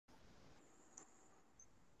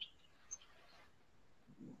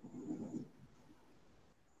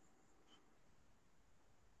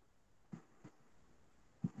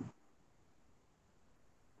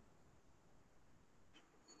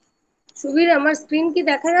সুবীর, আমার স্ক্রিন কি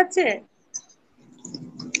দেখা যাচ্ছে?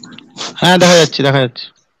 হ্যাঁ, দেখা যাচ্ছে, দেখা যাচ্ছে।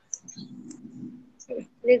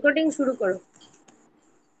 রেকর্ডিং শুরু করো।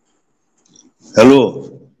 হ্যালো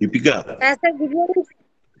দীপিকা। হ্যাঁ sir, good morning.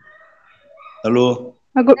 Hello,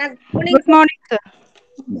 good morning sir.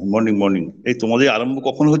 Morning morning. এই তোমাদের আরম্ভ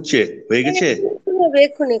কখন হচ্ছে, হয়ে গেছে?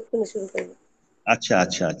 এক্ষুনি এক্ষুনি শুরু করবো। আচ্ছা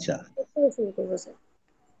আচ্ছা আচ্ছা, এক্ষুনি শুরু করবো স্যার।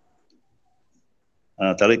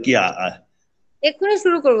 তাহলে কি এক্ষুনি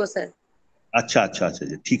শুরু করবো স্যার। আচ্ছা আচ্ছা আচ্ছা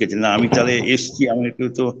আচ্ছা, ঠিক আছে। না আমি তাহলে এসছি, আমি একটু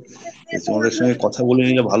তো তোমাদের সঙ্গে কথা বলে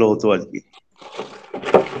নিলে ভালো হতো আর কি।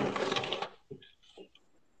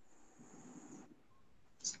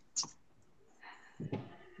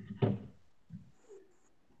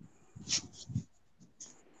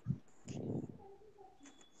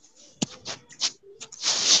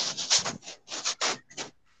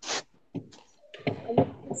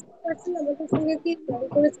 আমাদের সঙ্গে কি জয়েন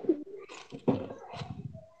করেছেন?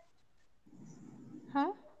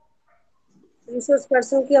 হ্যাঁ, রিসোর্স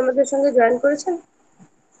পার্সন কি আমাদের সঙ্গে জয়েন করেছেন?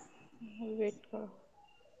 ওয়েট করো।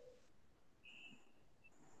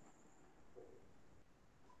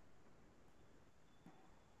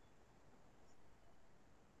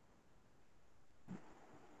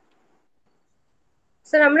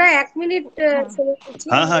 স্যার আমরা 1 মিনিট সময় দিচ্ছি।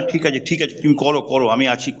 হ্যাঁ হ্যাঁ, ঠিক আছে ঠিক আছে, তুমি করো করো, আমি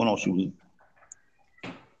আছি, কোনো অসুবিধা নেই।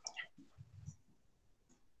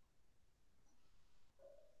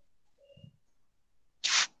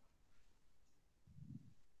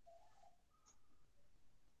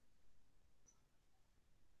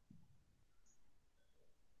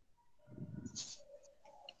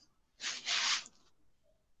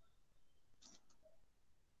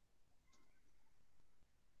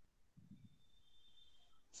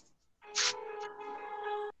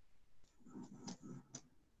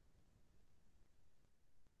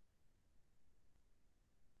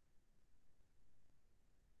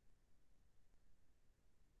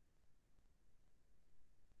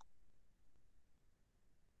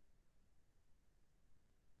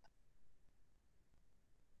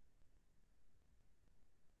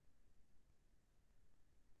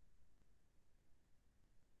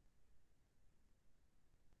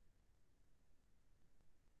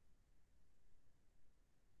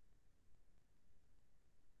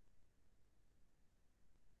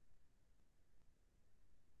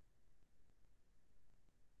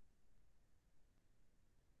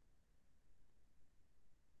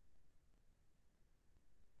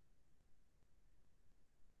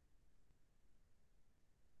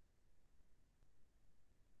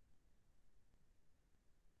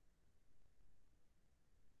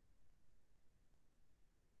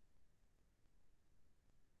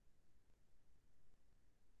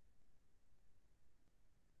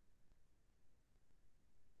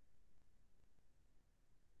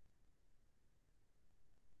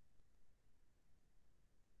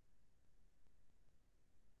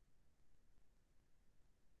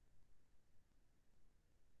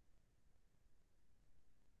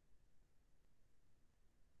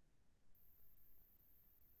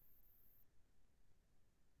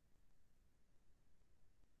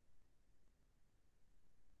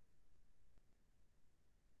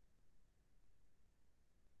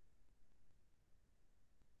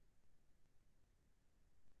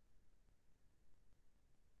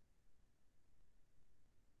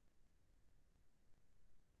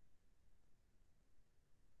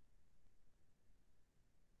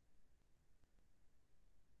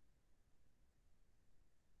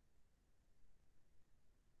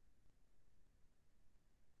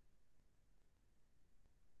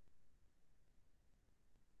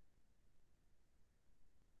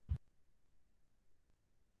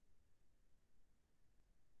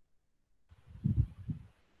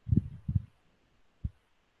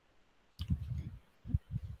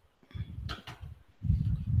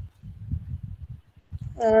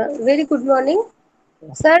 Very good morning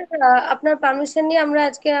sir. আপনার পারমিশন নিয়ে আমরা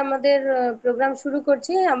আজকে আমাদের প্রোগ্রাম শুরু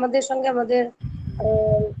করছি। আমাদের সঙ্গে আমাদের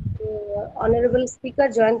অনারেবল স্পিকার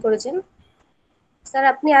জয়েন করেছেন। স্যার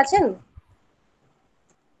আপনি আছেন?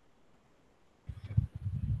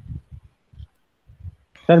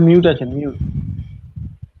 স্যার মিউট আছেন, মিউট।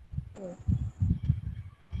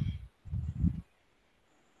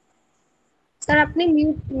 স্যার আপনি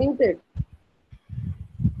মিউটেড।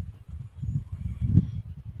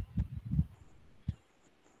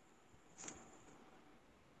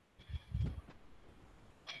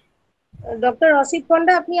 ডক্টর অসিত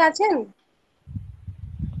পন্ডা আপনি আছেন?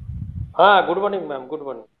 হ্যাঁ, good morning ma'am, good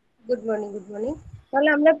morning. Good morning, good morning. তাহলে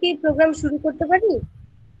আমরা কি প্রোগ্রাম শুরু করতে পারি?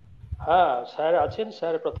 হ্যাঁ স্যার আছেন,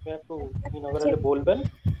 স্যার প্রথমে একটু ইনঅগারালে বলবেন।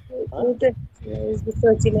 হ্যাঁ বুঝতে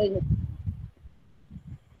পারছি না।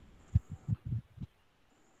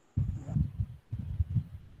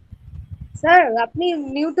 স্যার আপনি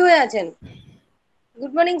মিউট হয়ে আছেন।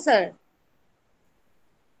 Good morning sir.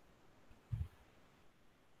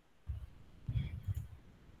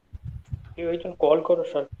 কেউ একজন কল করো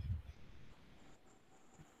স্যার।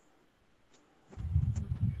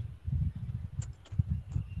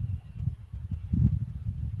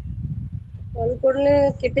 কল করলে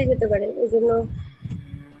কেটে যেতে পারে, ওই জন্য।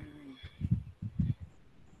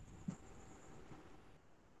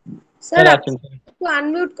 স্যার স্যার আপনি আছেন। একটু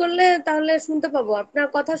আনমিউট করলে তাহলে শুনতে পাবো, আপনার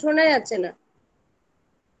কথা শোনা যাচ্ছে না।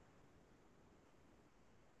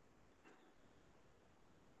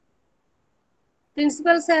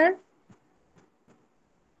 Principal sir.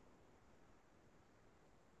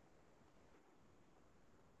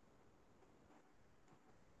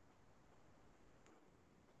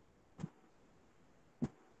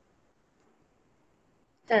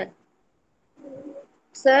 হ্যাঁ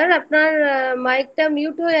স্যার, আপনার মাইকটা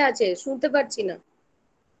মিউট হয়ে আছে, শুনতে পাচ্ছি না।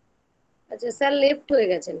 আচ্ছা স্যার লেফট হয়ে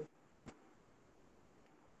গেছেন।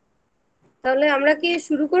 তাহলে আমরা কি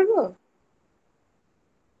শুরু করব?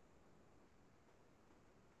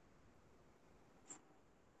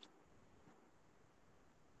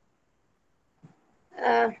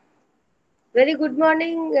 ভেরি গুড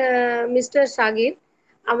মর্নিং মিস্টার সাগির,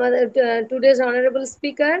 আমাদের টুডেজ অনারেবল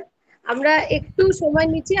স্পিকার। আমরা একটু সময়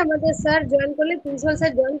নিচ্ছি, আমাদের স্যার জয়েন করলে, প্রিন্সিপাল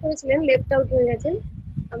স্যার জয়েন করেছিলেন, লেফট আউট হয়ে গেছেন।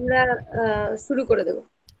 আমরা শুরু করে দেবো।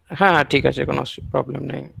 হ্যাঁ হ্যাঁ ঠিক আছে, কোনো প্রবলেম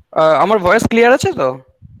নেই। আমার ভয়েস ক্লিয়ার আছে তো?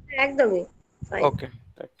 একদমই ফাইন। ওকে।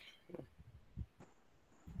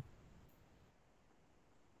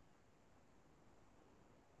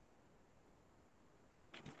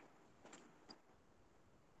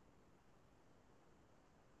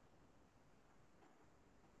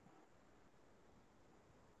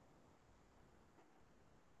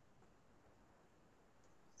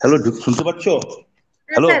 হ্যালো, শুনতে পাচ্ছ?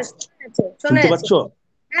 হ্যাঁ হ্যালো, স্যার শোনা শুনতে যাচ্ছে। পাচ্ছ?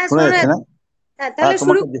 হ্যাঁ শোনা শোনা যাচ্ছে যাচ্ছে। না? হ্যাঁ হ্যাঁ তাহলে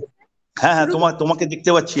শুরু তোমাকে হ্যাঁ হ্যাঁ শুরু তোমাকে দেখতে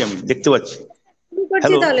পাচ্ছি, আমি দেখতে পাচ্ছি। শুরু করছি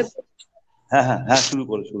হ্যালো, তাহলে। হ্যাঁ হ্যাঁ হ্যাঁ, শুরু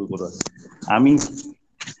করো। আমি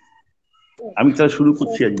আমি তাহলে শুরু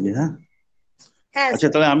করছি আজকে। হ্যাঁ, হ্যাঁ আচ্ছা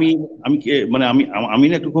স্যার। তাহলে আমি আমি মানে আমি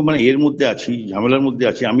না একটু খুব মানে এর মধ্যে আছি, ঝামেলার মধ্যে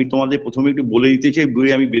আছি। আমি তোমাদের প্রথমে একটু বলে দিতে চাই, বলে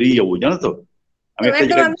আমি বেরিয়ে যাবো, জানো তো। আমি একটা একদম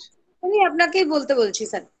জায়গায় আমি আপনাকেই বলতে বলছি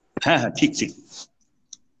স্যার। হ্যাঁ হ্যাঁ, ঠিক ঠিক।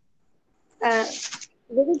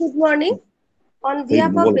 Very good morning. On এই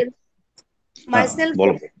behalf of বলো। হ্যাঁ myself,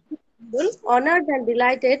 বলো। honored and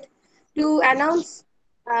delighted to announce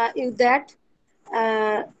you that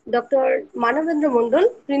Dr. Manavendra Mondal,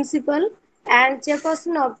 Principal and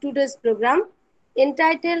Chairperson of today's program,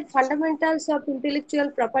 entitled Fundamentals of Intellectual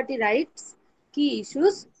Property Rights, Key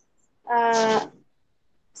Issues.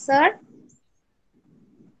 Sir,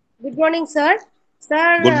 good morning, sir. Sir,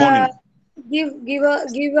 good morning.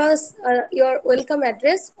 give us your welcome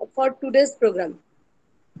address for today's program.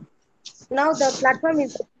 Now the platform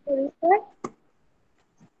is open for you, sir.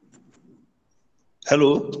 Hello,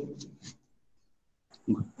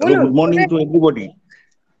 বলুন, good morning to everybody.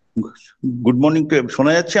 Good morning to,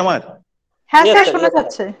 শোনা যাচ্ছে আমার? হ্যাঁ Yes, sir sir, শোনা yes, sir.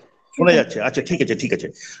 যাচ্ছে। শোনা যাচ্ছে? আচ্ছা ঠিক আছে ঠিক আছে।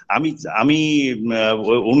 আমি আমি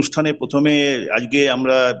অনুষ্ঠানে প্রথমে আজকে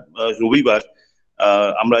আমরা রবিবার,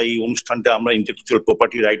 আমরা এই অনুষ্ঠানটা আমরা ইন্টেলেকচুয়াল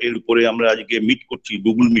প্রপার্টি রাইটের উপরে আমরা আজকে মিট করছি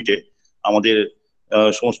গুগল মিটে। আমাদের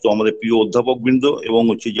সমস্ত আমাদের প্রিয় অধ্যাপক বৃন্দ এবং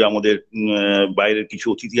হচ্ছে যে আমাদের বাইরের কিছু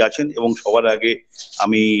অতিথি আছেন, এবং সবার আগে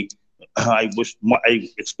আমি I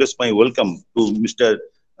express my welcome to Mr.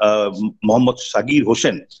 Mohammad Sagir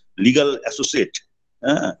Hossain, legal associate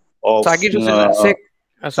of Shakir Hossain Sheikh,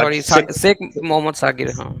 sorry Sheikh Mohammad Shakir.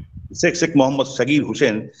 হ্যাঁ Sheikh Mohammad Sagir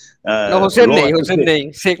Hossain, Hossain law নেই, হোসেন associate, নেই,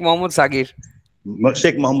 Sheikh Mohammad Shakir.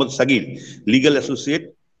 Sheikh Mohammad Sagir, legal associate,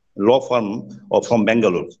 law firm from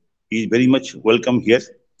Bangalore. He is very much welcome here.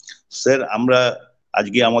 Sir, আমরা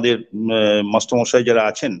আজকে আমাদের মাস্টারমশাই যারা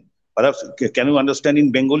আছেন, perhaps can you understand in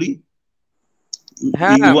Bengali?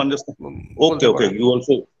 হ্যাঁ You understand? বলতে Okay, okay. পারেন। You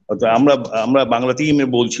also. আমরা আমরা বাংলাতেই আমি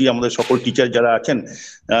বলছি। আমাদের সকল টিচার যারা আছেন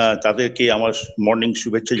তাদেরকে আমার মর্নিং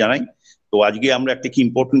শুভেচ্ছা জানাই। তো আজকে আমরা একটা কি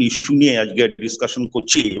ইম্পর্টেন্ট ইস্যু নিয়ে আজকে ডিসকাশন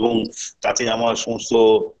করছি, এবং তাতে আমার সমস্ত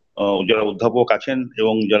যারা অধ্যাপক আছেন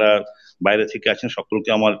এবং যারা বাইরে থেকে আছেন সকলকে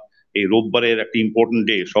আমার এই রোববারের একটা ইম্পর্টেন্ট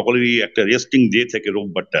ডে, সকলেরই একটা রেস্টিং ডে থেকে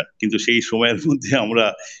রোববারটা, কিন্তু সেই সময়ের মধ্যে আমরা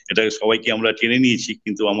এটাকে সবাইকে আমরা টেনে নিয়েছি,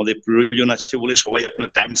 কিন্তু আমাদের প্রয়োজন আছে বলে সবাই আপনার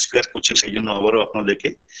টাইম স্পেয়ার করছে, সেই জন্য আবারও আপনাদেরকে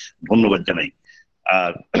ধন্যবাদ জানাই।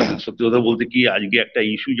 আর সত্যি কথা বলতে কি, আজকে একটা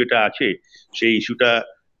ইস্যু যেটা আছে সেই ইস্যুটা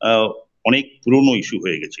অনেক পুরনো ইস্যু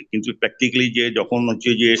হয়ে গেছে, কিন্তু প্র্যাকটিক্যালি যে যখন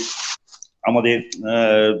হচ্ছে যে আমাদের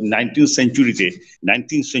 19th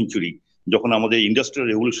সেঞ্চুরি যখন আমাদের ইন্ডাস্ট্রিয়াল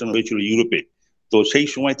রেভলিউশন হয়েছিল ইউরোপে, তো সেই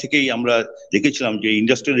সময় থেকেই আমরা দেখেছিলাম যে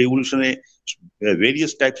industrial রেভলিউশনে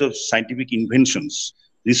various types of scientific inventions,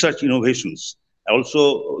 research innovations, also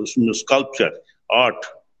sculpture, art,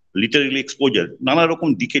 literary exposure, নানা রকম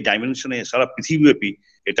দিকে ডাইমেনশনে সারা পৃথিবীব্যাপী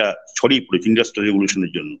এটা ছড়িয়ে পড়েছে ইন্ডাস্ট্রিয়াল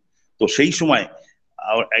রেভলিউশনের জন্য। তো সেই সময়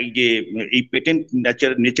এই যে এই patent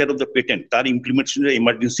nature of the patent তার ইমপ্লিমেন্টেশনের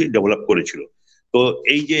এমার্জেন্সি ডেভেলপ করেছিল। তো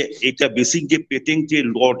এই যে এটা বেসিক যে পেটেন্ট যে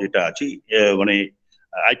ল যেটা আছে, মানে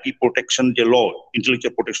আইপি প্রোটেকশন যে ল,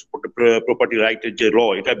 ইন্টেলেকচুয়াল প্রপার্টি রাইটের যে ল,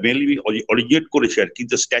 এটা মেনলি অরিজিনেট করেছে আর কি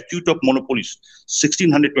the statute of মনোপলিস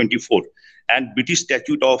 1624 and British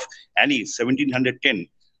statute of Annie 1710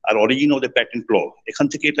 R origin of the patent ল, এখান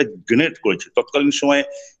থেকে এটা জেনারেট করেছে। তৎকালীন সময়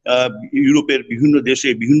ইউরোপের বিভিন্ন দেশে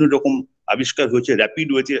বিভিন্ন রকম আবিষ্কার হয়েছে, র্যাপিড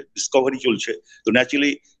ওয়েতে ডিসকভারি চলছে। তো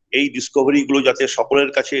ন্যাচুরালি এই ডিসকভারি গুলো যাতে সকলের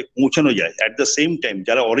কাছে পৌঁছানো যায়, অ্যাট দ্য সেম টাইম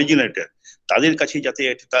যারা অরিজিনেটর তাদের কাছে যাতে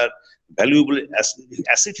তার ভ্যালুয়েবল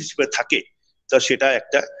অ্যাসেট হিসেবে থাকে, তা সেটা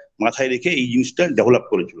একটা মাথায় রেখে এই জিনিসটা ডেভেলপ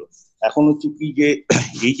করেছিল। এখন হচ্ছে কি যে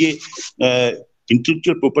এই যে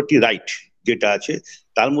ইন্টেলেকচুয়াল প্রপার্টি রাইট যেটা আছে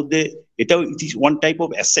তার মধ্যে এটাও it is one type of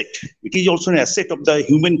asset, it is also asset of the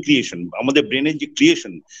human creation. আমাদের ব্রেনের যে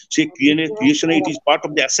ক্রিয়েশন, সেই ক্রিয়েশনে it is part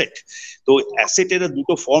of the asset. তো অ্যাসেটের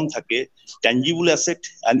দুটো ফর্ম থাকে, tangible asset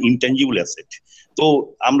and intangible asset. তো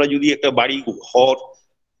আমরা যদি একটা বাড়ি, ঘর,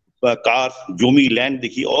 কার, জমি, ল্যান্ড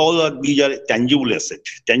দেখি, all are these are tangible asset.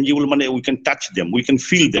 Tangible মানে we can touch them, we can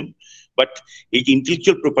feel them. But এই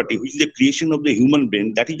intellectual property, which is the creation of the human brain,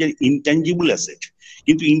 that is an intangible asset.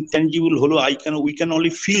 কিন্তু intangible হলো we can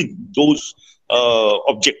only feel those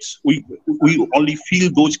objects, we only feel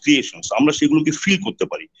those creations, আমরা সেগুলোকে feel করতে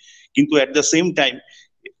পারি। কিন্তু at the same time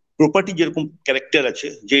property যেরকম character আছে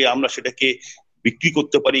যে আমরা সেটাকে বিক্রি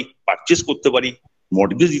করতে পারি, পারচেস করতে পারি,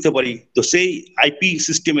 মর্টগেজ দিতে পারি। তো সেই আইপি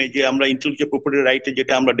সিস্টেমে যে আমরা ইন্টেলেকচুয়াল প্রপার্টি রাইটে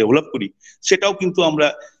যেটা আমরা ডেভেলপ করি, সেটাও কিন্তু আমরা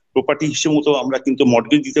প্রপার্টি হিসেবে মতো আমরা কিন্তু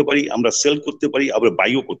মর্টগেজ দিতে পারি, আমরা সেল করতে পারি, আবার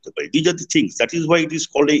বাইও করতে পারি। These are the things, that is why it is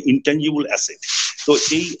called a intangible asset. তো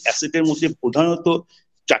এই অ্যাসেটের মধ্যে প্রধানত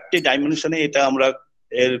চারটে ডাইমেনশনে এটা আমরা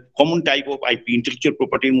এর common type of IP intellectual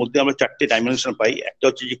প্রপার্টির মধ্যে আমরা চারটে ডাইমেনশন পাই। একটা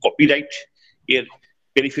হচ্ছে যে কপিরাইট, এর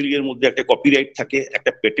পেরিফেরিয়ার মধ্যে একটা কপিরাইট থাকে,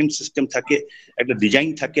 একটা পেটেন্ট সিস্টেম থাকে, একটা ডিজাইন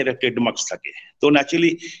থাকে, আর একটা ট্রেডমার্কস থাকে। তো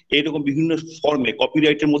ন্যাচুরালি এইরকম বিভিন্ন ফর্মে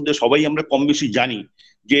কপিরাইটের মধ্যে সবাই আমরা কম বেশি জানি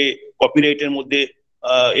যে কপিরাইটের মধ্যে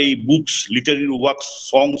এই বুকস, লিটারারি ওয়ার্কস,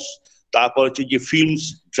 সংস, তারপর হচ্ছে যে films,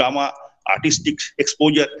 drama, artistic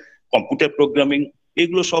exposure, computer programming,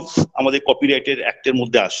 এগুলো সব আমাদের কপিরাইটের অ্যাক্টের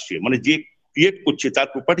মধ্যে আসছে, মানে যে ক্রিয়েট করছে তার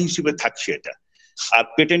প্রপার্টি হিসেবে থাকছে এটা। আর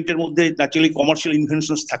পেটেন্টের মধ্যে ন্যাচুরালি কমার্শিয়াল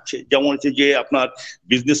ইনভেনশনস থাকছে, যেমন হচ্ছে যে আপনার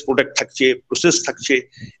বিজনেস প্রোডাক্ট থাকছে, প্রসেস থাকছে।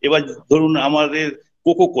 এবার ধরুন আমাদের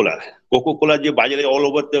কোকো কোলা যে বাজারে অল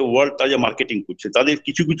ওভার দ্য ওয়ার্ল্ড তারা যে মার্কেটিং করছে, তাদের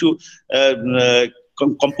কিছু কিছু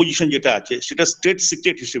কম্পোজিশন যেটা আছে সেটা স্টেট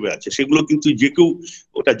সিক্রেট হিসেবে আছে, সেগুলো কিন্তু যে কেউ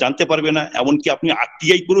ওটা জানতে পারবে না, এমনকি আপনি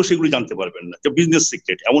আরটিআই করেও সেগুলো জানতে পারবেন না, বিজনেস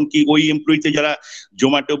সিক্রেট। এমনকি ওই এমপ্লয়িতে যারা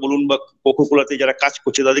জোম্যাটো বলুন বা কোকো কোলাতে যারা কাজ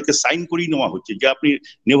করছে তাদেরকে সাইন করেই নেওয়া হচ্ছে যে আপনি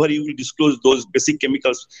never you will disclose those basic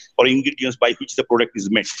chemicals or ingredients by which the product is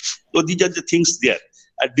made. তো দিজ আর দ্য থিংস দেয়ার।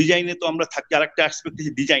 আর ডিজাইনে তো আমরা থাকি, আর একটা অ্যাসপেক্ট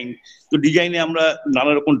হচ্ছে ডিজাইন। তো ডিজাইনে আমরা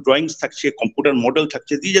নানা রকম ড্রয়িংস থাকছে, কম্পিউটার মডেল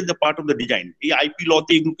থাকছে, these are the part of the design. এই আইপি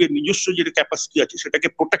লতে এগুলোকে নিজস্ব যে ক্যাপাসিটি আছে সেটাকে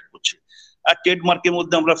প্রোটেক্ট করছে। আর ট্রেডমার্কের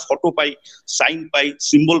মধ্যে আমরা ফটো পাই, সাইন পাই,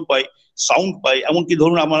 সিম্বল পাই, সাউন্ড পাই। এমনকি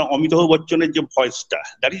ধরুন আমার অমিতাভ বচ্চনের যে ভয়েসটা,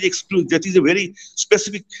 that is a very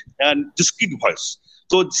specific and discrete voice.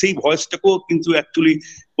 তো সেই ভয়েসটাকেও কিন্তু অ্যাকচুয়ালি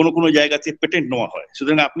কোনো জায়গাতে পেটেন্ট নেওয়া হয়,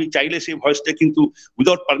 সুতরাং আপনি চাইলে সেই ভয়েসটা কিন্তু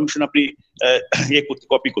উইদাউট পারমিশন আপনি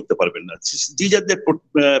কপি করতে পারবেন না। দিজ আর দ্য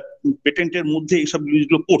পেটেন্টের মধ্যে এইসব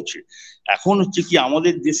জিনিসগুলো পড়ছে। এখন হচ্ছে কি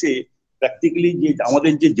আমাদের দেশে প্র্যাকটিক্যালি যে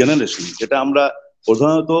আমাদের যে জেনারেশন, যেটা আমরা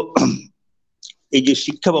প্রধানত এই যে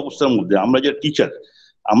শিক্ষা ব্যবস্থার মধ্যে আমরা যে টিচার,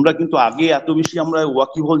 আমরা কিন্তু আগে এত বেশি আমরা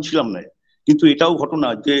ওয়াকিবহল ছিলাম না। কিন্তু এটাও ঘটনা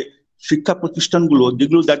যে শিক্ষা প্রতিষ্ঠানগুলো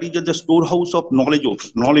যেগুলো that is the store house of knowledge,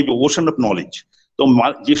 ocean of knowledge. তো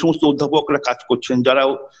যে সমস্ত অধ্যাপকরা কাজ করছেন, যারা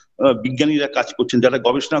বিজ্ঞানীরা কাজ করছেন, যারা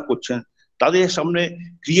গবেষণা করছেন, তাদের সামনে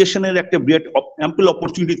ক্রিয়েশনের একটা বিরাট অ্যাম্পল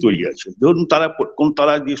অপরচুনিটি তৈরি আছে। ধরুন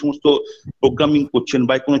তারা যে সমস্ত প্রোগ্রামিং করছেন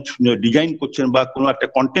বা কোনো ডিজাইন করছেন বা কোনো একটা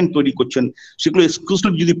কন্টেন্ট তৈরি করছেন, সেগুলো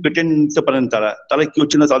এক্সক্লুসিভ যদি পেটেন্ট নিতে পারেন তারা কি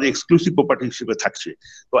হচ্ছে না, তাদের এক্সক্লুসিভ প্রপার্টি হিসেবে থাকছে।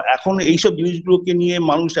 তো এখন এইসব জিনিসগুলোকে নিয়ে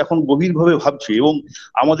মানুষ এখন গভীরভাবে ভাবছে। এবং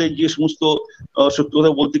আমাদের যে সমস্ত সত্যি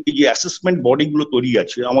কথা বলতে কি যে অ্যাসেসমেন্ট বডিগুলো তৈরি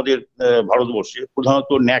আছে আমাদের ভারতবর্ষে, প্রধানত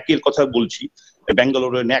ন্যাকের কথা বলছি,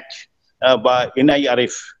 ব্যাঙ্গালোরের ন্যাক বা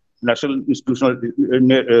NIRF, national institutional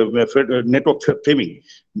network framing,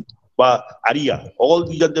 বা আরিয়া, অল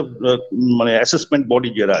দিজ আর মানে অ্যাসেসমেন্ট বডি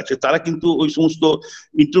যারা আছে তারা কিন্তু ওই সমস্ত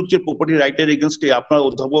ইন্টেলেকচুয়াল প্রপার্টি রাইটের এগেনস্টে আপনার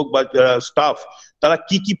অধ্যাপক বা স্টাফ তারা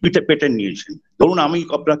কি কি প্যাটার্ন নিয়েছেন। ধরুন আমি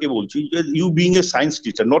আপনাকে বলছি যে you being a science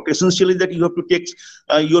teacher, not essentially that you have to take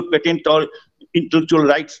your patent or intellectual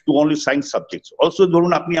rights to only science subjects. Also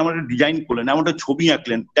ধরুন আপনি আমার ডিজাইন করলেন, এমন একটা ছবি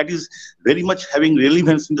আঁকলেন, that is very much having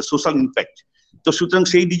relevance in the social impact. তো সুতরাং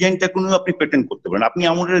সেই ডিজাইনটা কোনো আপনি পেটেন্ট করতে পারেন। আপনি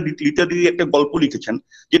আমাদের লিটারারি একটা গল্প লিখেছেন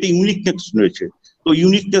যেটা ইউনিকনেস রয়েছে, তো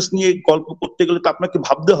ইউনিকনেস নিয়ে গল্প করতে গেলে তো আপনাকে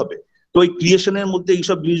ভাবতে হবে। তো এই ক্রিয়েশনের মধ্যে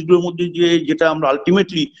এইসব জিনিসগুলোর মধ্যে যেটা আমরা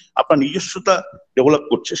আলটিমেটলি আপনার নিজস্বতা ডেভেলপ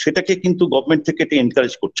করছে সেটাকে কিন্তু গভর্নমেন্ট থেকে এটা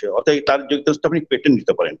এনকারেজ করছে, অর্থাৎ তার যথেষ্ট আপনি পেটেন্ট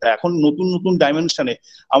দিতে পারেন। তা এখন নতুন নতুন ডাইমেনশনে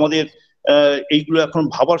আমাদের এইগুলো এখন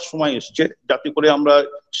ভাবার সময় এসছে, যাতে করে আমরা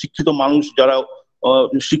শিক্ষিত মানুষ যারা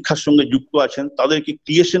শিক্ষার সঙ্গে যুক্ত আছেন তাদেরকে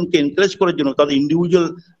ক্রিয়েশনকে এনকারেজ করার জন্য, তাদের ইন্ডিভিজুয়াল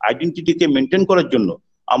আইডেন্টিটিকে মেনটেন করার জন্য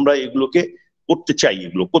আমরা এগুলোকে করতে চাই,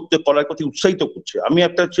 এগুলো করার কথা উৎসাহিত করছে। আমি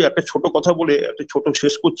একটা ছোট কথা বলে একটা ছোট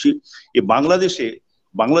শেষ করছি। এই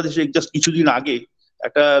বাংলাদেশে জাস্ট কিছুদিন আগে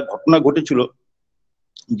একটা ঘটনা ঘটেছিল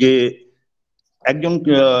যে একজন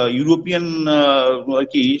ইউরোপিয়ান আর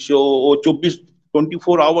কি ও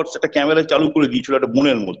 24 আওয়ার্স একটা ক্যামেরা চালু করে দিয়েছিল একটা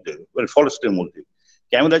বনের মধ্যে, ফরেস্টের মধ্যে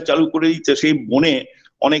ক্যামেরা চালু করে দিতে। সেই বনে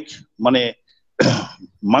অনেক মানে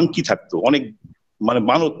মাংকি থাকতো, অনেক মানে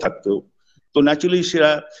বানর থাকতো। তো ন্যাচুরালি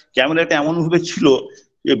সেটা ক্যামেরাটা এমন ভাবে ছিল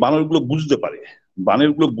যে বানরগুলো বুঝতে পারে,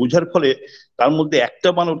 বানরগুলো বোঝার ফলে তার মধ্যে একটা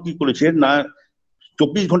বানর কি করেছে না,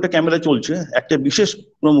 24 ঘন্টা ক্যামেরা চলছে, একটা বিশেষ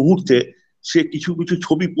মুহূর্তে সে কিছু কিছু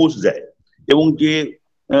ছবি পোস্ট দেয়, এবং যে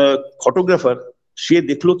ফটোগ্রাফার সে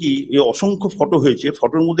দেখলো কি অসংখ্য ফটো হয়েছে,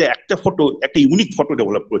 ফটোর মধ্যে একটা ইউনিক ফটো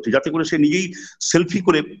ডেভেলপ করেছে, যাতে করে সে নিজেই সেলফি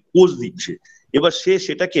করে পোজ দিচ্ছে। এবার সে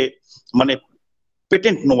সেটাকে মানে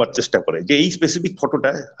পেটেন্ট নেওয়ার চেষ্টা করে যে এই স্পেসিফিক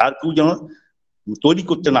ফটোটা আর কেউ যেন তৈরি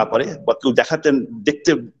করতে না পারে বা কেউ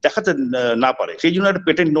দেখাতে না পারে, সেই জন্য একটা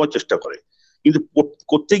পেটেন্ট নেওয়ার চেষ্টা করে। কিন্তু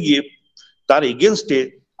করতে গিয়ে তার এগেনস্টে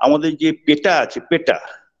আমাদের যে পেটা আছে, পেটা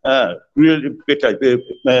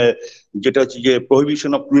যেটা হচ্ছে যে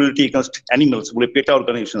prohibition of cruelty against animals বলে পেটা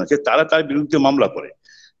অর্গানাইজেশন আছে, তারা তার বিরুদ্ধে মামলা করে।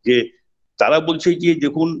 যে তারা বলছে যে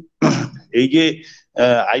দেখুন এই যে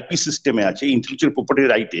আইপি সিস্টেমে আছে ইন্টেলেকচুয়াল প্রপার্টি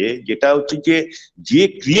রাইটে, যেটা হচ্ছে যে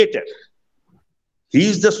creator he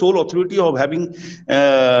is the sole authority of having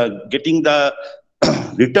getting the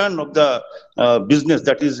return of the business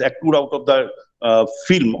that is accrued out of the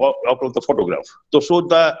film or out of the photograph. So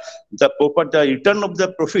the return of the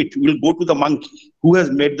profit will go to the monkey who has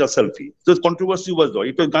made the selfie. So controversy was there.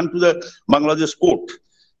 It was gone to the Bangladesh court.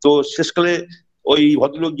 তো শেষকালে ওই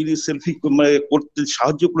ভদ্রলোক যিনি selfie করতে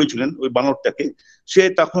সাহায্য করেছিলেন ওই বানরটাকে, সে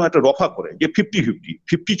তখন একটা রফা করে যে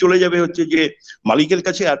 50-50 চলে যাবে হচ্ছে যে মালিকের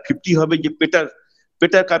কাছে, আর 50 হবে যে পেটার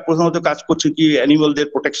প্রধানত কাজ করছে কি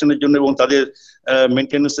অ্যানিমালদের প্রোটেকশনের জন্য এবং তাদের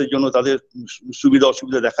মেনটেন্যান্সের জন্য, তাদের সুবিধা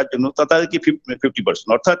অসুবিধা দেখার জন্য, তাদেরকে 50%।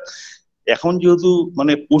 অর্থাৎ এখন যেহেতু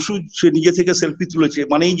মানে পশু সে নিজে থেকে সেলফি তুলেছে,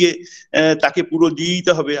 মানেই যে তাকে পুরো দিয়ে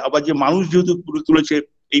দিতে হবে, আবার যে মানুষ যেহেতু পুরো তুলেছে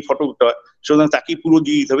এই ফটোটা, সুতরাং তাকে পুরো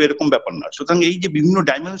দিয়ে দিতে হবে, এরকম ব্যাপার না। সুতরাং এই যে বিভিন্ন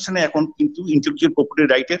ডাইমেনশনে এখন কিন্তু ইন্টেলেকচুয়াল প্রপার্টি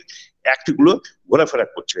রাইটের অ্যাক্ট গুলো ঘোরাফেরা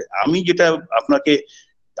করছে। আমি যেটা আপনাকে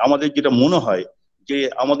আমাদের যেটা মনে হয় যে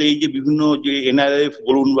আমাদের এই যে বিভিন্ন যে এনআরএফ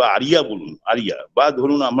বলুন বা আরিয়া বা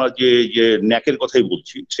ধরুন আমরা যে ন্যাকের কথাই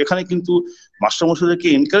বলছি, সেখানে কিন্তু মাস্টারমশাইদেরকে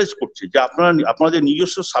এনকারেজ করছে যে আপনাদের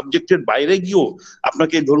নিজস্ব সাবজেক্টের বাইরে গিয়েও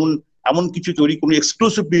আপনাকে ধরুন এমন কিছু তৈরি করুন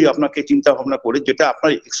এক্সক্লুসিভলি, আপনাকে চিন্তা ভাবনা করে যেটা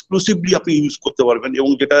আপনার এক্সক্লুসিভলি আপনি ইউজ করতে পারবেন এবং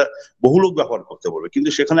যেটা বহু লোক ব্যবহার করতে পারবে, কিন্তু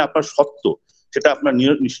সেখানে আপনার সত্য সেটা আপনার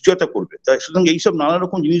নিশ্চয়তা করবে। তাই সুতরাং এইসব নানা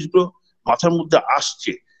রকম জিনিসগুলো মাথার মধ্যে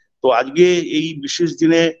আসছে। তো আজকে এই বিশেষ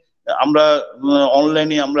দিনে আমরা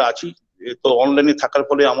অনলাইনে আমরা আছি, তো অনলাইনে থাকার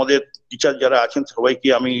ফলে আমাদের টিচার যারা আছেন সবাইকে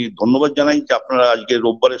আমি ধন্যবাদ জানাই যে আপনারা আজকে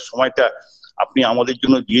রোববারের সময়টা আপনি আমাদের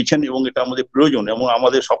জন্য দিয়েছেন, এবং এটা আমাদের প্রয়োজন। এবং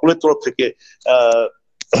আমাদের সকলের তরফ থেকে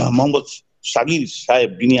মোহাম্মদ সাগির সাহেব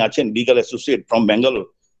যিনি আছেন লিগাল অ্যাসোসিয়েট ফ্রম ব্যাঙ্গালোর,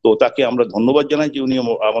 তো তাকে আমরা ধন্যবাদ জানাই যে উনি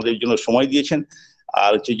আমাদের জন্য সময় দিয়েছেন।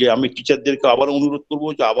 আর হচ্ছে যে আমি টিচারদেরকে আবার অনুরোধ করবো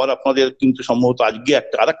যে আবার আপনাদের কিন্তু সম্ভবত আজকে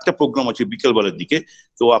আরেকটা প্রোগ্রাম আছে বিকেলবেলার দিকে,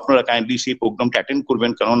 তো আপনারা কাইন্ডলি সেই প্রোগ্রামটা অ্যাটেন্ড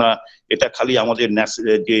করবেন, কেননা এটা খালি আমাদের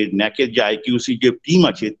যে ন্যাকের যে আইকিউসি যে টিম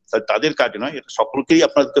আছে তাদের কাজ নয়, এটা সকলকেই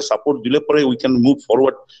আপনাদেরকে সাপোর্ট দিলে পরে we can move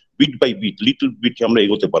forward bit by bit, little bit আমরা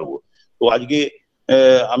এগোতে পারবো। তো আজকে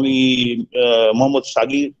আমি মোহাম্মদ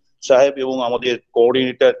সাগির সাহেব এবং আমাদের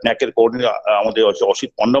কোঅর্ডিনেটর ন্যাকের কোঅর্ডিনেটর আমাদের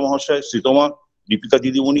অসিত পণ্ডা মহাশয়, শ্রীতমা, দীপিকা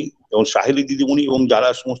দিদিমণি এবং সাহেলি দিদিমণি এবং যারা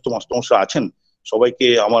সমস্ত মাস্টারমশাই আছেন সবাইকে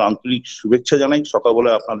আমার আন্তরিক শুভেচ্ছা জানাই।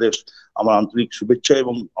 সকালবেলা আপনাদের আমার আন্তরিক শুভেচ্ছা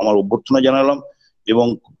এবং আমার অভ্যর্থনা জানালাম, এবং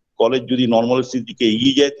কলেজ যদি নর্মালিটির দিকে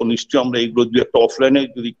এগিয়ে যায় তো নিশ্চয়ই আমরা এগুলো যদি একটা অফলাইনে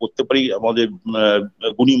যদি করতে পারি, আমাদের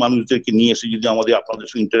গুণী মানুষদেরকে নিয়ে এসে যদি আমাদের আপনাদের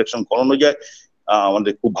সঙ্গে ইন্টারাকশন করানো যায়,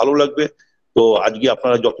 আমাদের খুব ভালো লাগবে। তো আজকে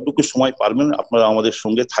আপনারা যতটুকু সময় পারবেন আপনারা আমাদের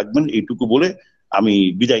সঙ্গে থাকবেন, এইটুকু বলে আমি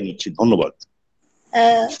বিদায় নিচ্ছি। ধন্যবাদ।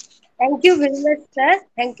 Thank you very much, sir.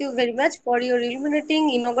 Thank you very much for your illuminating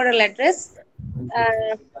inaugural address.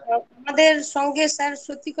 আমাদের সঙ্গে স্যার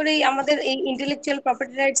সত্যি করেই আমাদের এই ইন্টেলেকচুয়াল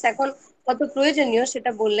প্রপার্টি রাইটস এখন কত প্রয়োজনীয়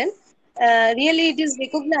সেটা বললেন। Really, it is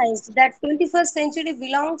recognized that 21st century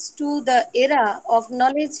belongs to the era of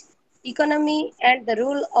knowledge, economy, and the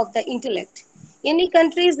role of the intellect. Any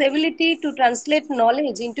country's ability to translate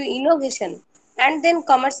knowledge into innovation and then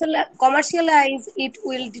commercialize it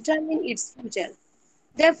will determine its future.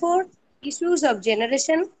 Therefore, issues of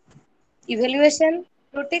generation, evaluation,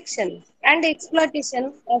 protection, and exploitation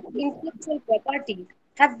of intellectual property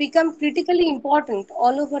have become critically important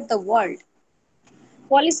all over the world.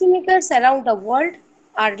 Policymakers around the world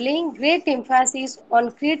are laying great emphasis on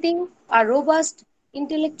creating a robust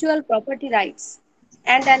intellectual property rights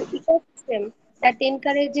and an ecosystem that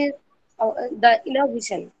encourages the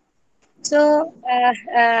innovation. So,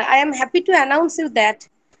 I am happy to announce you that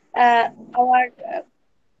our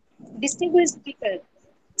distinguished speaker,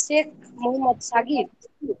 Sheikh Mohammad Sagir,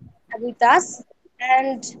 with us,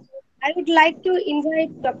 and I would like to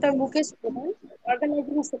invite Dr. Mukesh Pradhan,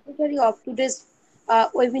 Organizing Secretary of today's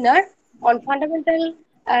webinar on fundamental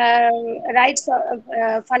rights,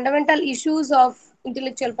 fundamental issues of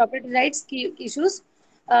intellectual property rights, key issues.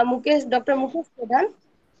 Dr. Mukesh Pradhan,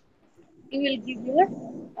 you will give your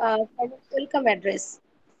welcome address.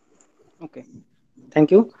 Okay, thank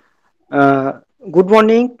you. Good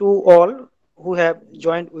morning to all who have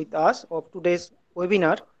joined with us of today's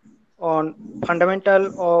webinar on fundamental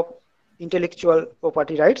of intellectual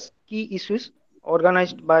property rights, key issues,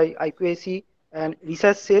 organized by IQAC and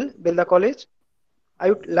Research Cell, Belda College. I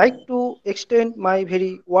would like to extend my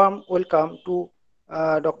very warm welcome to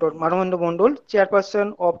Dr. Manomendo Mondol, Chairperson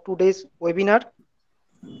of today's webinar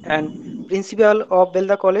and Principal of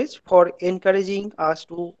Belda College, for encouraging us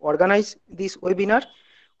to organize this webinar,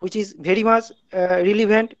 which is very much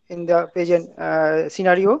relevant in the present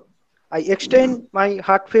scenario. I extend my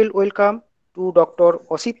heartfelt welcome to Dr.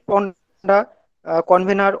 Osit Ponda,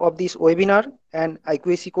 convener of this webinar and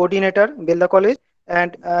IQAC coordinator, Belda College,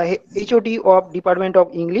 and HOD of Department of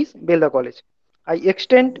English, Belda College. I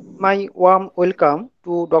extend my warm welcome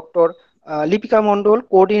to Dr. Lipika Mondol,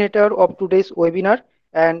 coordinator of today's webinar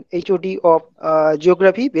and HOD of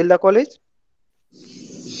Geography, Belda College.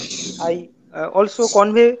 I also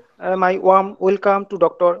convey my warm welcome to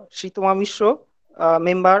Dr. Shritoma Mishra,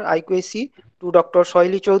 member IQAC, to Dr.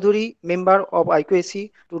 Soili Choudhury, member of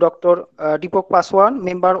IQAC, to Dr. Deepak Paswan,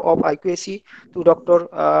 member of IQAC, to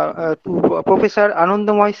to Professor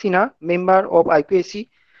Anandamoy Sinha, member of IQAC.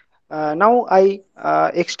 Now I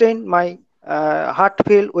extend my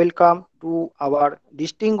heartfelt welcome to our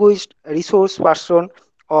distinguished resource person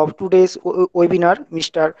of today's webinar,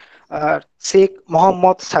 Mr. Sheikh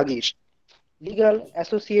Mohammad Sagir, Legal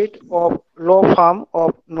Associate of Law Firm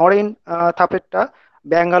of Noren Thapetta,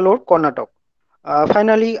 Bangalore, Karnataka.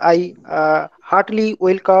 Finally, I heartily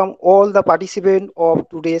welcome all the participants of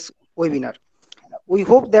today's webinar. We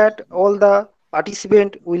hope that all the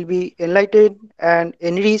participants will be enlightened and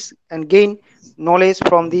enriched and gain knowledge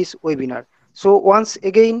from this webinar. So once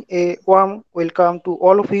again, a warm welcome to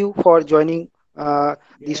all of you for joining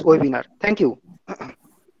this webinar. Thank you.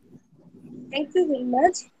 Thank you very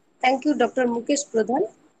much. Thank you, Dr. Mukesh Pradhan,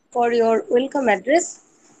 for your welcome address.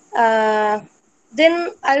 Then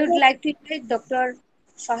I would like to invite Dr.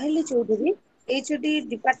 Sohaili Choudhury, HOD,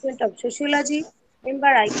 Department of Sociology,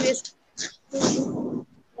 member IQS,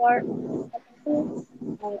 for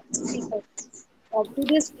speaker of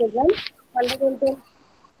today's program, Fundamental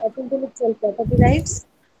of Intellectual Property Rights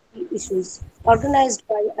Issues, organized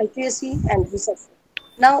by IQAC and Research.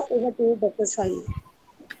 Now over to you, Dr.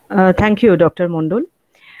 Sohaili. Thank you, Dr. Mondol.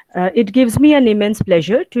 It gives me an immense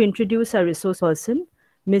pleasure to introduce our resource person,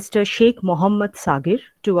 Mr. Sheikh Mohammad Sagir,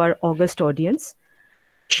 to our august audience.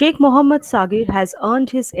 Sheikh Mohammad Sagir has earned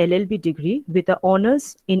his LLB degree with the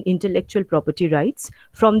honors in intellectual property rights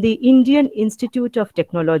from the Indian Institute of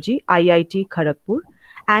Technology, IIT Kharagpur,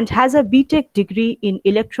 and has a BTech degree in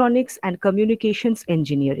electronics and communications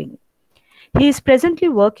engineering. He is presently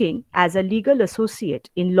working as a legal associate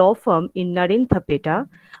in law firm in Noren Thapetta,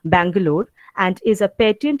 Bangalore, and is a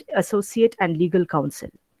patent associate and legal counsel.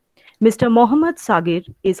 Mr. Mohammad Sagir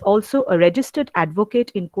is also a registered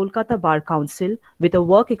advocate in Kolkata Bar Council with a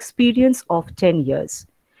work experience of 10 years.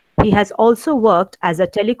 He has also worked as a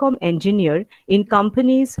telecom engineer in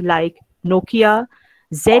companies like Nokia,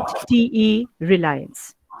 ZTE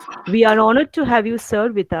Reliance. We are honored to have you,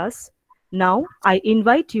 sir, with us. Now, I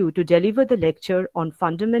invite you to deliver the lecture on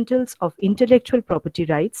fundamentals of intellectual property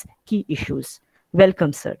rights, key issues.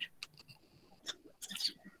 Welcome, sir.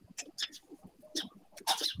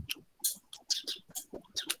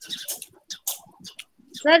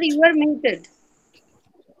 Sir, you are muted.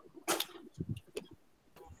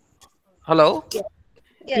 Hello?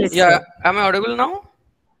 Yes. Yeah, sir. am I audible now?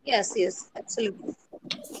 Yes, absolutely.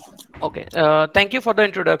 Okay, thank you for the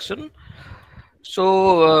introduction.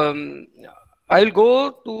 So, I'll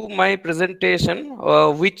go to my presentation,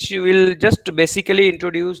 which will just basically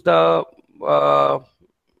introduce the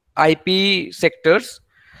IP sectors.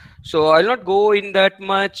 So I'll not go in that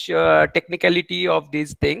much technicality of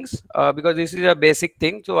these things because this is a basic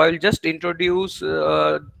thing. So I'll just introduce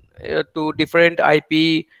to different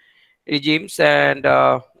IP regimes and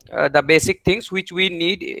the basic things which we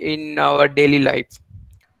need in our daily life.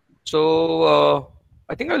 So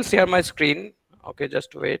I think I'll share my screen. Okay,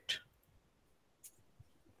 just wait.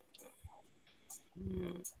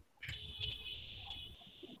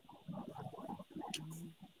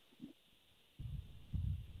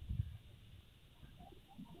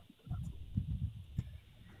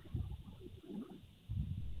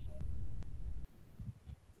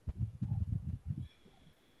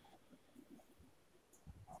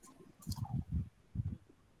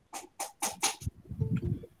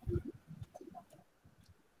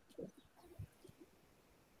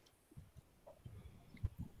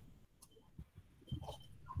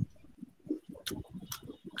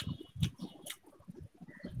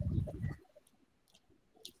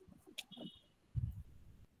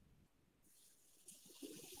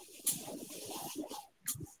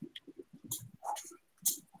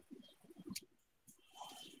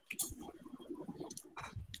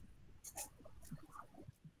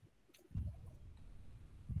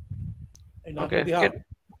 Okay.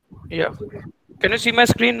 Yeah. Can you see my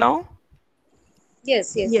screen now?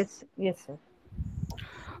 Yes. Yes, sir.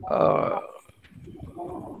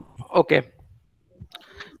 Okay.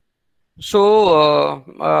 So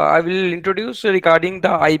I will introduce regarding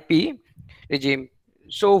the IP regime.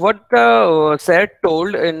 So what Sir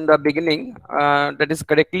told in the beginning, that is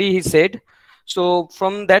correctly he said. So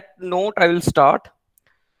from that note, I will start.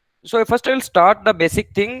 So first I will start the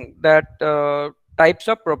basic thing that types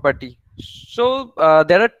of property. So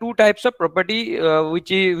there are two types of property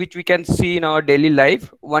which we can see in our daily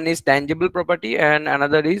life. One is tangible property and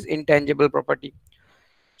another is intangible property.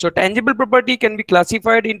 So tangible property can be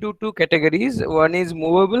classified into two categories. One is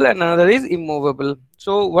movable and another is immovable.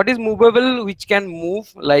 So what is movable, which can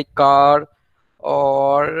move, like car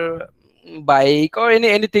or bike or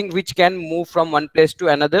anything which can move from one place to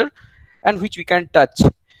another and which we can touch.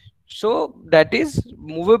 So that is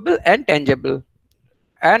movable and tangible.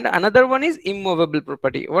 And another one is immovable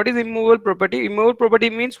property. What is immovable property? Immovable property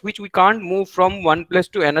means which we can't move from one place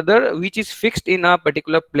to another, which is fixed in a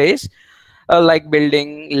particular place, like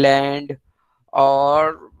building, land,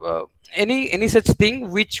 or any such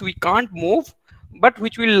thing which we can't move, but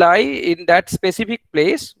which will lie in that specific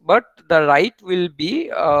place, but the right will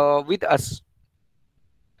be with us.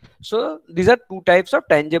 So these are two types of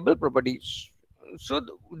tangible properties. So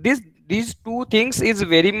these two things is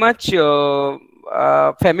very much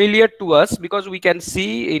familiar to us because we can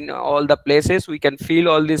see in all the places, we can feel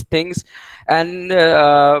all these things, and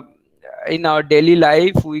in our daily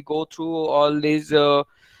life we go through all these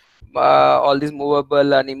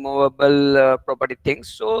movable and immovable property things.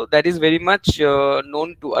 So that is very much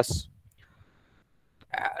known to us.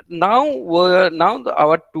 Now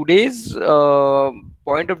our today's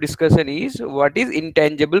point of discussion is what is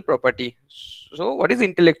intangible property. So what is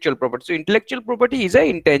intellectual property? So intellectual property is a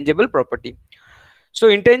intangible property. So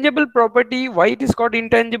intangible property, why it is called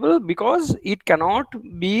intangible? Because it cannot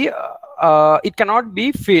be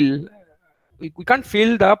feel. We can't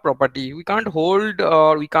feel the property, we can't hold,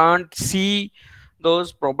 or we can't see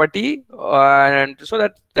those property, and so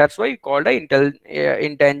that's why we call the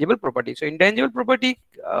intangible property. So intangible property,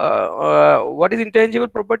 what is intangible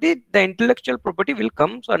property? The intellectual property will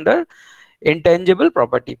comes under intangible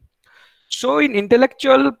property. So in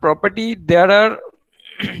intellectual property there are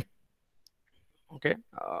okay,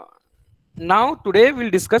 now today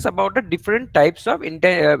we'll discuss about the different types of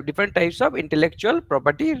intellectual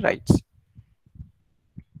property rights.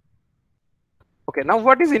 Okay, now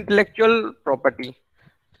what is intellectual property?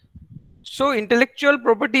 So intellectual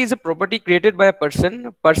property is a property created by a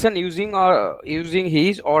person using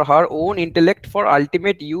his or her own intellect for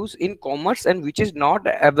ultimate use in commerce, and which is not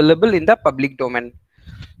available in the public domain.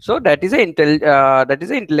 So that is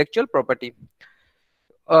intellectual property.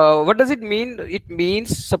 what does it mean? It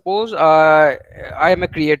means, suppose I am a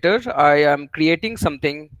creator, I am creating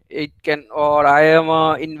something. It can, or I am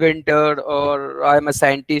a inventor, or I am a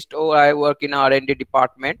scientist, or I work in R&D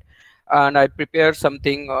department, and I prepare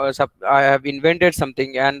something, or I have invented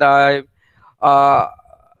something, and uh, I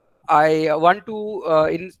want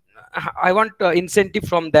to I want incentive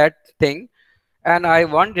from that thing, and I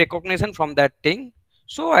want recognition from that thing.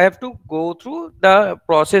 So I have to go through the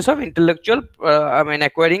process of intellectual,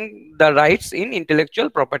 acquiring the rights in intellectual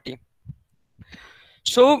property.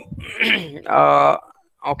 So,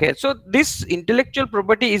 okay, so this intellectual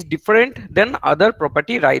property is different than other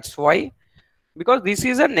property rights. Why? Because this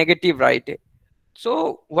is a negative right.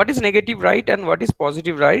 So, what is negative right and what is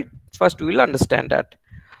positive right? First, we will understand that.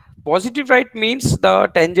 Positive right means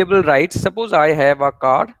the tangible rights. Suppose I have a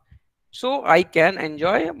car, so I can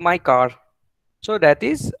enjoy my car. So that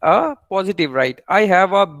is a positive right. I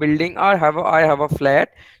have a building, or I have a flat,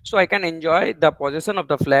 so I can enjoy the possession of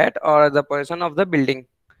the flat or the possession of the building.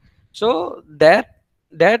 So that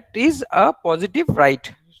is a positive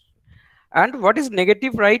right. And what is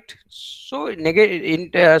negative right? So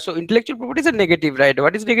so intellectual property is a negative right.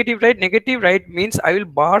 What is negative right? Negative right means I will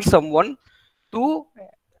bar someone to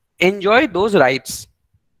enjoy those rights.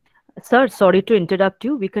 Sir, sorry to interrupt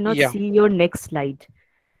you. We cannot Yeah. see your next slide.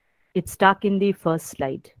 It's stuck in the first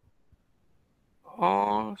slide.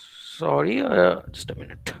 Sorry, just a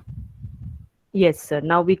minute. Yes, sir.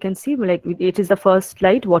 Now we can see, like, it is the first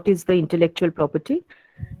slide. What is the intellectual property?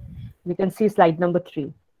 We can see slide number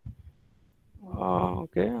 3.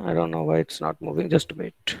 Okay, I don't know why it's not moving. Just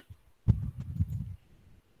wait.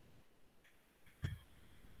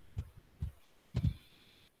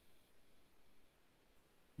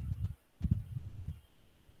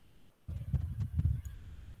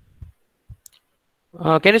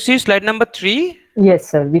 Can you see slide number 3? Yes,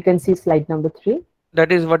 sir. We can see slide number 3.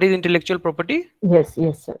 That is what is intellectual property? Yes,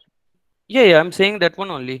 yes, sir. Yeah, I'm saying that one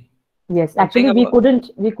only. Yes, I'm actually saying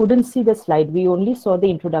we couldn't see the slide. We only saw the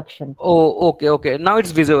introduction. Oh, okay. Now it's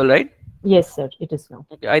visible, right? Yes, sir. It is now.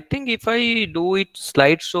 Okay, I think if I do it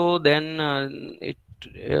slideshow, then it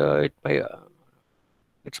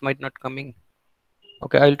might not coming.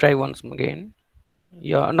 Okay, I'll try once again.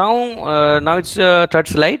 Yeah, now it's third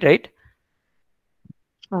slide, right?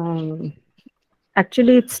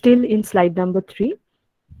 Actually, it's still in slide number 3.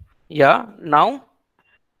 Yeah, now.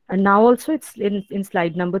 And now also it's in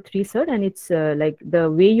slide number 3, sir. And it's like the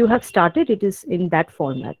way you have started, it is in that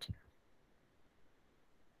format.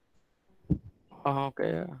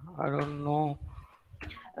 Okay, I don't know.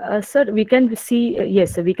 Sir, we can see,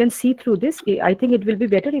 yes, we can see through this. I think it will be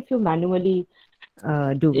better if you manually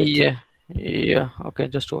do it. Yeah, okay,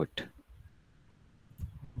 just wait.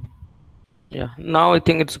 Yeah, now I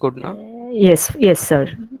think it's good now. Yes, sir.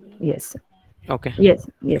 Yes. Okay. Yes.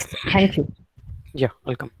 Thank you. Yeah,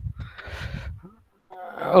 welcome.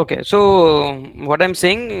 Okay, so what I'm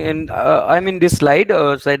saying, and I'm in this slide,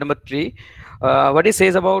 slide number 3. What it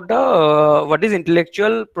says about the what is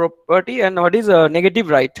intellectual property and what is negative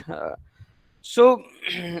right. So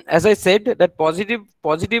as I said, that positive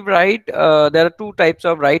right, there are two types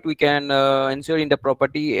of right we can ensure in the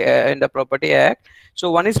property act. So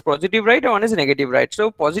one is positive right and one is negative right.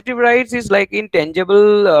 So positive rights is like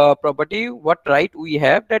intangible property. What right we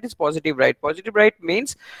have, that is positive right. Positive right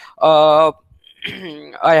means I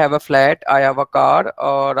have a flat, I have a car,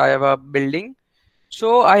 or I have a building.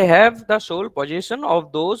 So I have the sole possession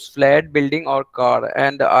of those flat, building, or car,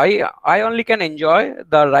 and I only can enjoy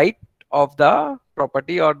the right of the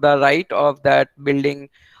property or the right of that building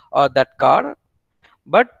or that car.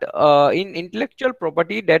 But in intellectual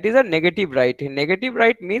property, that is a negative right. Negative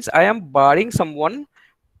right means I am barring someone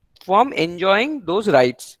from enjoying those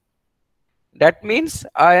rights. That means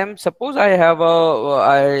I am, suppose I have I'm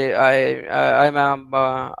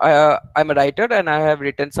a writer and I have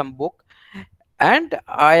written some book, and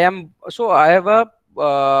I have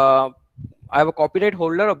a copyright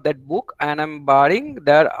holder of that book, and I'm barring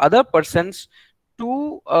their other persons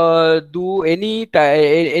to do any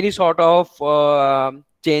sort of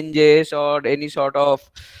changes or any sort of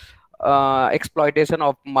exploitation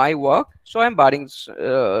of my work. So I'm barring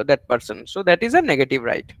that person. So that is a negative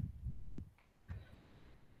right.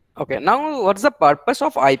 Okay, now what's the purpose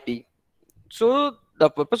of IP? So the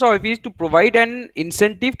purpose of IP is to provide an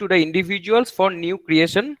incentive to the individuals for new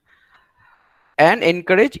creation and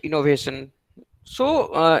encourage innovation.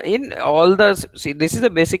 So in all the, see, this is a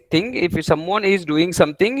basic thing. If someone is doing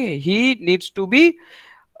something, he needs to be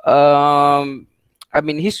he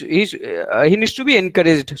needs to be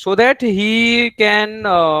encouraged so that he can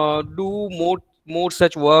do more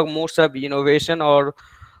such work, more such innovation, or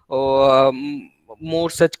more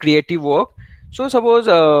such creative work. So suppose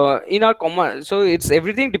in our so it's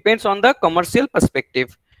everything depends on the commercial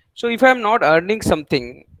perspective. So if I'm not earning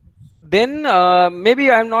something, then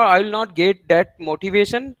maybe I will not get that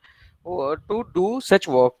motivation to do such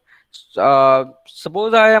work.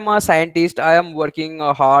 Suppose I am a scientist, I am working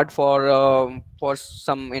hard for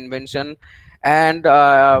some invention, and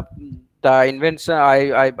the invention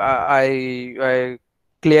I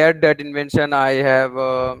cleared that invention.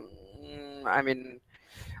 I mean,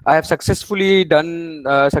 I have successfully done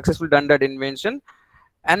that invention,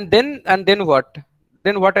 and then what?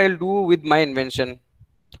 Then what I'll do with my invention?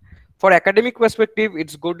 For academic perspective,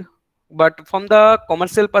 it's good, but from the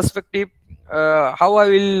commercial perspective, how I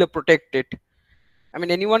will protect it? I mean,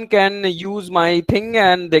 anyone can use my thing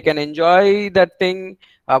and they can enjoy that thing.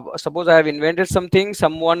 Suppose I have invented something,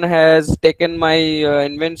 someone has taken my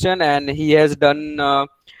invention and he has done,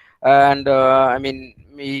 and I mean,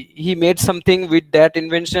 he made something with that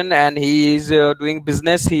invention, and he is doing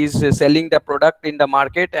business. He is selling the product in the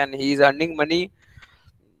market, and he is earning money.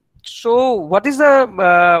 So, what is the,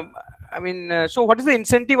 so what is the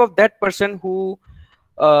incentive of that person who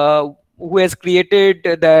has created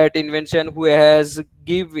that invention, who has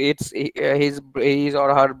give his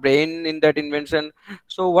or her brain in that invention?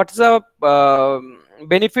 So what's the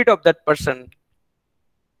benefit of that person?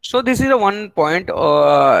 So this is a one point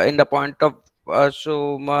in the point of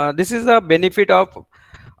this is the benefit of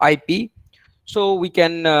IP. So we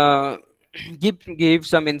can give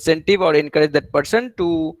some incentive or encourage that person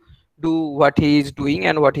to do what he is doing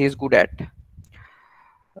and what he is good at.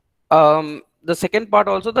 The second part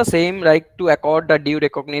also the same, like to accord the due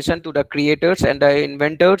recognition to the creators and the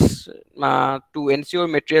inventors, to ensure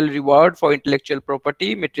material reward for intellectual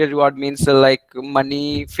property. Material reward means like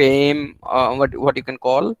money, fame, what you can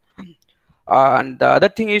call. And the other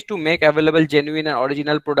thing is to make available genuine and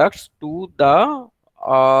original products to the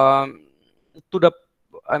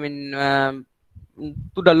I mean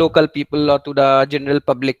to the local people or to the general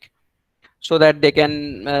public, so that they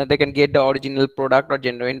can get the original product or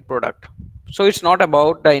genuine product. So it's not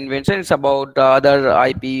about the invention, it's about the other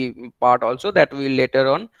IP part also that we later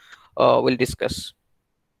on will discuss.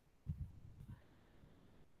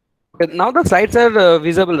 Okay, now the slides are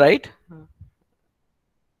visible, right?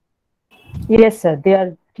 Yes, sir. They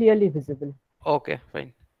are clearly visible. Okay,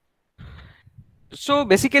 fine. So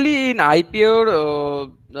basically in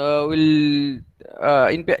IPR,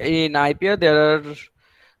 in IPR there are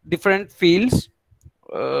different fields.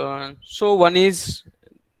 So one is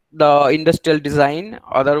the industrial design,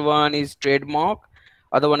 other one is trademark,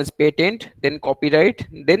 other one is patent, then copyright,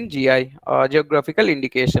 then GI, geographical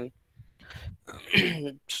indication.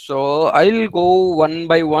 So I'll go one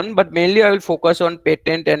by one, but mainly I will focus on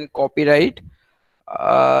patent and copyright.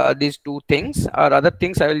 These two things, or other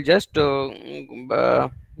things I will just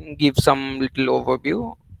give some little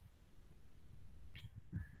overview.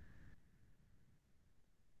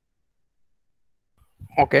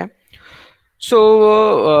 Okay.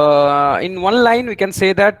 So in one line we can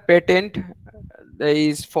say that patent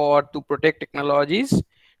is for to protect technologies,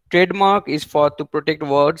 trademark is for to protect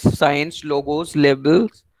words, signs, logos,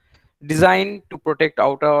 labels, design to protect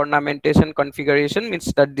outer ornamentation, configuration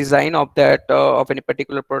means the design of that of any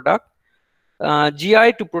particular product,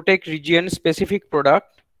 GI to protect region specific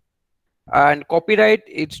product, and copyright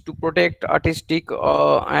is to protect artistic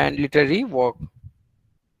and literary work.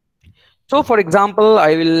 So for example,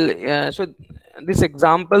 I will so these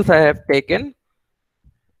examples I have taken.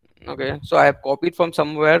 Okay, so I have copied from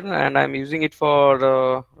somewhere and I'm using it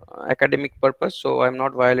for academic purpose, so I'm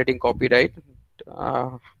not violating copyright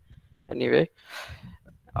anyway.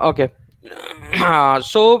 Okay.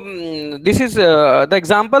 So this is the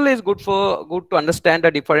example is good to understand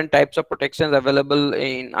the different types of protections available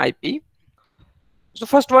in IP. So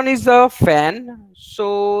first one is the fan.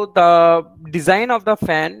 So the design of the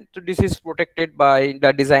fan, so this is protected by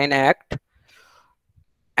the Design Act,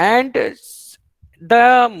 and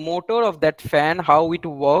the motor of that fan, how it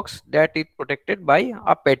works, that is protected by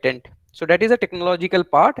a patent. So that is a technological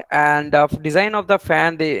part, and the design of the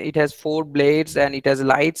fan, it has 4 blades and it has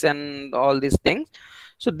lights and all these things.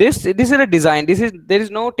 So this is a design. There is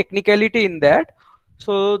no technicality in that.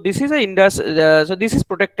 So this is so this is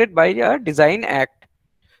protected by a Design Act.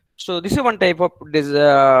 So this is one type of this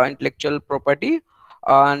intellectual property,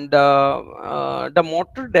 and the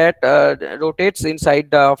motor that rotates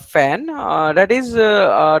inside the fan, that is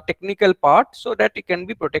a technical part, so that it can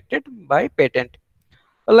be protected by patent.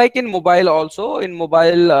 Like in mobile also, in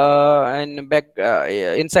mobile and back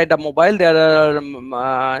inside the mobile there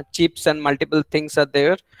are chips and multiple things are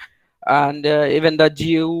there, and even the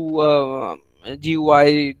GU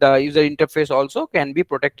GUI, the user interface also can be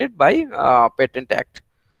protected by Patent Act.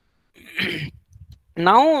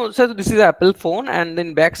 Now, so this is Apple phone, and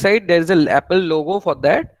in backside there is a Apple logo for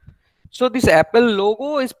that. So this Apple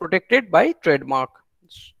logo is protected by trademark.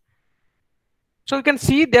 So you can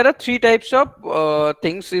see there are three types of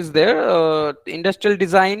things is there: industrial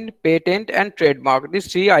design, patent, and trademark.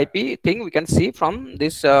 This three IP thing we can see from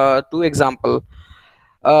this two example.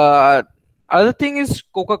 Other thing is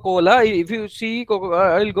Coca-Cola. If you see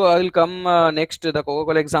I will come next to the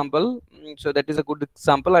Coca-Cola example. So that is a good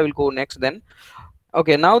example. I will go next then.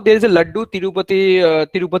 Okay, now there is a Laddu, Tirupati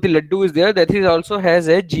Laddu is there. That is also has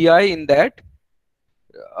a GI in that.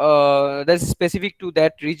 That's specific to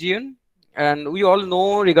that region. And we all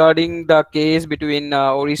know regarding the case between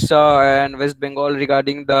Orissa and West Bengal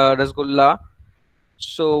regarding the Rasgulla.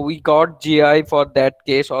 So we got GI for that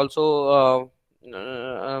case also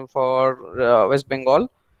for West Bengal.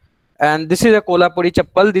 And this is a Kolhapuri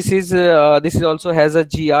chappal. This is also has a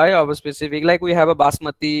GI of a specific, like we have a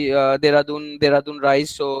basmati Dehradun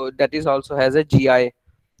rice. So that is also has a GI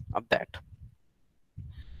of that.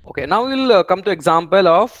 Okay, now we'll come to example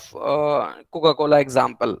of Coca-Cola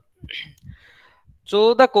example.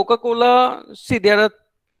 So the Coca-Cola, see there are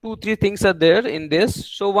 2-3 things are there in this.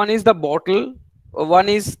 So one is the bottle, one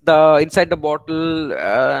is the inside the bottle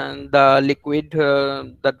and the liquid,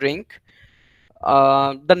 the drink,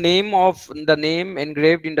 the name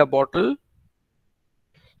engraved in the bottle.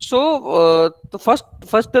 So the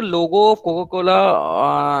first the logo of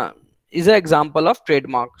Coca-Cola is an example of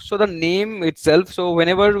trademark. So the name itself. So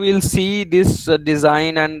whenever we'll see this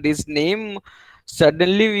design and this name,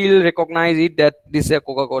 suddenly we'll recognize it that this is a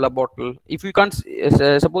Coca-Cola bottle. If we can't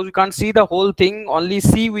suppose we can't see the whole thing, only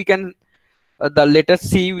C we can the letter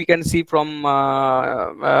C we can see from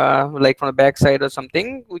like from the back side or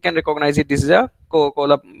something, we can recognize it. This is a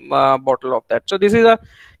Coca-Cola bottle of that. So this is a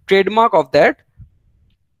trademark of that.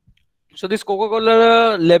 So this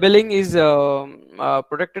Coca-Cola labeling is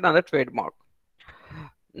protected under trademark.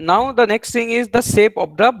 Now the next thing is the shape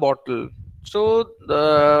of the bottle. So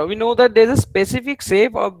we know that there is a specific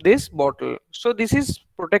shape of this bottle. So this is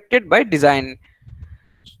protected by design.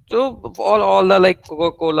 So all the like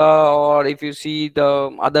Coca-Cola, or if you see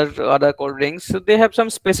the other cold drinks, so they have some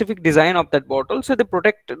specific design of that bottle. So they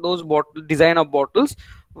protect those design of bottles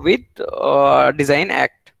with Design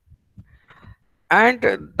Act. And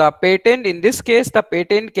the patent, in this case, the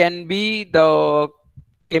patent can be the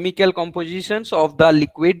chemical compositions of the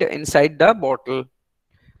liquid inside the bottle.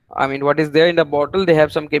 I mean, what is there in the bottle? They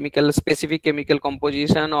have some specific chemical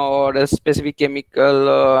composition or a specific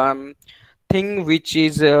chemical thing which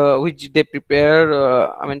is which they prepare.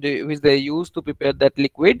 Which they use to prepare that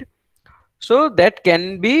liquid. So that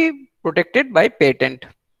can be protected by patent,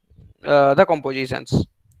 the compositions.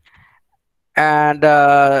 And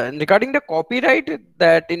regarding the copyright,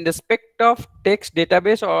 that in respect of text,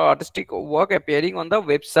 database, or artistic work appearing on the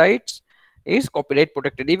websites is copyright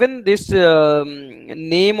protected. Even this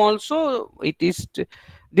name also,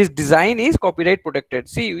 this design is copyright protected.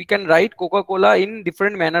 See, we can write Coca-Cola in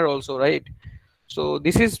different manner also, right? So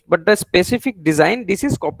this is, but the specific design, this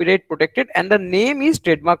is copyright protected, and the name is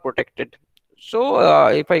trademark protected. So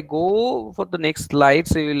if I go for the next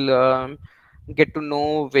slides, we will get to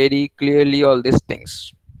know very clearly all these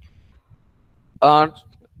things. Now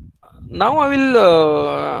I will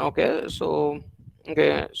okay, so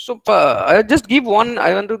I just give one.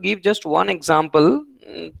 I want to give just one example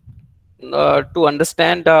to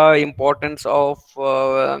understand the importance of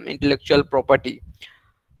intellectual property,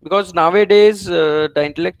 because nowadays the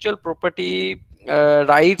intellectual property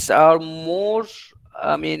rights are more,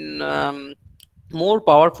 more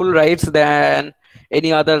powerful rights than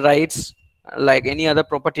any other rights, like any other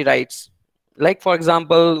property rights. Like for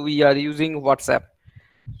example, we are using WhatsApp.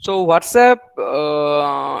 So WhatsApp,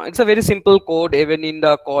 it's a very simple code. Even in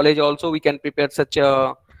the college also we can prepare such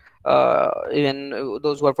a even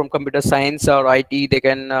those who are from computer science or IT, they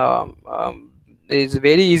can it's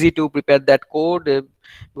very easy to prepare that code,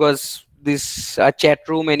 because this chat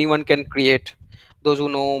room anyone can create, those who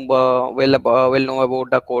know well know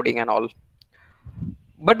about the coding and all.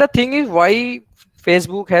 But the thing is, why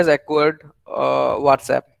Facebook has acquired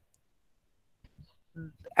WhatsApp,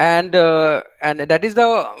 and that is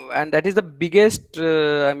the biggest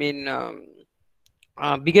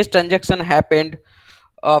biggest transaction happened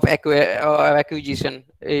of acquisition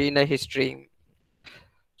in the history.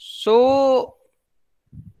 So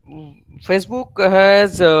Facebook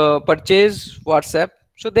has purchased WhatsApp.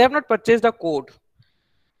 So they have not purchased the code.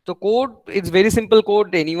 So code, it's very simple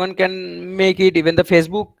code, anyone can make it. Even the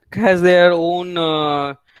Facebook has their own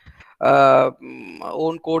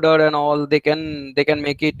own coder and all, they can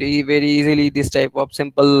make it very easily, this type of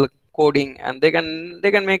simple coding, and they can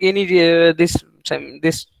make any this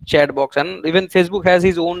chat box. And even Facebook has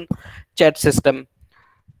his own chat system.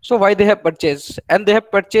 So why they have purchased? And they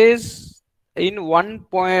have purchased in in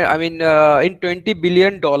 $20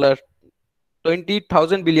 billion,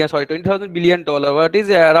 20,000 billion, sorry, $20,000 billion, what is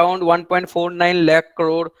around 1.49 lakh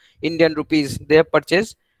crore Indian rupees. They have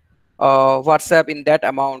purchased WhatsApp in that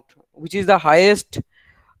amount, which is the highest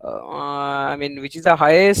which is the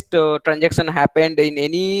highest transaction happened in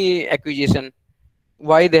any acquisition.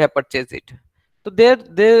 Why they have purchased it? So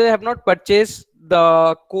they have not purchased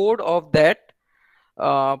the code of that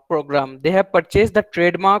program. They have purchased the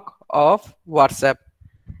trademark of WhatsApp,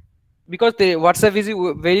 because WhatsApp is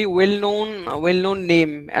a very well-known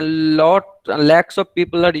name, and lakhs of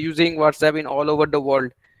people are using WhatsApp in all over the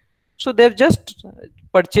world. So they've just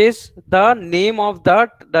purchased the name of the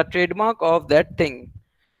trademark of that thing.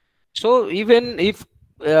 So even if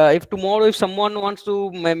tomorrow if someone wants to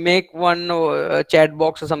make one chat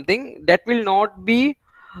box or something, that will not be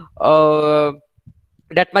uh,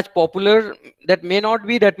 that much popular, that may not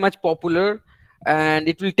be that much popular, and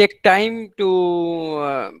it will take time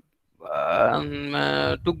to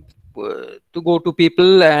go to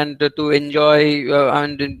people and to enjoy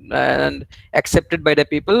and accepted by the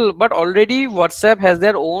people. But already WhatsApp has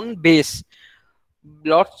their own base.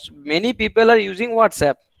 Many people are using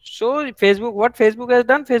WhatsApp. So what Facebook has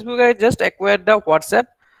done, Facebook has just acquired the WhatsApp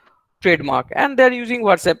trademark, and they're using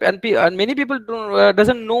WhatsApp, and many people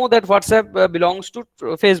doesn't know that WhatsApp belongs to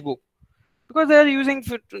Facebook, because they are using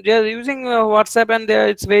WhatsApp, and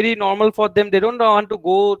it's very normal for them. They don't want to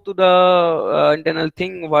go to the internal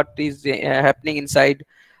thing, what is happening inside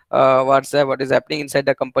WhatsApp, what is happening inside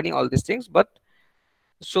the company, all these things. But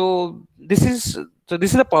this is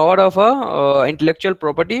the power of a intellectual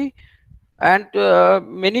property. And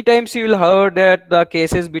many times you will heard that the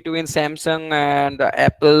cases between Samsung and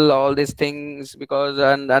Apple, all these things, because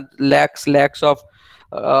and lakhs of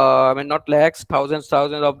not lakhs, thousands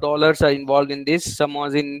of dollars are involved in this.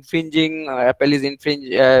 Someone's infringing, Apple is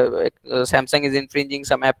Samsung is infringing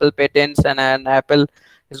some Apple patents, and Apple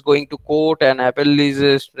is going to court, and Apple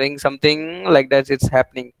is doing something like that. It's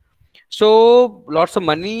happening. So lots of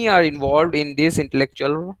money are involved in this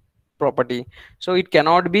intellectual property. So it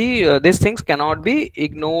cannot be these things cannot be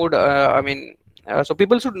ignored. So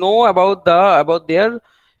people should know about their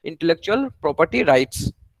intellectual property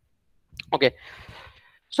rights. Okay,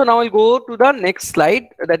 so now we'll go to the next slide,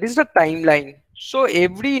 that is the timeline. So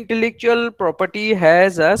every intellectual property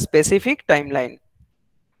has a specific timeline.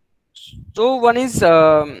 So one is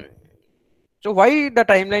so why the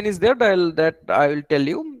timeline is there, that I will tell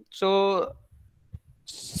you. So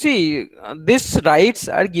see, these rights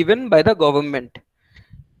are given by the government.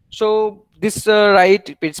 So this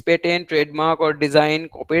right, it's patent, trademark, or design,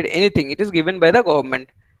 copyright, anything, it is given by the government.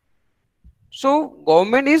 So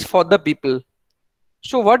government is for the people.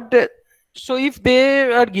 So so if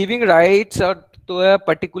they are giving rights to a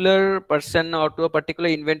particular person or to a particular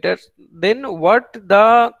inventor, then what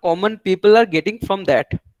the common people are getting from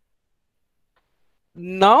that?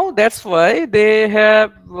 Now that's why they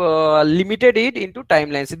have limited it into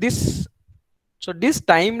timelines. These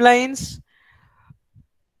timelines,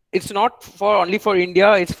 it's not only for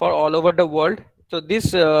India, it's for all over the world. So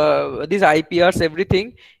these IPRs,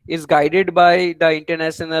 everything is guided by the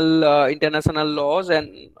international laws,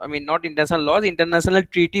 and not international laws, international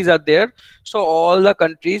treaties are there. So all the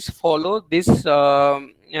countries follow these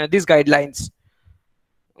guidelines.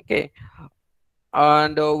 Okay.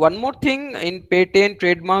 And one more thing, in patent,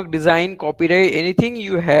 trademark, design, copyright, anything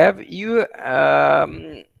you have,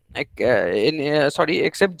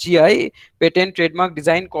 except GI, patent, trademark,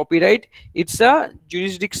 design, copyright, it's a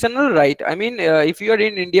jurisdictional right. If you are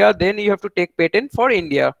in India, then you have to take patent for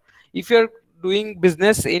India. If you are doing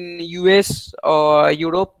business in US or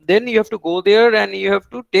Europe, then you have to go there and you have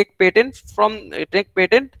to take patent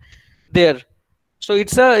there. So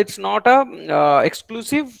it's not a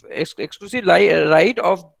exclusive right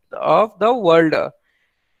of the world.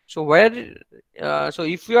 So so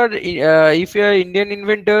if you are Indian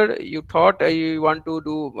inventor, you thought you want to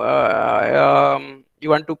do you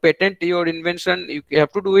want to patent your invention, you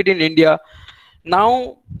have to do it in India.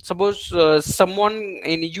 Now suppose someone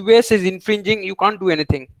in US is infringing, you can't do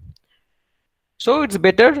anything. So it's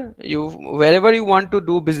better wherever you want to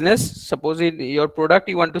do business, suppose in your product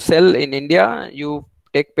you want to sell in India, you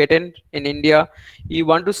take patent in India. You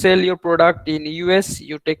want to sell your product in US,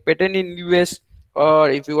 you take patent in US. Or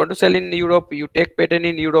if you want to sell in Europe, you take patent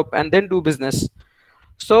in Europe and then do business.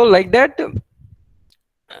 So like that,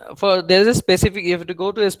 for there is a specific, you have to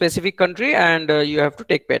go to a specific country and you have to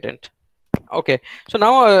take patent. Okay, so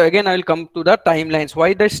now again I will come to the timelines,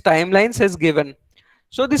 why this timelines is given.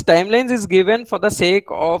 So this timelines is given for the sake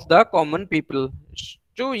of the common people.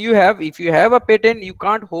 So you have, if you have a patent, you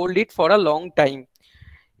can't hold it for a long time.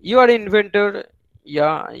 You are inventor,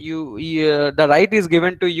 yeah, the right is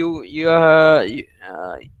given to you. You are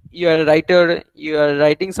a writer, you are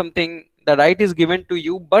writing something, the right is given to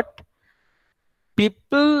you, but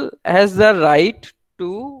people has the right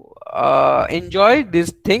to enjoy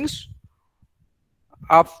these things,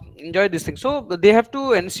 enjoy these things. So they have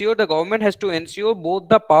to ensure, the government has to ensure both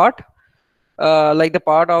the part, like the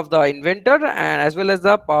part of the inventor and as well as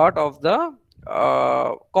the part of the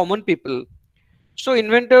common people. So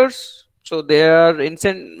inventors, so they are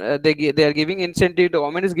they are giving incentive, the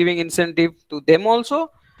government is giving incentive to them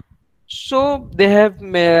also. So they have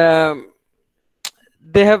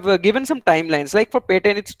given some timelines, like for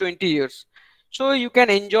patent it's 20 years. So you can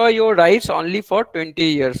enjoy your rights only for 20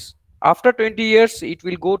 years. After 20 years it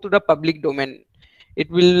will go to the public domain.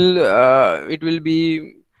 It will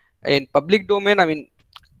be in public domain. I mean,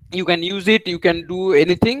 you can use it, you can do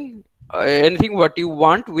anything, anything what you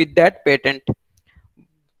want with that patent.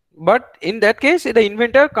 But in that case the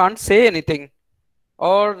inventor can't say anything,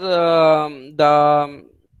 or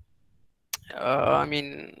I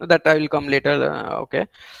mean, that I will come later. Okay,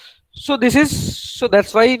 so this is, so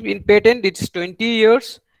that's why in patent it's 20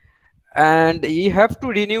 years and you have to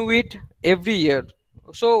renew it every year.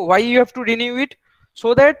 So why you have to renew it?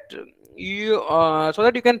 So that you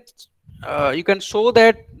can show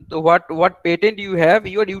that what patent you have,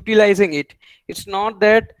 you are utilizing it. It's not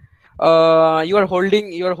that you are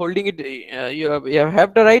holding it, you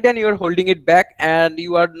have the right and you are holding it back, and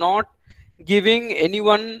you are not giving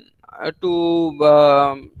anyone I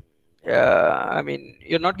mean,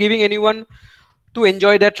 you're not giving anyone to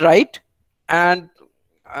enjoy that right, and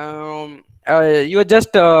you are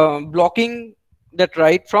just blocking that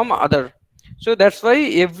right from other. So that's why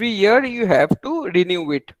every year you have to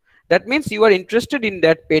renew it. That means you are interested in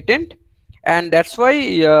that patent, and that's why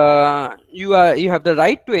you have the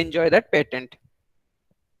right to enjoy that patent.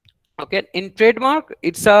 Okay, in trademark,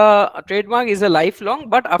 a trademark is a lifelong,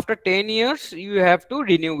 but after 10 years you have to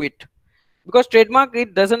renew it, because trademark,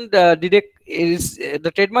 it doesn't deduct, is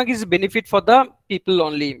the trademark is benefit for the people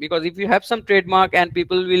only, because if you have some trademark and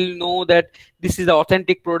people will know that this is the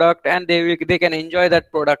authentic product and they can enjoy that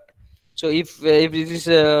product. So if it is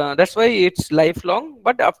that's why it's lifelong,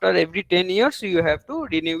 but after every 10 years you have to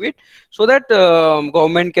renew it, so that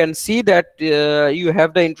government can see that you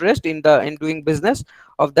have the interest in doing business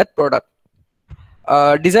of that product.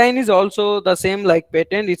 Design is also the same like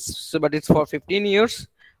patent, but it's for 15 years.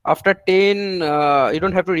 After 10, you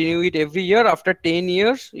don't have to renew it every year. After 10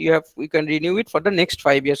 years you can renew it for the next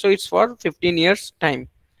 5 years, so it's for 15 years time.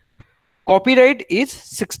 Copyright is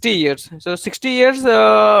 60 years. So 60 years,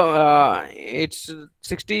 it's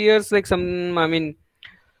 60 years, like some, I mean,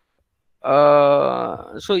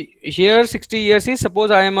 so here 60 years is,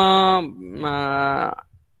 suppose I'm a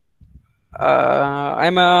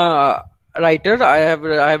writer, I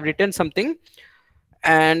have written something,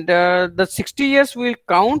 and the 60 years will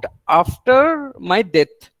count after my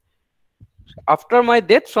death. After my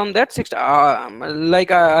death, from that 60,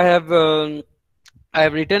 like I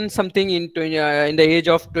have written something in the age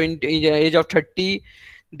of 20, in the age of 30.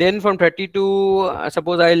 Then from 30 to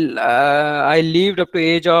suppose I lived up to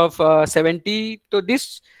age of 70. So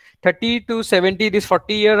this 30 to 70, this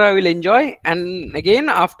 40 year I will enjoy, and again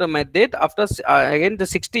after my death, after again the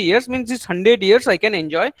 60 years, means this 100 years I can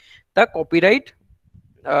enjoy the copyright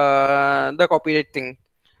thing.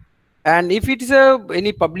 And if it is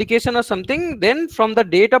any publication or something, then from the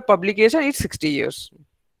date of publication it's 60 years.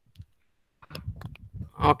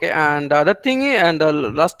 Okay, and the other thing and the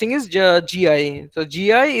last thing is GI. So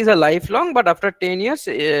GI is a lifelong, but after 10 years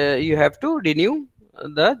you have to renew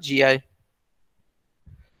the GI.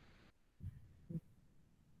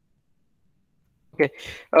 Okay,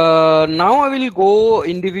 now I will go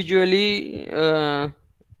individually to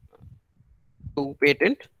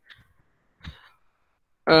patent.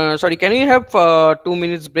 Sorry, can we have 2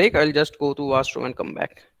 minutes break? I'll just go to washroom and come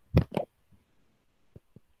back.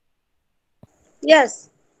 Yes.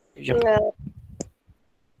 Yeah.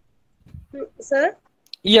 Sir?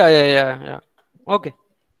 Yeah. Okay.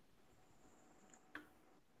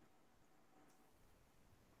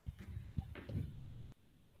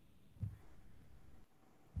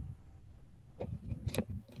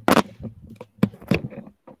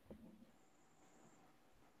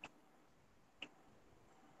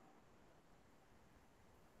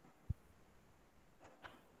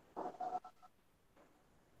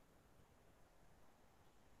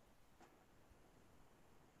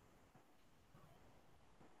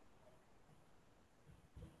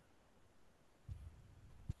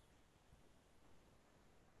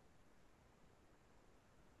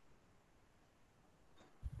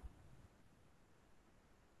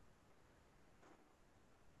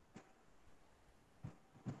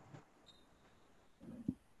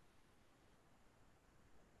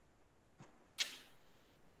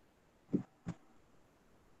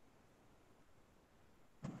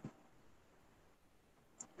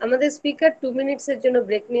 আমাদের speaker 2 মিনিটসের জন্য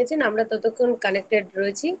break নিয়েছেন, আমরা ততক্ষণ connected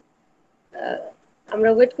রয়েছি। আমরা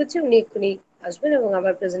wait করছি, উনি এক্ষুনি আসবেন এবং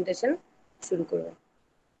আবার প্রেজেন্টেশন শুরু করবেন।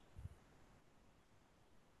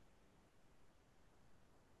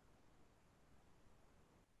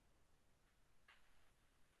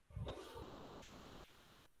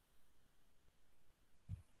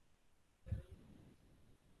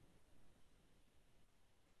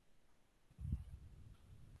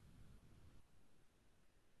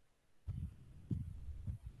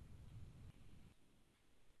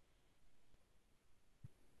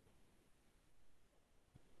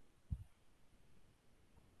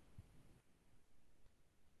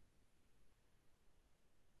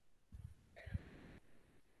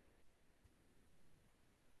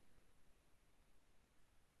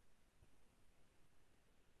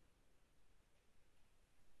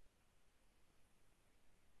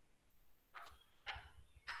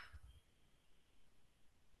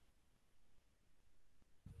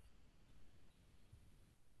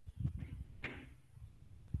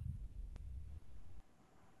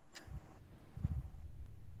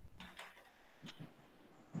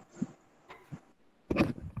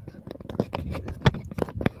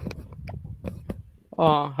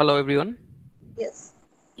 Hello everyone. Yes.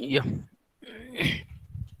 Yeah.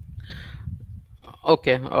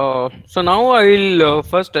 Okay. So now I will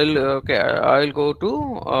first I will go to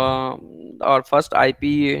our first IP,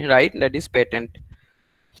 right? That is patent.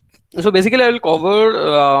 So basically, I will cover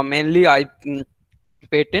mainly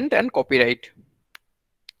patent and copyright,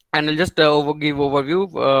 and I'll just give overview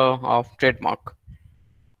of trademark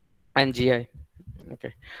and GI.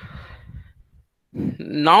 Okay.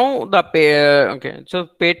 Now okay. So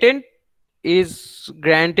patent is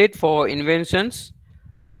granted for inventions.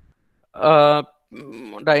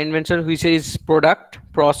 The invention which is product,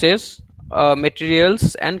 process, materials,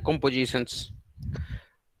 and compositions.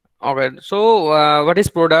 Okay, so what is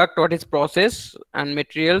product, what is process, and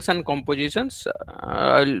materials and compositions?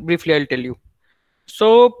 Briefly, I'll tell you. So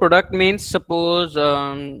product means, suppose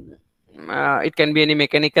it can be any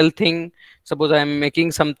mechanical thing. Suppose I am making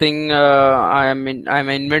something. I'm an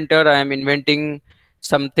inventor. I am inventing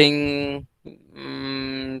something.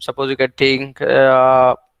 Suppose you can think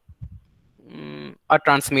a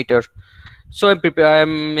transmitter. So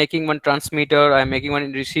I'm making one transmitter. I'm making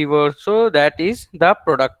one receiver. So that is the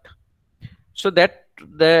product. So that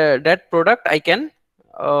product I can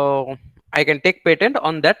take patent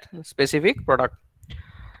on that specific product.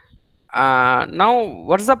 Now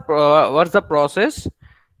what's the process?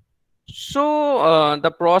 So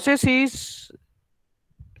the process is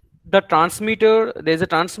the transmitter. There's a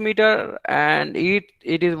transmitter and it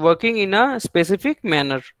is working in a specific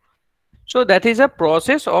manner. So that is a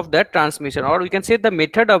process of that transmission, or we can say the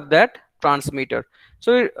method of that transmitter. So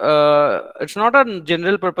it's not a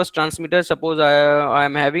general purpose transmitter. Suppose I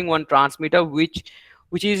am having one transmitter which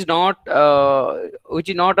is not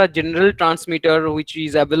a general transmitter which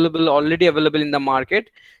is already available in the market.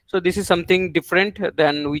 So this is something different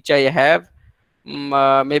than which I have.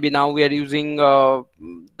 Maybe now we are using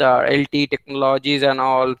the LT technologies and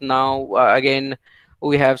all. Now again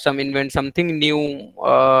we have something new,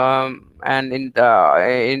 and in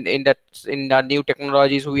the new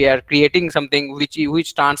technologies we are creating something which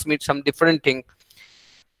transmits some different thing.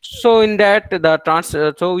 So in that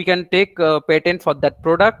so we can take patent for that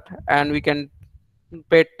product, and we can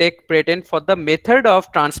take patent for the method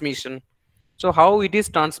of transmission. So how it is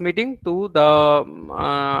transmitting to the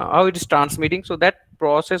how it is transmitting, so that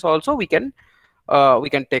process also we can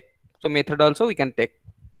take. So method also we can take.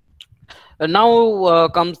 Now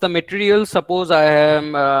comes the material. Suppose I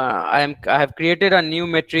have created a new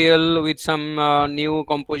material with some new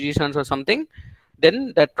compositions or something,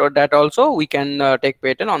 then that also we can take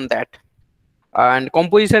patent on that. And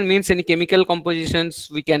composition means any chemical compositions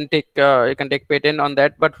we can take you can take patent on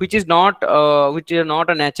that, but which is not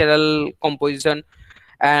a natural composition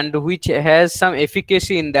and which has some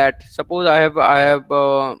efficacy in that. Suppose I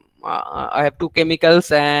have two chemicals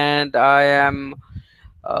and I am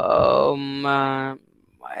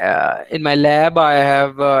in my lab. I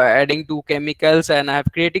have adding two chemicals and I have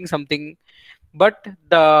creating something, but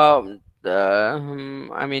the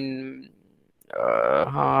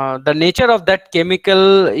nature of that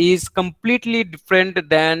chemical is completely different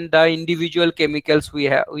than the individual chemicals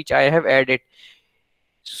which I have added.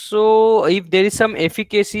 So if there is some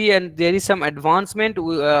efficacy and there is some advancement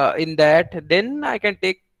in that, then I can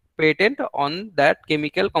take patent on that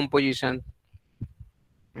chemical composition.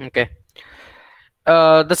 Okay.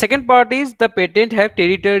 The second part is the patent have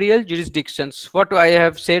territorial jurisdictions. What I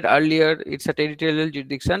have said earlier, it's a territorial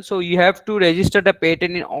jurisdiction. So you have to register the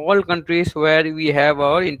patent in all countries where we have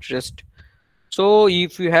our interest. So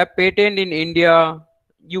if you have patent in India,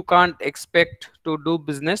 you can't expect to do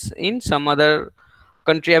business in some other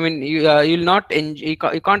country. I mean, you'll not you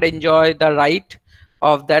can't enjoy the right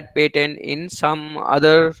of that patent in some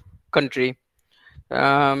other country.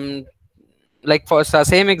 Um, like for the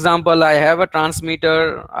same example, I have a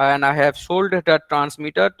transmitter and I have sold that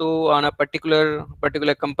transmitter to on a particular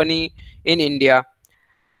company in India.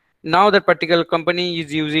 Now that particular company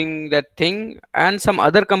is using that thing, and some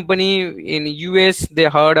other company in US, they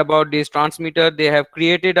heard about this transmitter, they have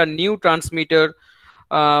created a new transmitter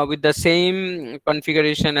with the same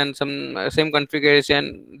configuration and some same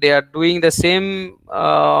configuration. They are doing the same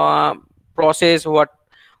process what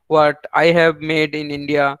I have made in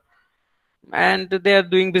India, and they are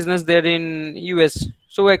doing business there in US.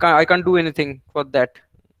 So I can't do anything for that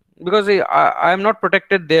because I am not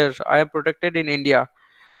protected there. I am protected in India.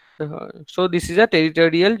 So this is a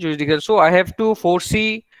territorial jurisdiction. So I have to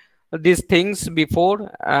foresee these things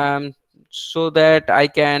before, so that I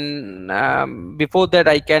can before that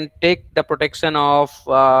I can take the protection of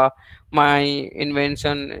my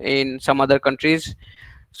invention in some other countries.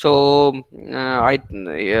 So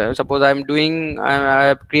suppose I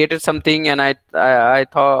have created something, and I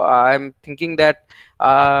thought I'm thinking that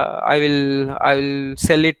I will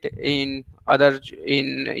sell it in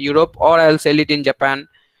Europe, or I'll sell it in Japan.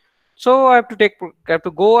 So I have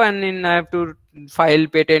to go, and then I have to file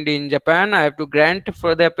patent in Japan. I have to grant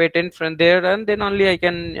for the patent from there, and then only I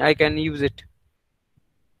can use it.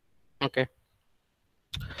 Okay.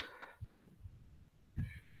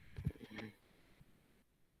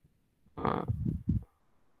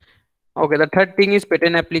 Okay, the third thing is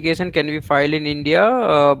patent application can be filed in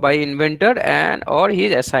India by inventor and or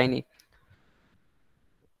his assignee.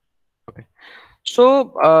 Okay.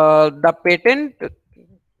 So the patent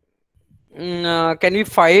can be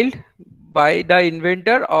filed by the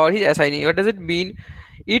inventor or his assignee. What does it mean?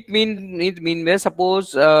 It mean where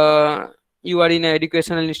suppose you are in an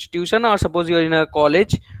educational institution, or suppose you are in a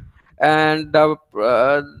college, and the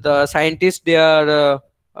scientists, they are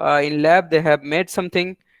in lab, they have made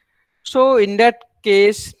something. So in that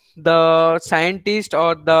case, the scientist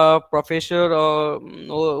or the professor or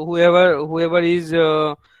whoever is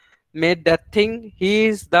made that thing, he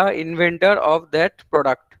is the inventor of that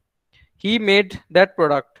product. He made that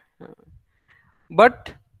product.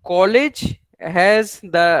 But college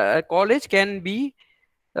can be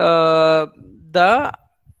the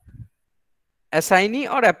assignee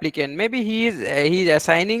or applicant. Maybe he is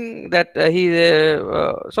assigning that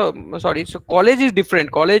so college is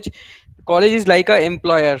different. College is like a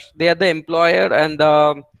employer. They are the employer, and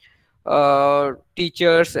the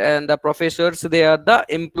teachers and the professors, they are the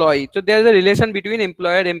employee. So there is a relation between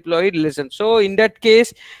employer employee relation. So in that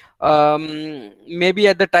case, maybe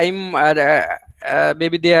at the time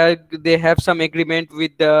maybe they have some agreement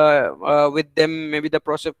with them. Maybe the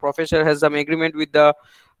professor has some agreement with the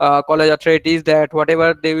college authorities that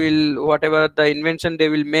whatever the invention they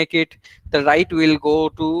will make it, the right will go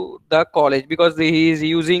to the college, because he is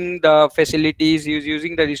using the facilities, he is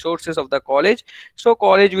using the resources of the college. So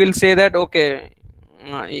college will say that, okay,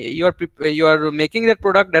 you are making that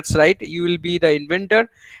product, that's right, you will be the inventor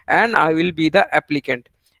and I will be the applicant.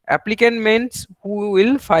 Applicant means who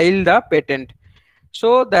will file the patent.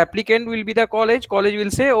 So the applicant will be the college. College will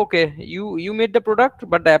say, okay, you made the product,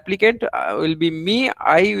 but the applicant will be me.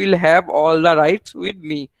 I will have all the rights with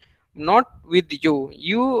me, not with you.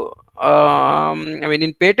 I mean,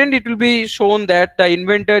 in patent it will be shown that the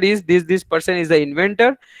inventor is this person is the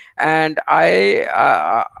inventor, and I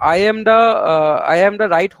am the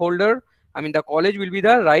right holder. I mean, the college will be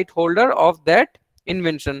the right holder of that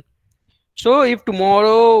invention. So if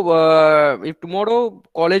tomorrow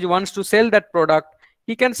college wants to sell that product,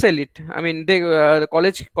 he can sell it. I mean, the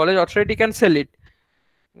college authority can sell it.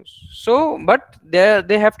 So but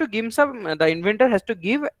they have to give the inventor has to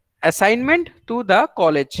give assignment to the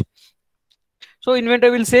college. So inventor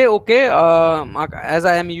will say, okay, as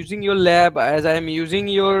I am using your lab, as I am using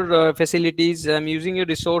your facilities, I am using your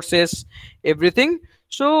resources, everything,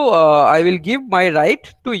 so I will give my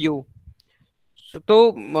right to you.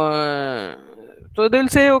 So they'll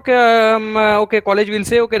say, okay, okay, college will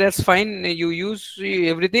say, okay, that's fine, you use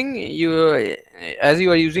everything, as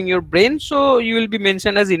you are using your brain, so you will be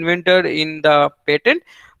mentioned as inventor in the patent,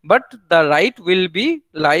 but the right will be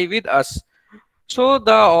lie with us. So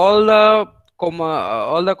all the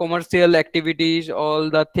commercial activities, all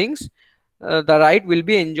the things, the right will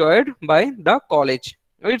be enjoyed by the college.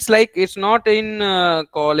 It's like it's not in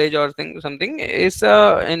college or something. It's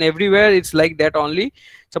in everywhere. It's like that only.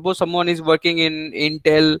 Suppose someone is working in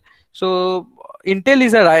Intel, so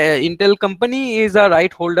Intel company is a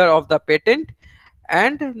right holder of the patent,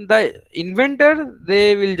 and the inventor,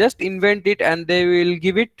 they will just invent it and they will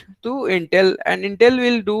give it to Intel, and Intel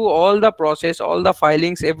will do all the process, all the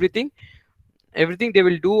filings, everything they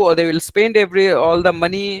will do, or they will spend all the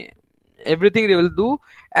money, everything they will do.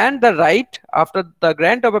 And the right, after the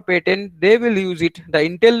grant of a patent, they will use it, the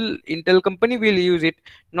Intel company will use it,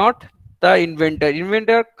 not the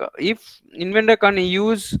inventor. If inventor can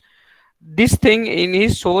use this thing in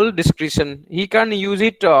his sole discretion, he can use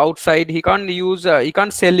it outside, he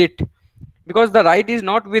can't sell it, because the right is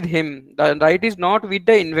not with him, the right is not with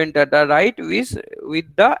the inventor, the right is with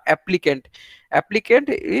the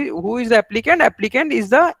who is the applicant is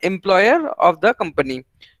the employer of the company.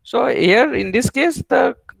 So here in this case,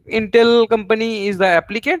 the Intel company is the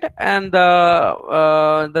applicant, and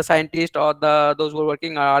the scientist, or those who are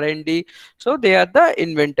working R&D, so they are the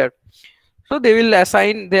inventor. So they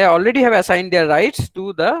already have assigned their rights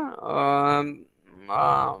to the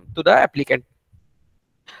applicant.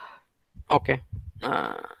 Okay.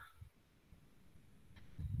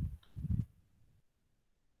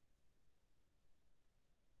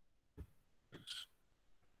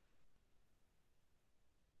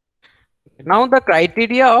 Now the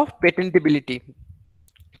criteria of patentability.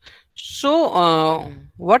 So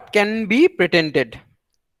what can be patented?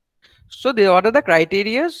 So what are the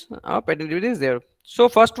criteria of patentability is there? So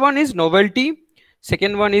first one is novelty,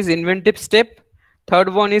 second one is inventive step, third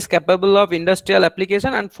one is capable of industrial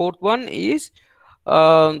application, and fourth one is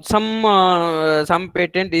some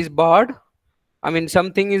patent is barred. I mean,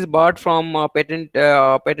 something is barred from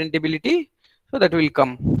patentability. So that will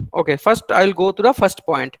come. Okay, first I'll go to the first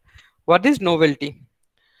point. What is novelty?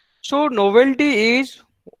 So novelty is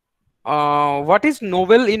what is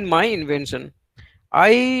novel in my invention.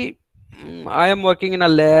 I am working in a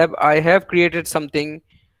lab, I have created something.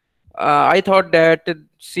 I thought that,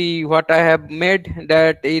 see what I have made,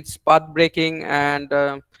 that it's path breaking, and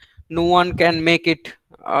no one can make it.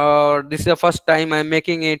 This is the first time I'm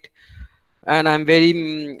making it, and I'm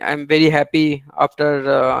very happy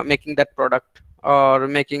after making that product, or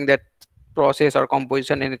making that process or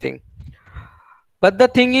composition, anything. But the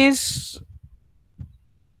thing is,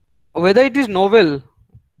 whether it is novel,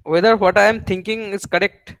 whether what I am thinking is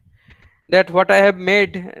correct, that what I have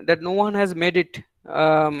made, that no one has made it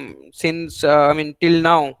since I mean till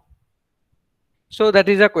now. So that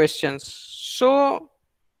is a question. So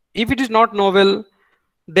if it is not novel,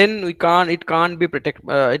 then it can't be patented.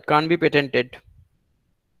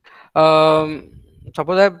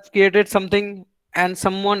 Suppose I have created something and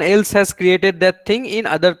someone else has created that thing in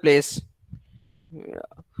other place,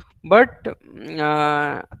 but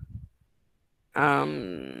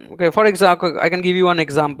okay, for example, I can give you one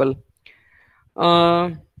example.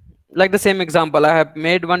 Like the same example, I have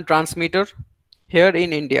made one transmitter here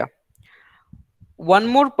in India. One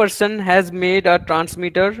more person has made a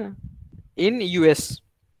transmitter in US.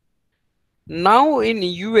 Now in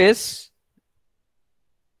US,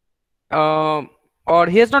 or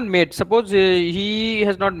he has not made, suppose he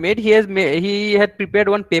has not made, he had prepared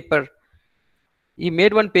one paper. He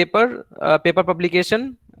made one paper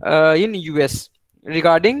publication in US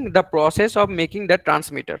regarding the process of making that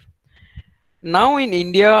transmitter. Now in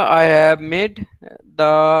India, I have made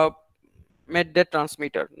the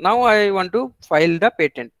transmitter. Now I want to file the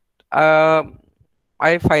patent.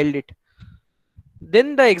 I filed it.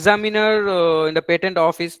 Then the examiner in the patent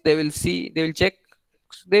office, they will check.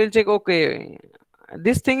 Okay,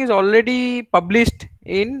 this thing is already published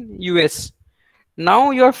in US.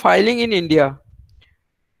 Now you are filing in India.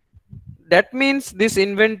 That means this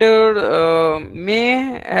inventor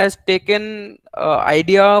may has taken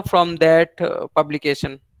idea from that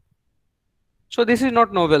publication. So this is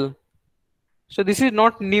not novel. So this is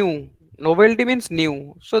not new. Novelty means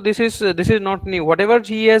new. So this is not new. Whatever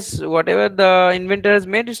the inventor has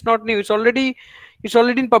made, it's not new. It's already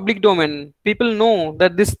in public domain. People know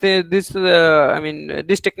that this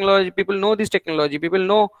technology. People know this technology. People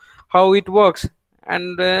know how it works,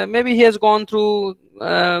 and maybe he has gone through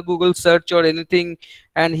Google search or anything,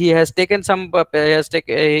 and he has taken some.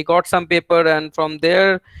 He got some paper, and from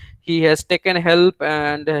there he has taken help,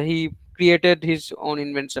 and he created his own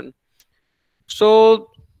invention.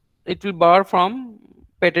 So it will bar from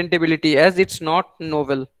patentability as it's not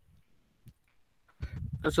novel.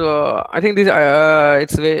 So I think this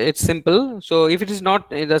it's simple. So if it is not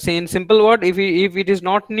the same simple word, if it is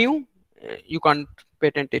not new, you can't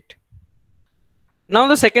patent it. Now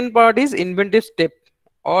the second part is inventive step.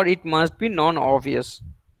 or it must be non-obvious.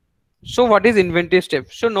 So what is inventive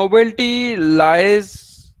step? So novelty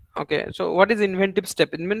lies. Okay, so what is inventive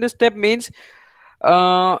step? Inventive step means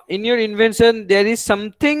in your invention there is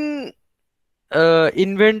something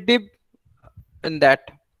inventive in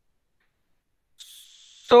that.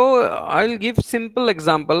 So I'll give simple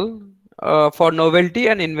example for novelty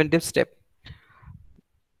and inventive step.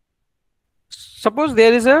 Suppose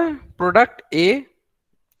there is a product A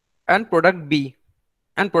and product B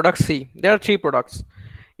and product C. There are three products,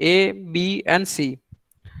 A, B and C.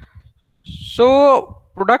 So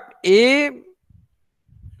product A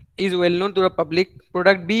is well known to the public,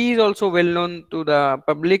 product B is also well known to the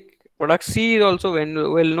public, product C is also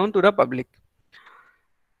well known to the public.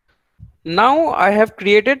 Now I have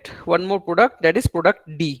created one more product, that is product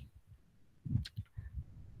D.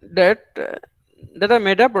 That I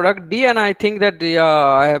made a product D, and I think that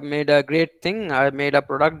I have made a great thing. I made a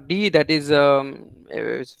product D that is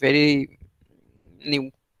very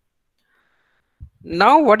new.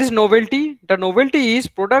 Now what is novelty? The novelty is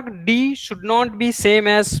product D should not be same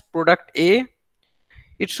as product A,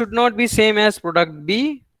 it should not be same as product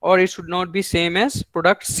B, or it should not be same as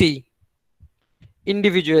product C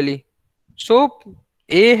individually. So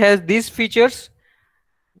A has these features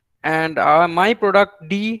and my product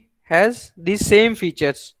D has these same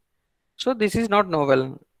features. So this is not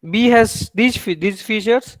novel. B has these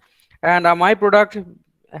features and my product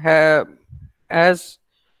has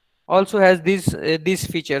also has these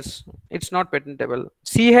features. It's not patentable.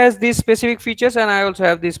 C has these specific features and I also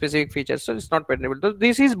have these specific features, so it's not patentable. So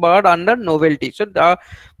this is barred under novelty. So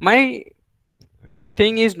my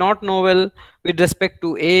thing is not novel with respect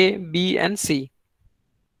to A, B and C.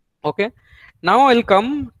 Okay, now I'll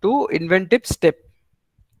come to inventive step.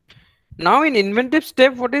 Now in inventive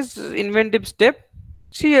step, what is inventive step?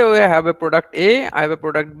 See, I have a product A, I have a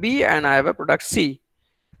product B and I have a product C.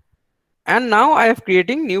 And now I am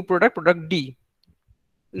creating new product, product D.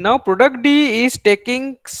 Now product D is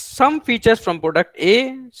taking some features from product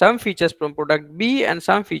A, some features from product B and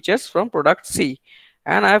some features from product C.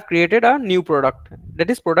 And I have created a new product,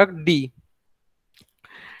 that is product D.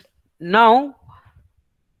 Now,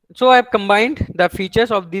 so I have combined the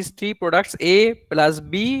features of these three products A plus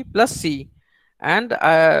B plus C, and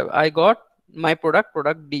I got my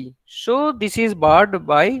product D. So this is barred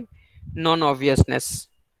by non-obviousness.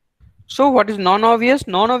 So what is non-obvious?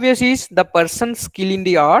 Non-obvious is the person's skill in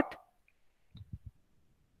the art.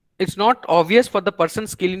 It's not obvious for the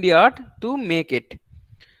person's skill in the art to make it.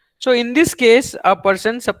 So in this case, a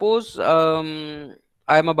person, suppose I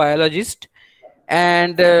am a biologist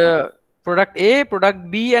and product A,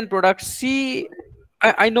 product B and product C,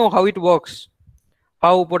 I know how it works,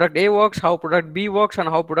 how product A works, how product B works and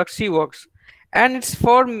how product C works. And it's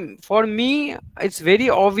for me, it's very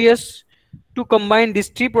obvious to combine these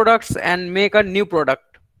three products and make a new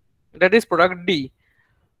product, that is product D.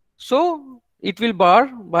 So it will bar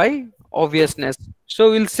by obviousness.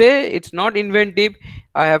 So we'll say it's not inventive.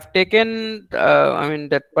 I have taken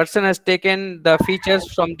that person has taken the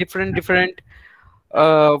features from different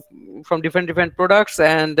products,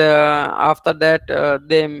 and after that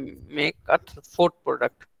they make a fourth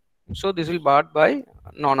product. So this will barred by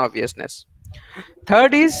non-obviousness.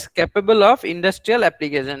 Third is capable of industrial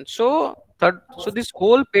application. So this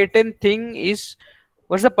whole patent thing is,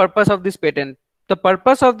 what's the purpose of this patent? The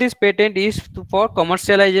purpose of this patent is for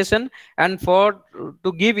commercialization and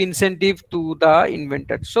to give incentive to the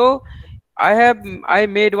inventor. So I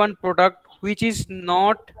made one product which is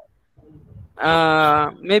not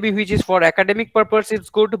maybe which is for academic purpose, it's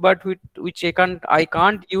good, but which I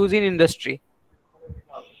can't use in industry.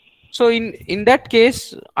 So in that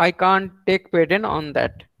case, I can't take patent on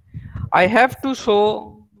that. I have to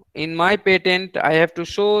show in my patent, I have to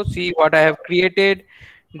show, see what I have created,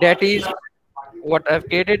 that is what I've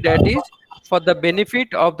created, that is for the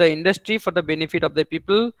benefit of the industry, for the benefit of the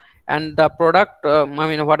people, and the product,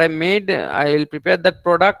 what I made, I will prepare that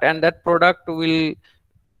product, and that product will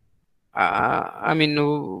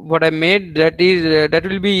what I made,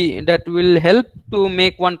 that will help to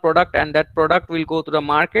make one product, and that product will go to the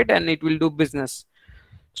market and it will do business.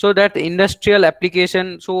 So that industrial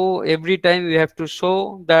application, so every time we have to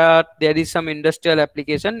show that there is some industrial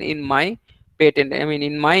application in my patent,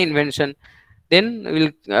 in my invention, then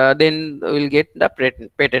we'll get the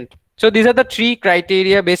patent. So these are the three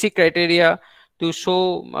criteria, basic criteria to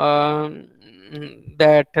show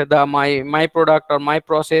that my product or my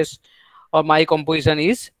process or my composition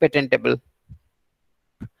is patentable.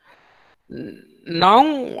 Now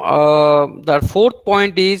the fourth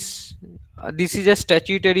point is, this is a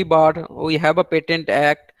statutory bar. We have a patent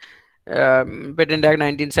act, Patent Act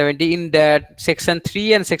 1970. In that, Section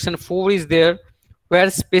 3 and Section 4 is there, where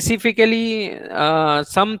specifically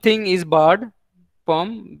something is barred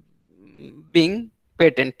from being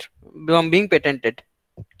patented.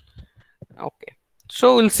 Okay,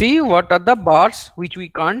 so we'll see what are the bars which we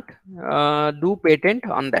can't do patent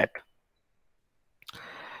on that.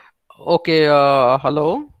 Okay,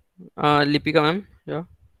 hello, Lipika ma'am. Yeah.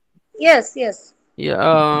 Yes.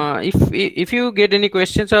 Yeah, if you get any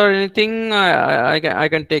questions or anything, I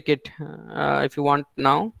can take it if you want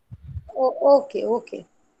now. Okay.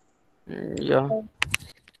 Yeah.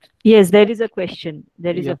 Yes, there is a question.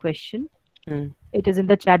 Yeah. It is in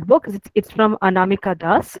the chat box. It's from Anamika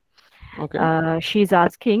Das. Okay. She's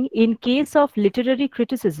asking, in case of literary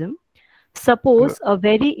criticism, suppose a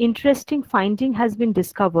very interesting finding has been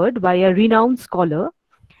discovered by a renowned scholar,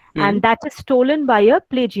 and that is stolen by a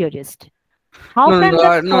plagiarist. How can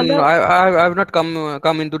that scholar... No, I have not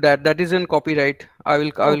come into that. That is in copyright. I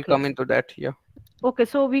will come into that. Yeah. Okay,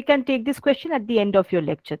 so we can take this question at the end of your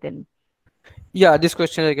lecture then. Yeah, this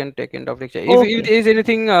question I can take end of lecture. Okay. If there is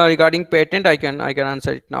anything regarding patent, I can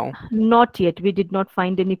answer it now. Not yet. We did not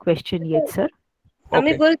find any question yet, sir.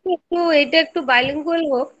 আমি বলছি এটা একটু bilingual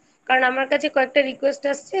হোক, কারণ আমার কাছে কয়েকটা request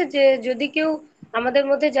আসছে যে যদি কেউ আমাদের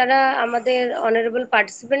মধ্যে যারা আমাদের অনারেবল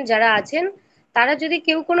পার্টিসিপেন্ট যারা আছেন, তারা যদি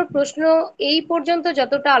কেউ কোনো প্রশ্ন এই পর্যন্ত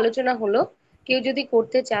যতটা আলোচনা হলো কেউ যদি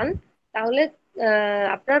করতে চান, তাহলে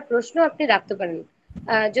আপনার প্রশ্ন আপনি রাখতে পারেন।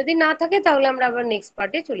 যদি না থাকে তাহলে আমরা আবার নেক্সট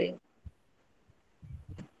পার্টে চলে যাব।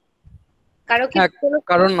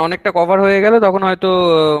 কারণ অনেকটা কভার হয়ে গেলে তখন হয়তো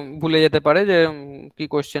ভুলে যেতে পারে যে কি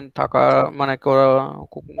কোশ্চেন থাকা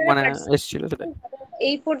মানে এসেছিল সেটা।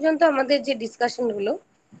 এই পর্যন্ত আমাদের যে ডিসকাশন হলো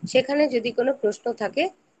সেখানে যদি কোনো প্রশ্ন থাকে,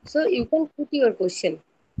 so you can put your question.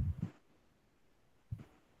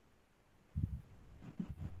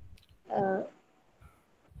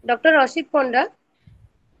 Doctor Asit panda.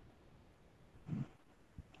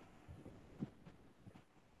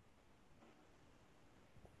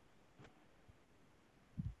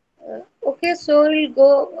 Okay, so we'll go.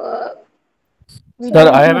 Sir,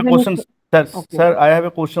 I have a question. Sir, I have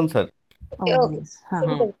a question, sir. Okay.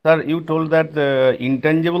 Sir, you told that the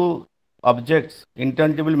intangible objects,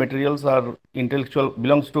 intangible materials are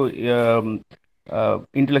belongs to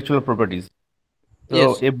intellectual properties. So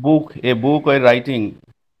yes. a book or writing,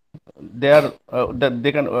 they are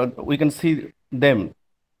we can see them.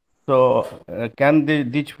 So can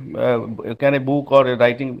a book or a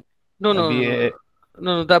writing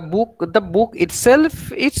No, the book itself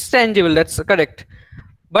is tangible. That's correct.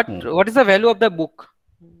 But what is the value of the book?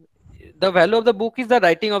 The value of the book is the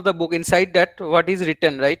writing of the book. Inside that, what is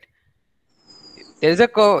written, right?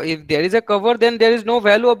 If there is a cover, then there is no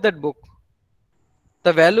value of that book.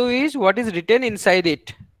 The value is what is written inside it,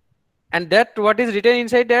 and that what is written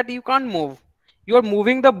inside that you can't move. You are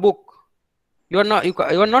moving the book. You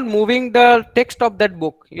are not moving the text of that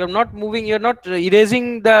book. You are not moving. You are not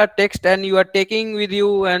erasing the text, and you are taking with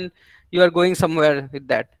you, and you are going somewhere with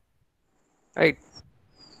that, right?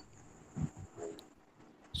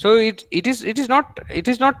 So it is not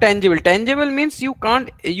tangible. Tangible means you can't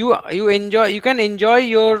you can enjoy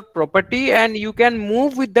your property, and you can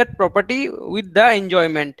move with that property with the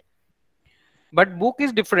enjoyment. But book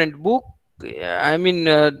is different. Book, I mean,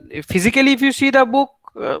 physically, if you see the book,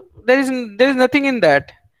 there is nothing in that.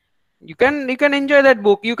 You can enjoy that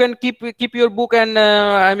book. You can keep your book, and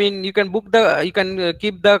I mean, you can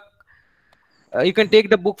keep the you can take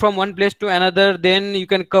the book from one place to another. Then you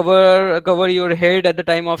can cover your head at the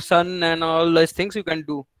time of sun, and all those things you can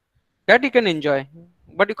do. That you can enjoy,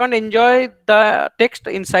 but you can't enjoy the text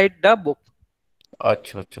inside the book.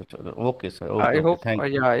 Okay, sir. Okay, I hope. thank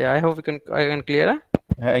you. Yeah. I hope I can clear.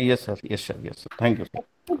 Yes, sir. Thank you, sir.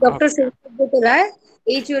 Dr. Subhito Rai,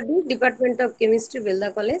 HOD, Department of Chemistry, Belda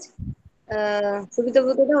College. সুবিধা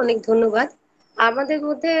অনেক ধন্যবাদ। আমাদের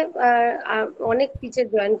মধ্যে অনেক teacher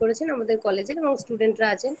join করেছেন আমাদের কলেজের, এবং স্টুডেন্টরা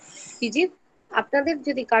আছেন পিজির। আপনাদের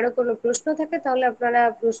যদি কারো কোনো প্রশ্ন থাকে তাহলে আপনারা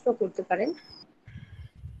প্রশ্ন করতে পারেন।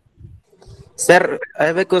 Sir, I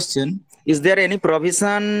have a question. Is there any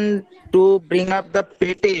provision to bring up the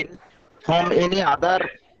patent from any other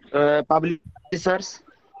publishers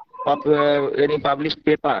of any published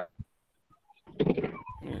paper?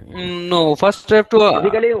 No, first you have to.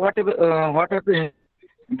 Basically, what happened?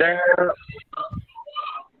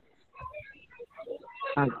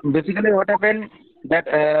 Basically, what happened that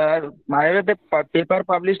I have the paper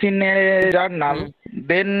published in a journal.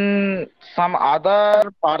 Then some other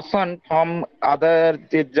person from other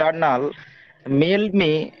journal mailed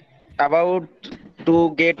me about to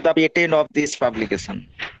get the patent of this publication.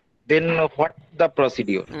 Then what the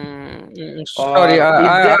procedure, sorry, or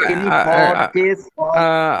is there any fraud case or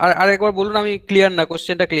আরেকবার বলুন, আমি clear না,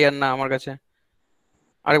 কোশ্চেনটা clear না আমার কাছে,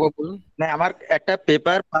 আরেকবার বলুন। না আমার একটা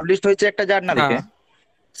পেপার পাবলিশ হয়েছে একটা জার্নালে, হ্যাঁ,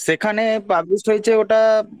 সেখানে পাবলিশ হয়েছে ওটা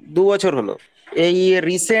 2 বছর হলো। এই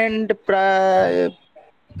রিসেন্ট প্রায়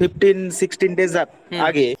 15-16 ডেজ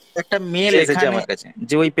আগে একটা মেল এসেছে আমার কাছে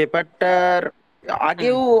যে ওই পেপারটার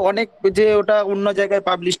আগেও অনেক, যে ওটা অন্য জায়গায়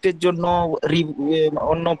পাবলিশের জন্য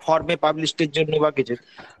অন্য ফর্মে পাবলিশের জন্য বা কিছু,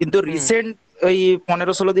 কিন্তু রিসেন্ট ওই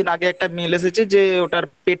 15-16 দিন আগে একটা মেল এসেছে যে ওটার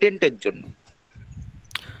পেটেন্টের জন্য।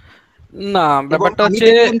 না এবং ব্যাপারটা আমি হচ্ছে,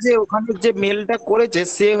 দেখলাম যে ওখানে যে মেলটা করেছে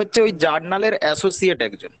সে হচ্ছে ওই জার্নালের অ্যাসোসিয়েট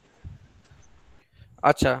একজন।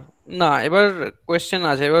 আচ্ছা, না এবার কোয়েশ্চেন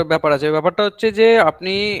আছে, এবার ব্যাপার আছে, ব্যাপারটা হচ্ছে যে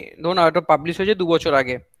আপনি ধরুন এটা পাবলিশ হয়েছে 2 বছর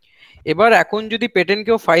আগে, এবার এখন যদি পেটেন্ট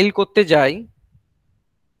কেউ ফাইল করতে যায়,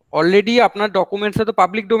 অলরেডি আপনার ডকুমেন্টস তো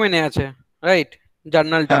পাবলিক ডোমেনে আছে, রাইট?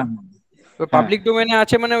 জার্নালটা হ্যাঁ পাবলিক ডোমেনে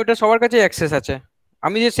আছে, মানে ওটা সবার কাছে অ্যাক্সেস আছে।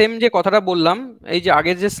 আমি যে সেম যে কথাটা বললাম, এই যে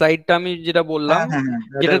আগের যে স্লাইডটা আমি যেটা বললাম, হ্যাঁ হ্যাঁ,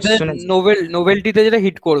 এটা যেটাতে শুনেছি। নোভেলটিতে যেটা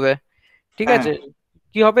হিট করবে, ঠিক হ্যাঁ আছে?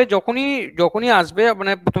 কি হবে, যখনই যখনই আসবে,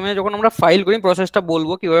 মানে প্রথমে যখন আমরা ফাইল করি, প্রসেসটা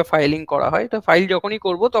বলবো কিভাবে ফাইলিং করা হয়, তো ফাইল যখনই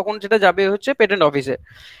করব তখন সেটা যাবে হচ্ছে পেটেন্ট অফিসে।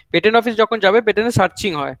 পেটেন্ট অফিস যখন যাবে, পেটেন্টে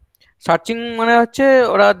সার্চিং হয়। সার্চিং মানে হচ্ছে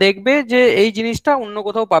ওরা দেখবে যে এই জিনিসটা অন্য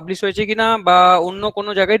কোথাও পাবলিশ হয়েছে কিনা বা অন্য কোনো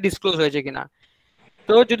জায়গায় ডিসক্লোজ হয়েছে কিনা।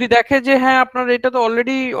 তো যদি দেখে যে হ্যাঁ আপনার এটা তো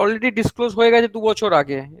অলরেডি অলরেডি ডিসক্লোজ হয়ে গেছে 2 বছর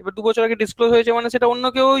আগে, এবার 2 বছর আগে ডিসক্লোজ হয়েছে মানে সেটা অন্য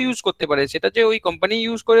কেউ ইউজ করতে পারে, সেটা যে ওই কোম্পানি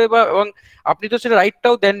ইউজ করে, বা এবং আপনি তো সেটা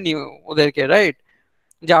রাইটটাও দেননি ওদেরকে, রাইট?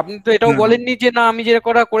 যে আপনি তো এটাও বলেননি যে না আমি যেটা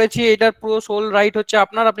করেছি এটার পুরো সোল রাইট হচ্ছে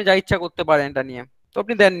আপনার, আপনি যা ইচ্ছা করতে পারেন এটা নিয়ে। তো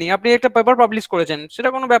আপনি দেননি, আপনি একটা পেপার পাবলিশ করেছেন, সেটা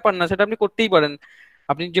কোনো ব্যাপার না, সেটা আপনি করতেই পারেন।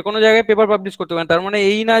 আপনি যে কোনো জায়গায় পেপার পাবলিশ করতে পারেন, তার মানে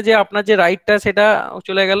এই না যে আপনার যে রাইটটা সেটা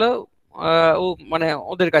চলে গেল ও মানে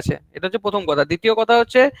ওদের কাছে। এটা হচ্ছে প্রথম কথা। দ্বিতীয় কথা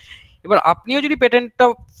হচ্ছে, এবার আপনিও যদি পেটেন্টটা,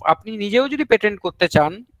 আপনি নিজেও যদি পেটেন্ট করতে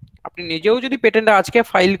চান, আপনি নিজেও যদি পেটেন্টটা আজকে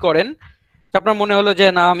ফাইল করেন, তো আপনার মনে হলো যে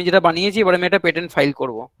না আমি যেটা বানিয়েছি এবার আমি একটা পেটেন্ট ফাইল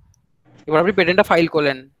করব, এবার আপনি পেটেন্টটা ফাইল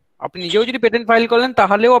করলেন, আপনি নিজেও যদি পেটেন্ট ফাইল করলেন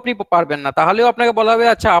তাহলেও আপনি পারবেন না, তাহলেও আপনাকে বলা হবে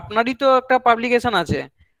আচ্ছা আপনারই তো একটা পাবলিকেশন আছে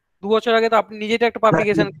 2 বছর আগে, তো আপনি নিজেই তো একটা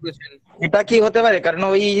পাবলিকেশন করেছেন। এটা কি হতে পারে, কারণ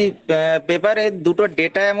ওই পেপারে দুটো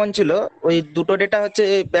ডেটা এমন ছিল, ওই দুটো ডেটা হচ্ছে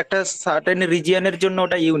একটা সার্টেন রিজিয়নের জন্য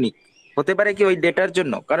ওটা ইউনিক হতে পারে কি ওই ডেটার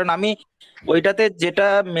জন্য? কারণ আমি ওইটাতে যেটা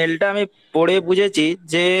মেলটা আমি পড়ে বুঝেছি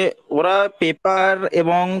যে ওরা পেপার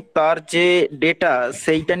এবং তার যে ডেটা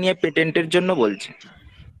সেইটা নিয়ে পেটেন্টের জন্য বলছে।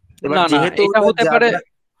 এবার না না, যেহেতু এটা ওটা হতে পারে,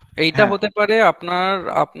 এইটা হ্যাঁ হতে পারে আপনার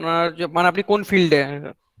আপনার মানে আপনি কোন ফিল্ডে?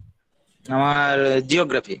 আমার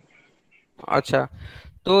জিওগ্রাফি। আচ্ছা,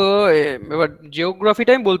 তো এবার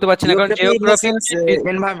জিওগ্রাফিটা আমি বলতে পারছি না, কারণ geography in the geography sense হচ্ছে,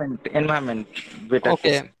 এনভায়রনমেন্ট বেটার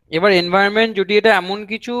ওকে, কেস। এবার এনভায়রনমেন্ট যদি এটা এমন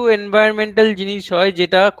কিছু এনভায়রনমেন্টাল জিনিস হয়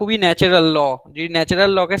যেটা খুবই ন্যাচারাল ল, যদি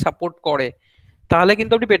ন্যাচারাল লকে সাপোর্ট করে, তাহলে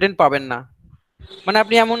কিন্তু আপনি পেটেন্ট পাবেন না। মানে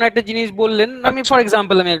আপনি এমন একটা জিনিস বললেন, আমি আচ্ছা ফর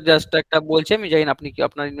এক্সাম্পল আমি জাস্ট একটা বলছি, আমি জানি না আপনি কি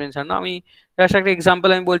আপনার ইনভেনশন না, আমি জাস্ট একটা এক্সাম্পল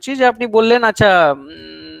আমি বলছি যে আপনি বললেন আচ্ছা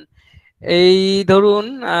এই ধরুন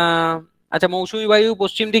আচ্ছা মৌসুমী বায়ু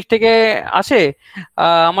পশ্চিম দিক থেকে আসে,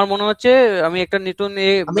 আমার মনে হচ্ছে আমি একটা নতুন আমি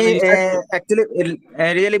মানে রিসার্চ। অ্যাকচুয়ালি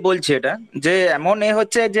রিয়েলি বলছি এটা, যে এমন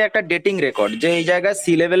হচ্ছে যে একটা ডেটিং রেকর্ড, যে এই জায়গায়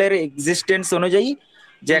সি লেভেলের এক্সিস্টেন্স অনুযায়ী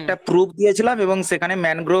যে একটা প্রুফ দিয়েছিলাম এবং সেখানে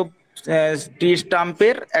ম্যানগ্রোভ ট্রি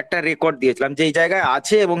স্টাম্পের একটা রেকর্ড দিয়েছিলাম যে এই জায়গায়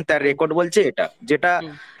আছে, এবং তার রেকর্ড বলছে এটা, যেটা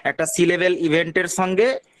একটা সি লেভেল ইভেন্টের সঙ্গে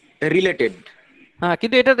রিলেটেড। হ্যাঁ,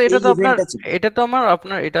 কিন্তু এটা তো এটা এই তো আপনার, ইভেন্টটা ছিল। এটা তো আমার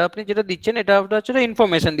আপনার এটা আপনি যেটা দিচ্ছেন এটা আপনার হচ্ছে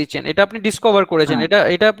ইনফরমেশন দিচ্ছেন, এটা আপনি ডিসকভার করেছেন, হ্যাঁ এটা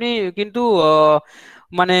এটা আপনি কিন্তু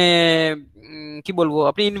মানে কি বলবো,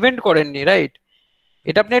 আপনি ইনভেন্ট করেননি, রাইট?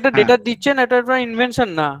 এটা আপনি একটা হ্যাঁ ডেটা দিচ্ছেন, এটা আপনার ইনভেনশন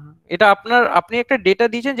না, এটা আপনার আপনি একটা ডেটা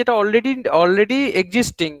দিচ্ছেন যেটা অলরেডি অলরেডি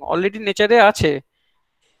এক্সিস্টিং, অলরেডি নেচারে আছে।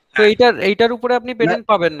 তো এইটার উপরে আপনি না পেটেন্ট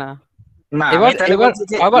পাবেন না। না, আমি এবার তাহলে এবার বলছি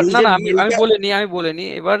যে আবার এই না যে না, আমি মেলটা। বলিনি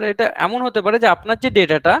এবার এটা এমন হতে পারে যে আপনার যে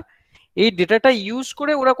ডেটাটা, এই ডেটাটা ইউজ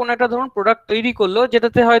করে ওরা কোনো একটা ধরুন প্রোডাক্ট তৈরি করলো,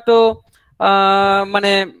 যেটাতে হয়তো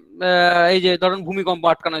মানে এই যে ধরুন ভূমিকম্প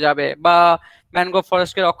আটকানো যাবে বা ম্যানগ্রোভ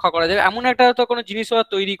ফরেস্টকে রক্ষা করা যাবে, এমন একটা হয়তো কোনো জিনিস ওরা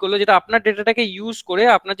তৈরি করলো যেটা আপনার ডেটাটাকে ইউজ করে,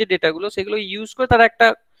 আপনার যে ডেটাগুলো সেগুলো ইউজ করে তারা একটা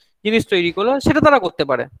জিনিস তৈরি করলো, সেটা তারা করতে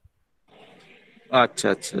পারে। আচ্ছা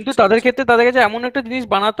আচ্ছা কিন্তু আচ্ছা তাদের আচ্ছা। ক্ষেত্রে তাদের কাছে এমন একটা জিনিস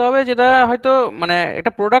বানাতে হবে যেটা হয়তো মানে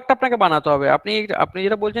একটা প্রোডাক্ট আপনাকে বানাতে হবে। আপনি আপনি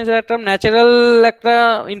যেটা বলছেন সেটা একটা ন্যাচারাল একটা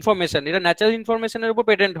ইনফরমেশন, এটা ন্যাচারাল ইনফরমেশনের উপর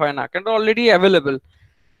পেটেন্ট হয় না, কারণ অলরেডি অ্যাভেলেবেল।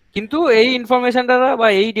 কিন্তু এই ইনফরমেশনটা বা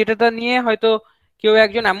এই ডেটাটা নিয়ে হয়তো কেউ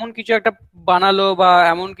একজন এমন কিছু একটা বানালো বা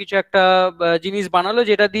এমন কিছু একটা জিনিস বানালো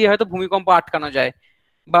যেটা দিয়ে হয়তো ভূমিকম্প আটকানো যায়,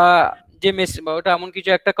 বা বা ওটা এমন কিছু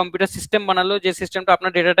একটা কম্পিউটার সিস্টেম বানালো যে সিস্টেমটা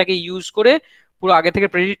আপনার ডেটাটাকে ইউজ করে পুরো আগে থেকে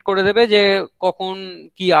প্রেডিক্ট করে দেবে যে কখন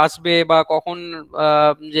কি আসবে বা কখন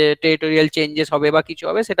যে টেরিটোরিয়াল চেঞ্জেস হবে বা কিছু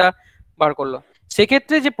হবে সেটা বার করলো।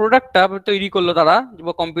 সেক্ষেত্রে যে প্রোডাক্টটা তৈরি করলো তারা,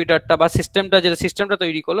 বা কম্পিউটারটা বা সিস্টেমটা, যেটা সিস্টেমটা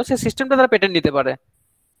তৈরি করলো, সেই সিস্টেমটা তারা পেটেন্ট নিতে পারে।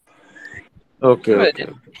 ওকে ওকে।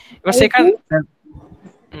 এবার Thank সেখানে you.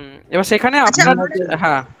 এবার সেখানে আচ্ছা, আপনার, আমার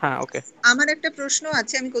হ্যাঁ হ্যাঁ ওকে, আমার একটা প্রশ্ন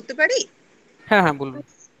আছে, আমি করতে পারি? হ্যাঁ হ্যাঁ বলুন।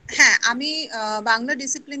 হ্যাঁ, আমি বাংলা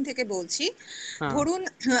ডিসিপ্লিন থেকে বলছি। হ্যাঁ ধরুন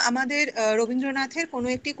আমাদের রবীন্দ্রনাথের কোনো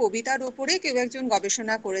একটি কবিতার ওপরে কেউ একজন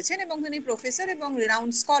গবেষণা করেছেন এবং তিনি প্রফেসর এবং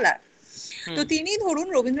রিনাউন্ড স্কলার। তো তিনি ধরুন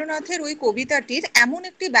রবীন্দ্রনাথের ওই কবিতাটির এমন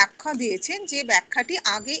একটি ব্যাখ্যা দিয়েছেন যে ব্যাখ্যাটি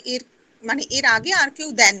এর আগে আর কেউ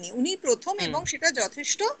দেননি, উনি প্রথম, এবং সেটা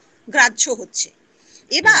যথেষ্ট গ্রাহ্য হচ্ছে।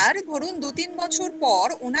 এবার ধরুন 2-3 বছর পর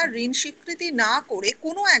ওনার ঋণ স্বীকৃতি না করে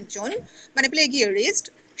কোনো একজন প্লেগিয়ারিস্ট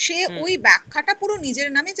সে ওই ব্যাখ্যাটা পুরো নিজের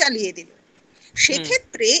নামে চালিয়ে দিল।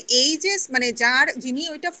 সেক্ষেত্রে এই যে যিনি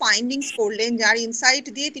ওইটা ফাইন্ডিংস করলেন, যার ইনসাইট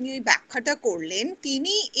দিয়ে তিনি ওই ব্যাখ্যাটা করলেন,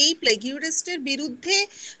 তিনি এই প্লেগিয়ারিস্টের বিরুদ্ধে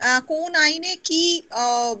কোন আইনে কি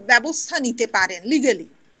ব্যবস্থা নিতে পারেন লিগালি?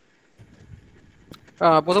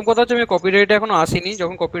 প্রথম কথা হচ্ছে আমি কপিরাইটে এখনো আসিনি,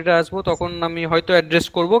 যখন কপিরাইটে আসবো তখন আমি হয়তো অ্যাড্রেস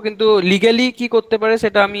করব, কিন্তু লিগ্যালি কি করতে পারে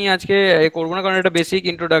সেটা আমি আজকে করবো না, কারণ এটা বেসিক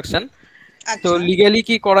ইন্ট্রোডাকশন। তো লিগ্যালি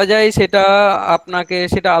কি করা যায় সেটা আপনাকে,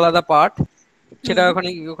 সেটা আলাদা পার্ট, সেটা ওখানে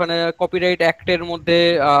ওখানে কপিরাইট অ্যাক্টের মধ্যে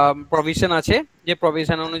প্রভিশন আছে, যে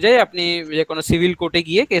প্রভিশন অনুযায়ী আপনি যে কোনো সিভিল কোর্টে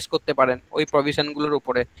গিয়ে কেস করতে পারেন ওই প্রভিশন গুলোর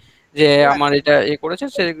উপরে, যে আমার এটা করেছে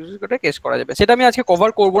সেটা কেস করা যাবে। সেটা আমি আজকে কভার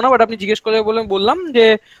করব না, বাট আপনি জিজ্ঞেস করে বললাম যে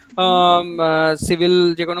সিভিল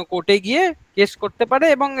যে কোনো কোর্টে গিয়ে কেস করতে পারে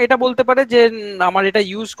এবং এটা বলতে পারে যে আমার এটা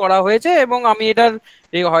ইউজ করা হয়েছে এবং আমি এটার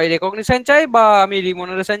হয় রেকগনিশন চাই, বা আমি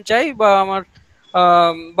রিমুনারেশন চাই, বা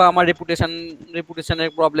আমার রেপুটেশনের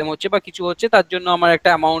প্রবলেম হচ্ছে বা কিছু হচ্ছে, তার জন্য আমার একটা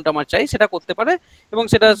অ্যামাউন্ট আমার চাই, সেটা করতে পারে এবং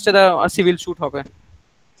সেটা সিভিল স্যুট হবে।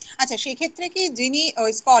 আচ্ছা, সেক্ষেত্রে কি যিনি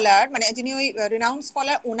ওই স্কলার, যিনি ওই রিনাউন্ড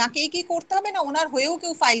স্কলার, ওনাকেই কি করতে হবে, না ওনার হয়েও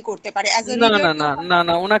কেউ ফাইল করতে পারে অ্যাজ আ না রিডার? না না না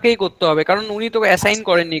না, ওনাকেই করতে হবে, কারণ উনি তো অ্যাসাইন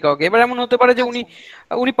করেননি কাউকে। এবার এমন হতে পারে যে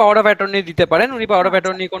উনি পাওয়ার অফ অ্যাটর্নি দিতে পারেন, উনি পাওয়ার অফ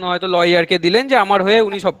অ্যাটর্নি কোনো হয়তো লয়ারকে দিলেন যে আমার হয়ে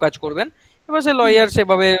উনি সব কাজ করবেন, এবার সে লয়ার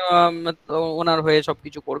সেভাবে ওনার হয়ে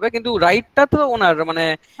সবকিছু করবে, কিন্তু রাইটটা তো ওনার,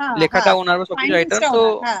 লেখাটা ওনার বা সবকিছু রাইটার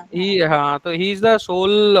তো he is the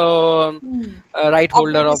soul right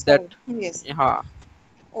holder of that. হ্যাঁ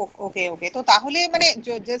ওকে ওকে। তো তাহলে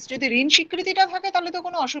জাস্ট যদি ঋণ স্বীকৃতিটা থাকে তাহলে তো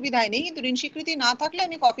কোনো অসুবিধাই নেই, কিন্তু ঋণ স্বীকৃতি না থাকলে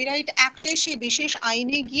আমি কপিরাইট অ্যাক্টে সেই বিশেষ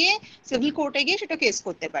আইনে গিয়ে সিভিল কোর্টে গিয়ে সেটা কেস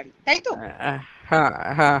করতে পারি, তাই তো? হ্যাঁ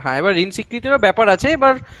হ্যাঁ হ্যাঁ, এবার ঋণ স্বীকৃতিরও ব্যাপার আছে।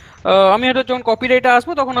 এবার আমি হয়তো যখন কপিরাইটে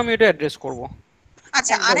আসবো তখন আমি এটা অ্যাড্রেস করবো।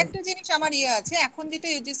 আচ্ছা, আরেকটা জিনিস আমার আছে, এখন যেটা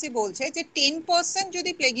ইউজিসি বলছে যে 10%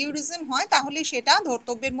 যদি প্লেগিয়ারিজম হয় তাহলে সেটা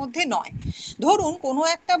ধর্তব্যের মধ্যে নয়। ধরুন কোনো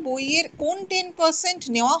একটা বইয়ের কোন 10%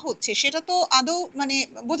 নেওয়া হচ্ছে সেটা তো আদৌ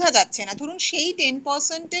বোঝা যাচ্ছে না। ধরুন সেই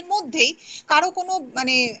 10% এর মধ্যেই কারো কোনো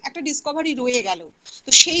একটা ডিসকভারি রয়ে গেল, তো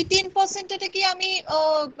সেই 10% কি আমি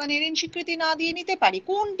ঋণ স্বীকৃতি না দিয়ে নিতে পারি?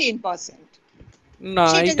 কোন 10%? না,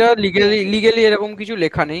 এটা লিগ্যালি এরকম কিছু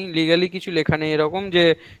লেখা নেই, লিগ্যালি কিছু লেখা নেই এরকম যে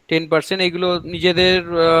 10%, এগুলো নিজেদের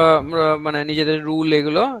নিজেদের রুল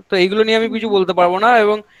এগুলো, তো এগুলো নিয়ে আমি কিছু বলতে পারবো না।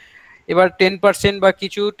 এবং এবার 10% বা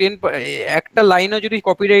কিছু একটা লাইনও যদি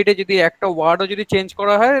কপিরাইটে যদি একটা ওয়ার্ডও যদি চেঞ্জ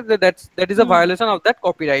করা হয়, that is a violation of that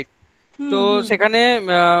copyright. তো সেখানে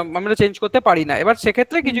আমরা চেঞ্জ করতে পারি না। এবার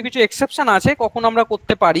সেক্ষেত্রে কিছু কিছু এক্সেপশন আছে, কখন আমরা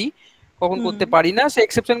করতে পারি কখন করতে পারি না, সেই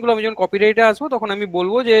এক্সেপশন গুলো আমি যখন কপিরাইটে আসবো তখন আমি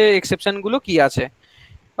বলবো যে এক্সেপশন গুলো কি আছে।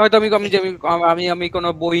 হয়তো আমি কোনো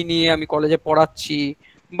বই নিয়ে আমি কলেজে পড়াচ্ছি,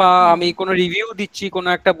 বা আমি কোনো রিভিউ দিচ্ছি কোনো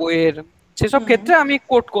একটা বইয়ের, সেসব ক্ষেত্রে আমি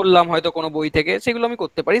কোট করলাম হয়তো কোনো বই থেকে, সেগুলো আমি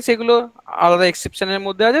করতে পারি, সেগুলো আলাদা এক্সেপশনের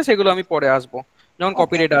মধ্যে আছে, সেগুলো আমি পরে আসবো যখন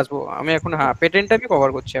কপিরাইট আসবো। আমি এখন পেটেন্টটা আমি কভার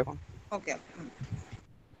করছি এখন। ওকে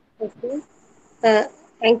ওকে,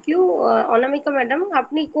 থ্যাংক ইউ। অনামিকা ম্যাডাম,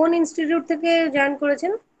 আপনি কোন ইনস্টিটিউট থেকে জয়েন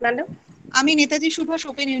করেছেন ম্যাডাম? আমি নেতাজি সুভাষ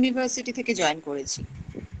ওপেন ইউনিভার্সিটি থেকে জয়েন করেছি।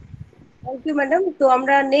 Thank you madam. তো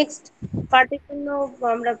আমরা নেক্সট পার্টের জন্য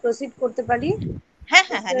আমরা প্রসিড করতে পারি। হ্যাঁ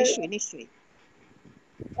হ্যাঁ হ্যাঁ, নিশ্চয়ই নিশ্চয়ই।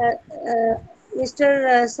 Mr.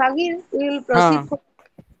 Sagir, we will proceed for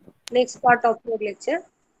next part of your lecture.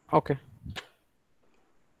 Okay.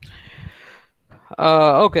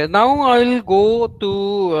 Okay, now I will go to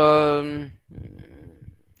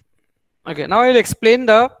okay, now I will explain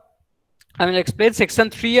section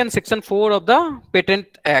 3 and section 4 of the Patent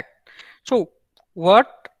Act. So what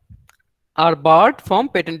are barred from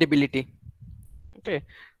patentability? Okay,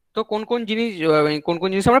 তো কোন কোন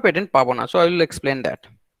জিনিস আমরা patent পাবো না, so I will explain that.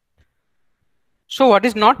 So what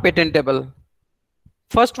is not patentable?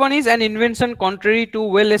 First one is an invention contrary to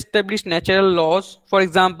well established natural laws, for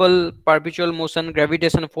example perpetual motion,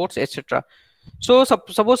 gravitation force, etc. So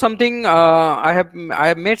suppose something I have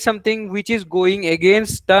made something which is going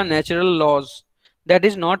against the natural laws, that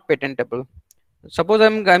is not patentable. Suppose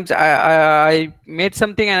I made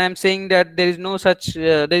something and I'm saying that there is no such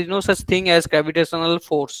thing as gravitational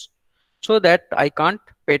force, so that I can't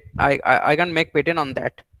I can't make patent on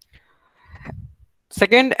that.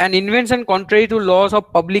 Second, an invention contrary to laws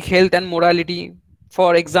of public health and morality.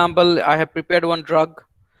 For example, I have prepared one drug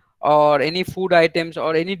or any food items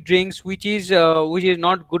or any drinks which is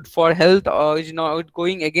not good for health or is not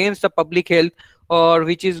going against the public health or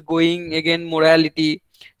which is going against morality.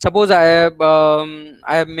 Suppose I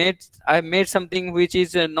have made something which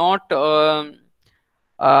is uh, not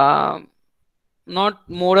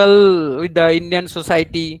moral with the Indian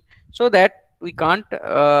society, so that we can't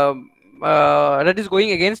that is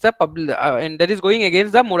going against the public and that is going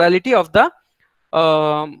against the morality of the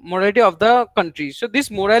country. So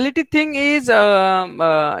this morality thing is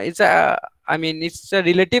it's a, I mean, it's a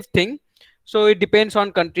relative thing, so it depends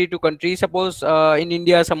on country to country. Suppose in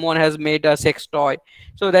India someone has made a sex toy,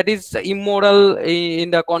 so that is immoral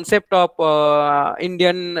in the concept of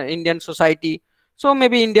Indian society, so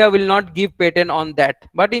maybe India will not give patent on that.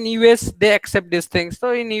 But in US they accept these things,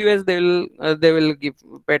 so in US they will give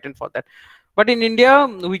patent for that. But in India,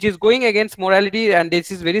 which is going against morality, and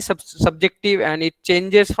this is very subjective and it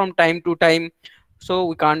changes from time to time, so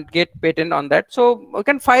we can't get patent on that. So we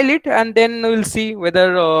can file it and then we'll see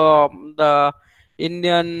whether the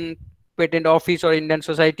Indian patent office or Indian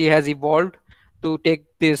society has evolved to take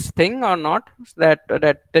this thing or not. That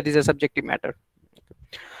is a subjective matter.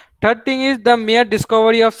 Third thing is the mere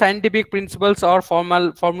discovery of scientific principles or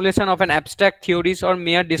formulation of an abstract theories or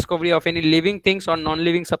mere discovery of any living things or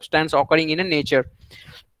non-living substance occurring in a nature.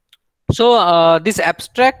 So this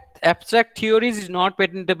abstract theories is not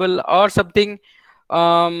patentable or something.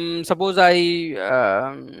 Suppose I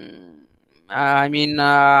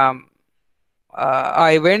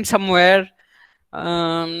went somewhere,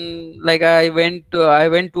 like I went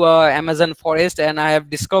to a Amazon forest and I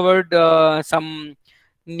have discovered some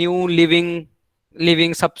new living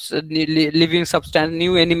substance,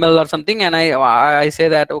 new animal or something, and I say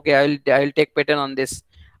that okay, I'll take patent on this.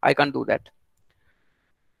 I can't do that.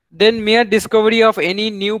 Then mere discovery of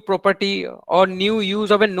any new property or new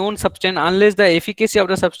use of a known substance, unless the efficacy of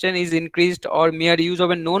the substance is increased, or mere use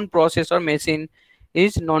of a known process or machine,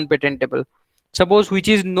 is non-patentable. Suppose which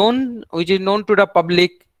is known to the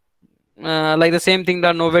public, like the same thing,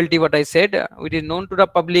 the novelty what I said, which is known to the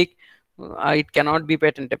public, it cannot be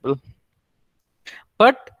patentable.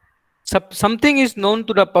 But something is known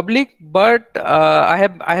to the public, but I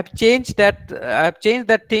have changed that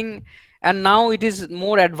thing, and now it is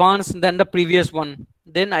more advanced than the previous one,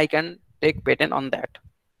 then I can take patent on that.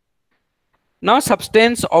 Now,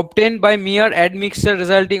 substance obtained by mere admixture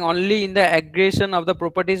resulting only in the aggregation of the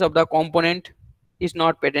properties of the component is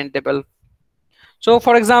not patentable. So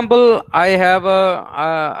for example, I have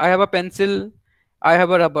a pencil, I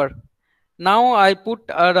have a rubber. Now I put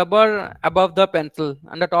a rubber above the pencil,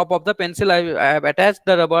 and the top of the pencil I have attached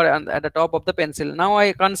the rubber and at the top of the pencil. Now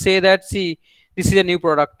I can't say that, see, this is a new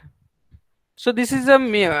product. So this is a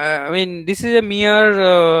mere,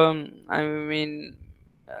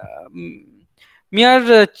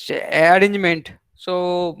 mere arrangement.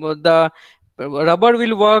 So the rubber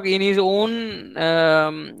will work in his own,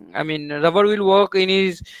 rubber will work in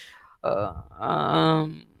his, what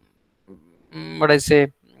I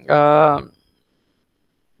say, I'm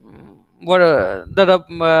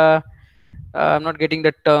not getting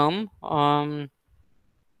the term.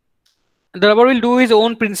 The rubber will do his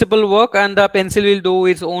own principal work and the pencil will do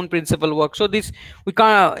its own principal work. So this, we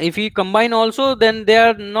can't, if we combine also, then they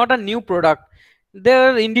are not a new product. They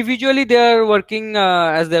are individually, they are working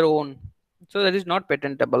as their own. So that is not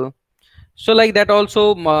patentable. So like that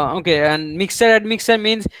also, okay. And mixture admixture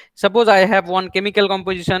means, suppose I have one chemical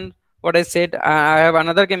composition, what I said, I have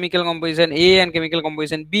another chemical composition A and chemical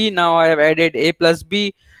composition B. Now I have added A plus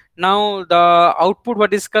B. Now the output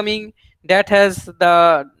what is coming, that has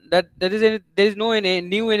there is no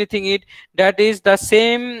new anything in it, that is the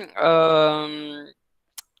same,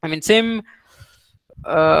 same,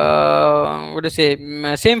 what to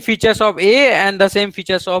say, same features of A and the same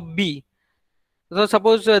features of B. So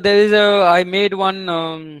suppose there is I made one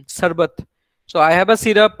sarbat. So I have a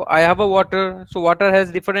syrup, I have a water. So water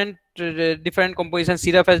has different composition,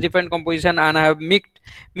 syrup has different composition, and I have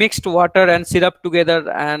mixed water and syrup together,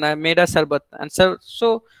 and I made a sarbat. And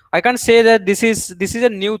so I can't say that this is a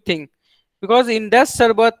new thing, because in that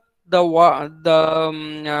sarbat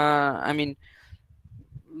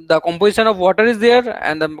the composition of water is there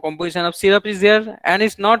and the composition of syrup is there, and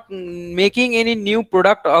it's not making any new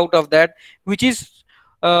product out of that, which is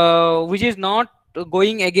not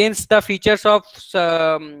going against the features of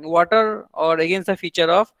water or against the features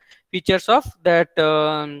of that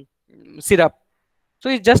syrup. So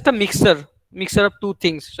it's just a mixture of two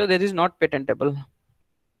things, so that is not patentable.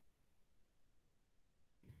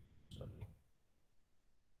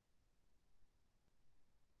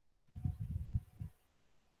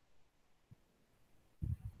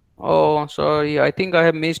 Oh, sorry. I think I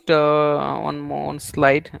have missed one more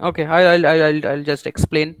slide. Okay, I'll just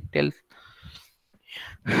explain. Tell.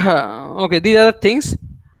 Okay, these are the things.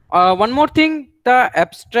 One more thing: the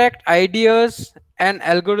abstract ideas and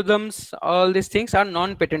algorithms, all these things are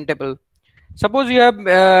non-patentable. Suppose you have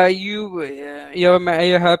you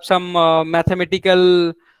have some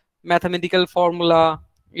mathematical formula.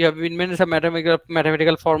 You have invented some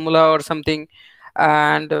mathematical formula or something,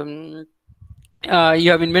 and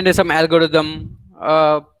you have invented some algorithm.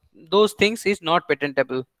 Those things is not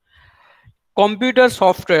patentable. Computer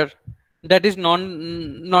software, that is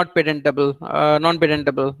not patentable,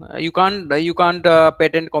 non-patentable. You can't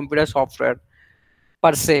patent computer software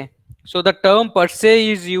per se. So the term per se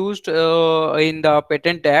is used in the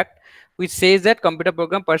Patent Act, which says that computer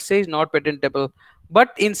program per se is not patentable.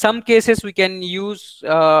 But in some cases we can use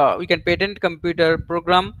we can patent computer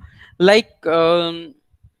program, like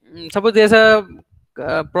suppose there's a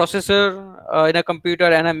processor in a computer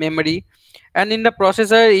and a memory, and in the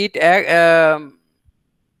processor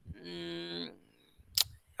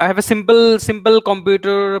I have a simple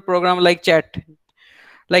computer program like chat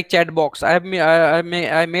box. I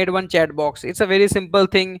made one chat box. It's a very simple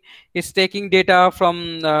thing. It's taking data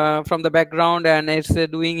from the background, and it's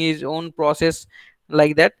doing his own process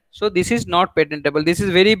like that. So this is not patentable. This is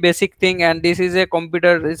very basic thing, and this is a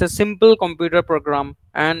computer. It's a simple computer program,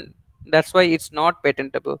 and that's why it's not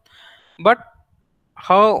patentable. But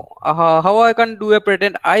how I can do a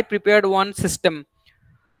patent? I prepared one system.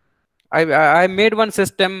 I made one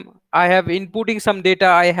system. I have inputting some data.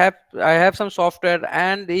 I have some software,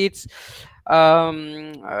 and it's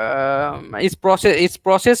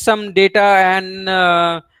process some data, and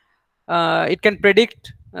it can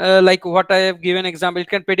predict like what I have given example. It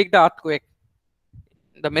can predict the earthquake.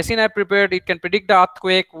 The machine I prepared, it can predict the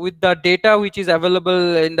earthquake with the data which is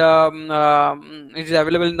available in the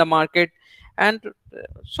market. And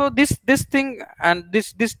so this thing and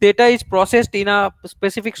this data is processed in a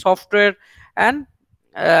specific software, and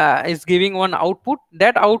is giving one output.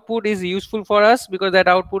 That output is useful for us because that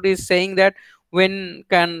output is saying that when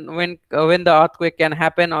the earthquake can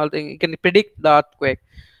happen, or it can predict the earthquake.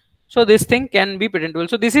 So this thing can be patentable.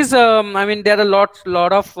 So this is I mean, there are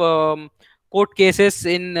lot of court cases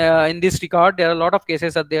in this regard. There are a lot of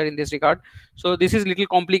cases are there in this regard. So this is little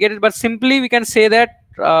complicated, but simply we can say that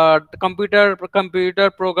the computer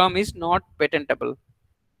program is not patentable.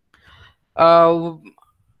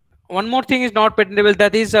 One more thing is not patentable,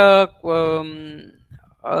 that is the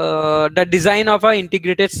design of an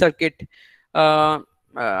integrated circuit. I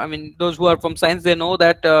mean, those who are from science, they know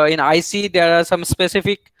that in IC there are some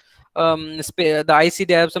specific the IC,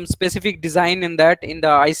 they have some specific design in that. In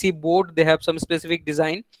the IC board they have some specific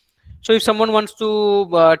design. So if someone wants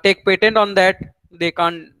to take patent on that, they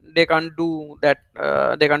can't do that.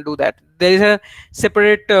 They can't do that. There is a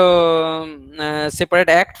separate separate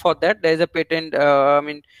act for that. There is a patent. I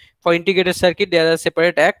mean, for integrated circuit there is a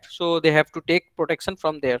separate act, so they have to take protection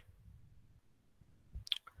from there.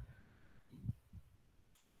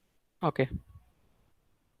 Okay.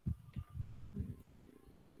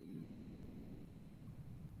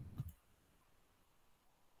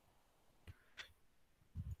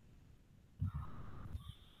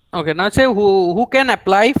 Okay, now say who can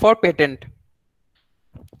apply for patent.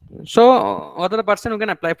 So what are the person who can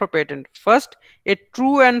apply for patent? First, a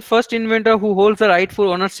true and first inventor who holds the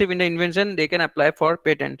rightful ownership in the invention, they can apply for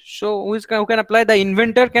patent. So who can apply? The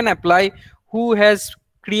inventor can apply. Who has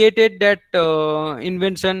created that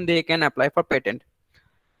invention, they can apply for patent.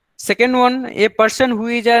 Second one, a person who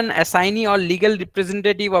is an assignee or legal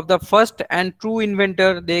representative of the first and true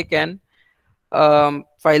inventor, they can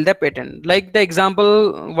file the patent. Like the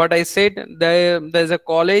example what I said, there's a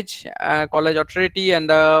college authority, and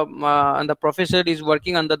the professor is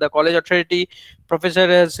working under the college authority. Professor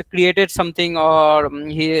has created something, or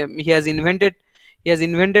he has invented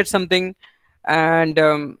something, and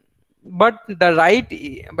but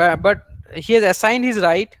he has assigned his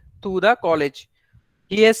right to the college.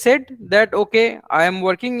 He has said that, okay, I am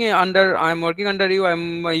working under you,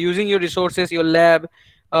 I'm using your resources, your lab,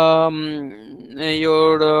 I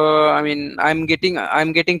mean, I'm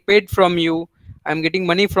getting paid from you, I'm getting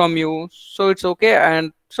money from you, so it's okay.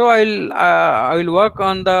 And so I will work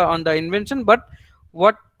on the invention, but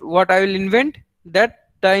what I will invent, that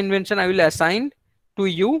the invention I will assign to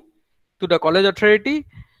you, to the college authority.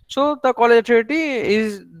 So the college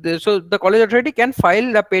authority so the college authority can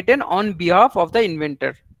file the patent on behalf of the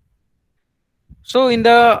inventor. So in the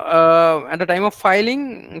at the time of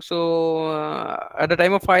filing, at the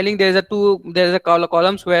time of filing, there is a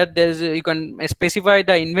columns where you can specify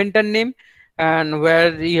the inventor name, and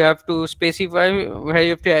where you have to specify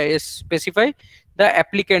the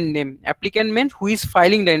applicant name. Applicant means who is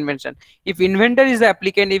filing the invention. If inventor is the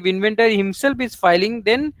applicant, if inventor himself is filing,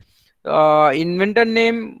 then inventor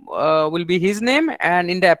name will be his name, and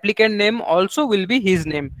in the applicant name also will be his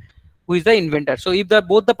name, who is the inventor. So if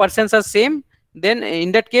both the persons are same, then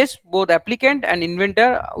in that case both applicant and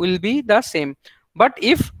inventor will be the same. But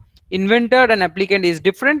if inventor and applicant is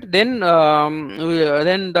different, then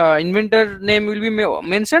then the inventor name will be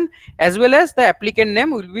mentioned, as well as the applicant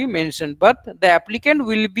name will be mentioned, but the applicant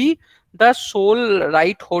will be the sole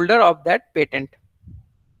right holder of that patent.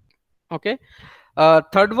 Okay.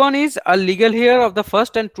 Third one is a legal heir of the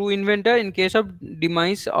first and true inventor. In case of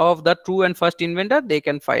demise of the true and first inventor, they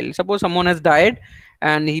can file. Suppose someone has died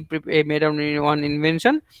and he made one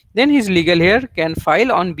invention, then his legal heir can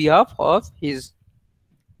file on behalf of his.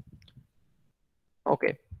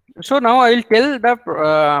 Okay. So now I will tell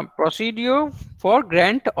the procedure for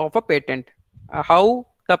grant of a patent, how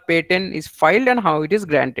the patent is filed and how it is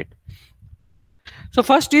granted. So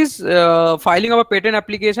first is filing of a patent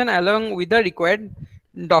application along with the required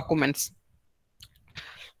documents.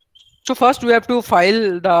 So first we have to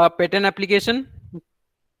file the patent application.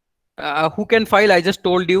 Who can file? I just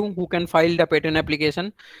told you who can file the patent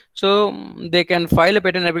application. So they can file a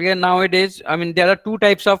patent application nowadays. I mean, there are two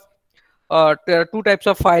types of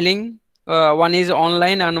filing. One is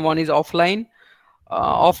online and one is offline.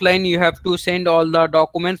 Offline, you have to send all the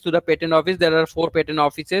documents to the patent office. There are 4 patent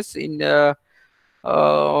offices in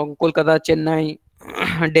Kolkata, Chennai,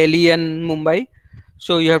 Delhi and Mumbai.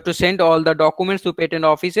 So you have to send all the documents to patent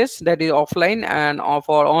offices. That is offline. And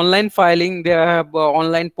for online filing, they have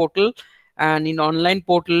online portal, and in online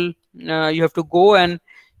portal you have to go and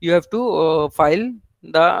you have to file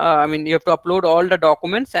the you have to upload all the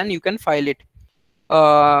documents and you can file it.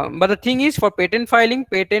 But the thing is, for patent filing,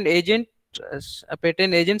 patent agent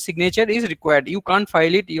signature is required. You can't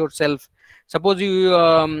file it yourself. Suppose you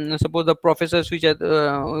suppose the professors who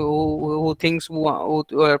thinks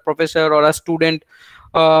a professor or a student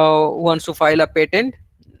wants to file a patent,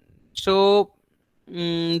 so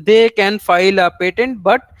they can file a patent,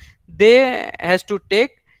 but they has to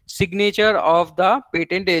take signature of the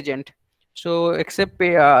patent agent. So except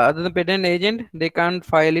other than patent agent, they can't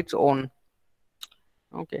file its own.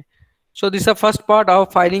 Okay. So this is the first part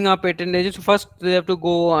of filing a patent agent. So first they have to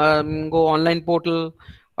go online portal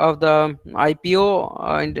of the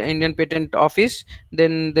IPO, Indian Patent Office.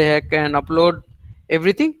 Then they can upload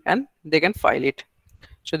everything and they can file it.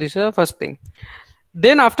 So this is the first thing.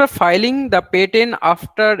 Then after filing the patent,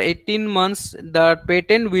 after 18 months, the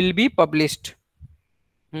patent will be published.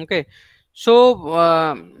 Okay. So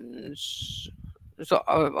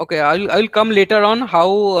okay, I'll come later on how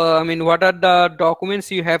what are the documents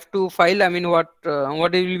you have to file. What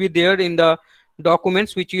will be there in the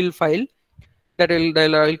documents which you will file. That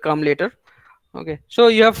will come later. Okay. So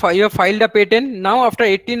you have filed a patent. Now after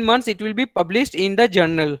 18 months, it will be published in the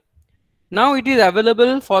journal. Now it is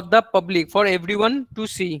available for the public, for everyone to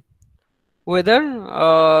see whether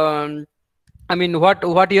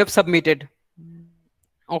what you have submitted.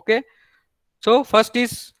 Okay. So first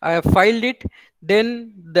is I have filed it,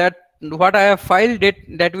 then that what I have filed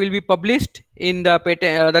that will be published in the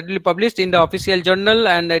patent, that will be published in the official journal,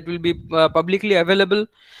 and that will be publicly available.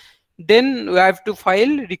 Then I have to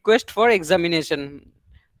file request for examination.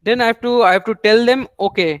 Then I have to tell them,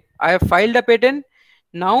 okay, I have filed a patent.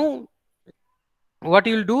 Now what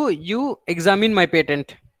you will do, you examine my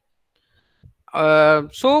patent.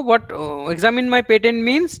 So what examine my patent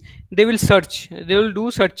means, they will search, they will do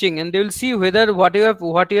searching, and they will see whether what you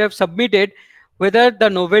have submitted, whether the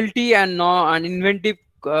novelty and inventive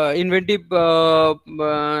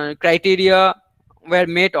criteria were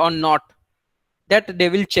met or not. That they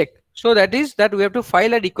will check. So that is that we have to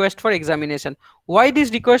file a request for examination. Why this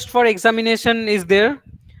request for examination is there?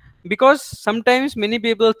 Because sometimes many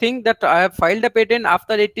people think that I have filed a patent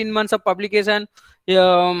after 18 months of publication.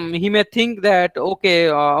 He may think that okay,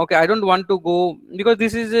 I don't want to go, because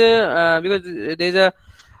this is because there is a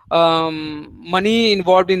money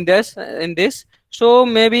involved in this. So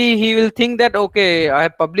maybe he will think that okay, I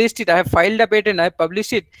have published it, I have filed a patent, I have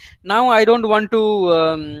published it. Now I don't want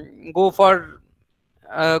to go for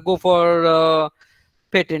go for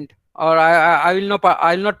patent, or I will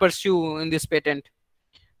not pursue in this patent.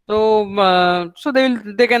 So so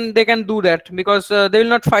they can do that, because they will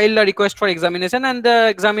not file a request for examination, and the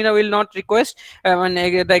examiner will not request,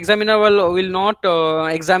 the examiner will not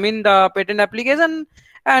examine the patent application,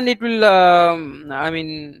 and it will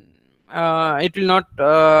it will not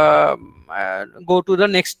go to the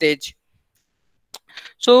next stage.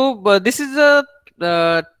 So this is a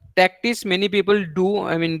tactics many people do.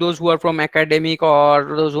 I mean, those who are from academic, or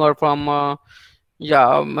those who are from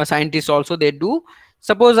scientists also, they do.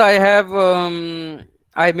 Suppose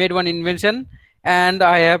I made one invention and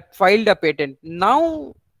I have filed a patent.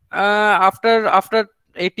 Now after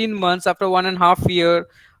 18 months, after 1.5 year,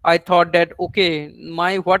 I thought that, okay,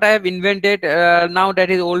 what I have invented now, that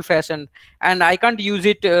is old fashioned, and I can't use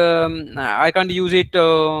it. I can't use it.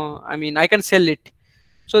 I mean, I can sell it.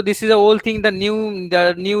 So this is the old thing. The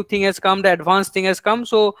new thing has come. The advanced thing has come.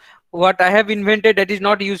 So what I have invented, that is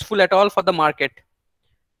not useful at all for the market.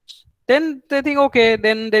 Then they think, okay,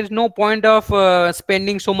 then there is no point of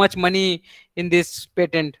spending so much money in this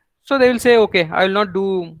patent. So they will say, okay, I will not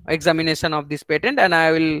do examination of this patent, and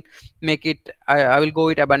I will make it. I will go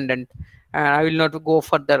it abandoned, and I will not go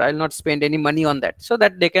further. I will not spend any money on that. So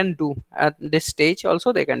that they can do at this stage.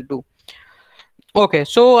 Also, they can do. Okay,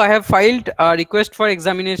 so I have filed a request for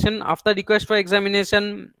examination. After request for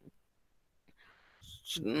examination,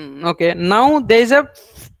 okay, now there is a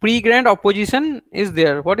pre-grant opposition is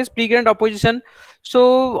there. What is pre-grant opposition?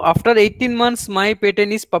 So after 18 months, my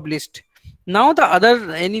patent is published. Now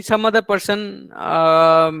some other person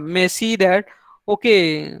may see that,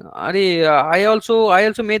 okay, I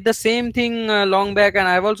also made the same thing long back, and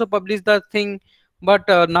I have also published the thing, but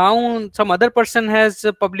now some other person has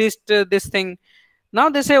published this thing. Now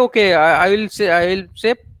they say, okay, I will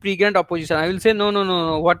say pre-grant opposition. I will say,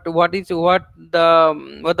 no. What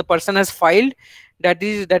the person has filed, that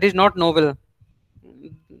is not novel.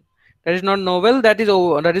 That is not novel. That is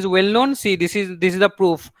well known. See, this is the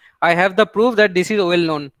proof. I have the proof that this is well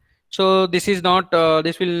known. So this is not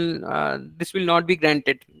this will not be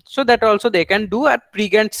granted. So that also they can do at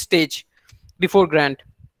pre-grant stage, before grant.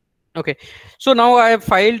 Okay. So now I have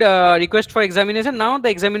filed a request for examination. Now the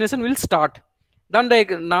examination will start. Then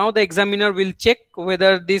now the examiner will check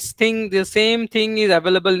whether the same thing is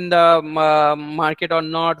available in the market or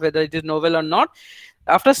not, whether it is novel or not.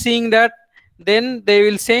 After seeing that, then they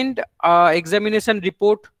will send examination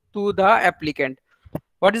report to the applicant.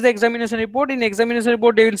 What is the examination report? In examination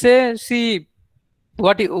report, they will say, see,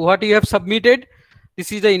 what you have submitted.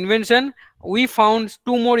 This is the invention. We found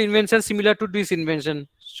 2 more inventions similar to this invention.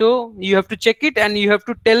 So you have to check it, and you have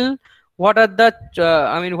to tell what are the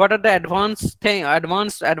what are the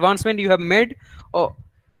advancement you have made, or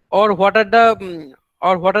what are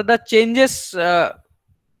the changes,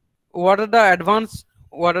 what are the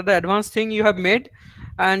advanced thing you have made,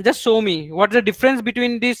 and just show me what is the difference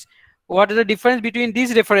between these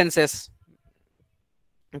references.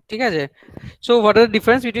 Okay. So what are the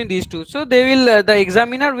difference between these two? So they will the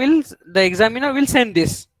examiner will send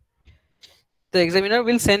this. The examiner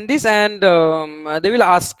will send this, and they will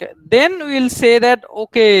ask. Then we will say that,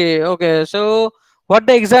 okay. So what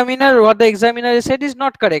the examiner said is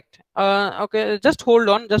not correct. Okay, just hold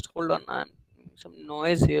on. Some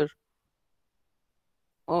noise here.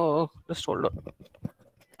 Oh, just hold on.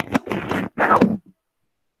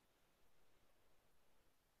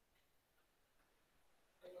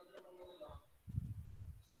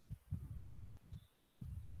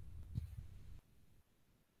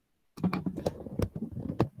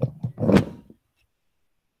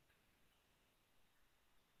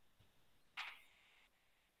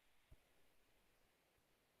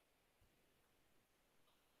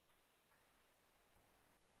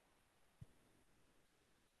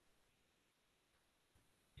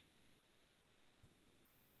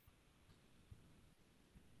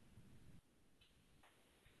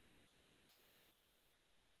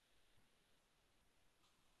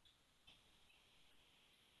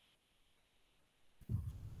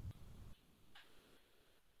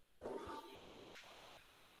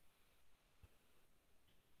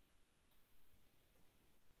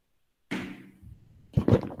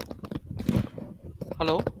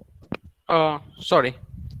 Hello. Sorry.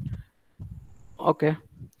 Okay.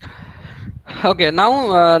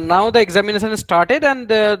 Now the examination started, and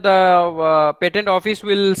the patent office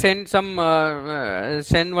will send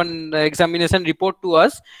one examination report to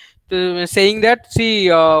us, saying that, see,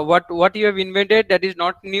 what you have invented, that is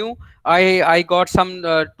not new. I got some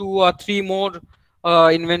 2 or 3 more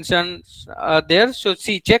inventions there. So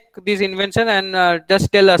see, check this invention and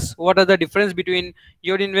just tell us what are the difference between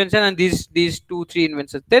your invention and these 2-3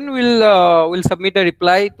 inventions. Then we'll submit a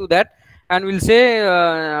reply to that, and we'll say,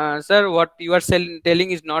 sir, what you are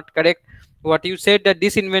telling is not correct. What you said that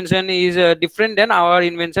this invention is different than our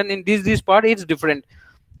invention in this part, it's different.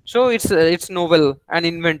 So it's novel and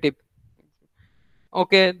inventive.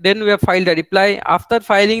 Okay, then we have filed a reply. After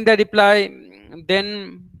filing the reply,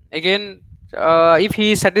 then again, if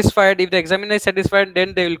he is satisfied, if the examiner is satisfied,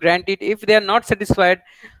 then they will grant it. If they are not satisfied,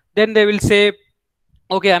 then they will say,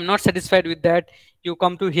 okay, I'm not satisfied with that. You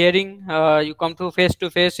come to hearing, you come to face to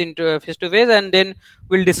face, and then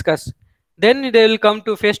we'll discuss. Then they will come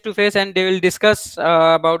to face and they will discuss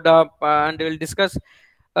about the and they will discuss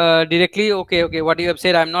directly. Okay, what you have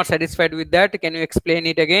said, I'm not satisfied with that. Can you explain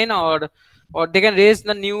it again? Or they can raise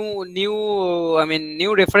the new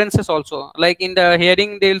references also. Like in the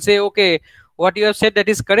hearing, they will say, okay, what you have said, that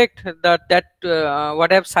is correct. That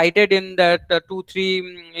what I have cited in that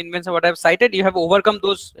 2-3 inventions, what I have cited, you have overcome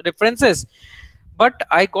those references. But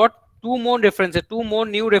I got two more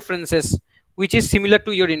new references, which is similar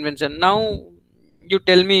to your invention. Now you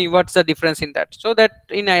tell me what's the difference in that. So that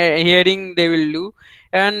in a hearing they will do,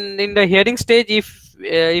 and in the hearing stage,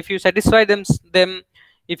 if you satisfy them,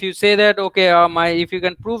 if you say that, okay, if you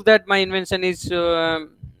can prove that my invention is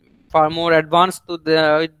far more advanced to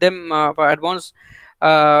advanced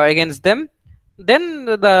against them, then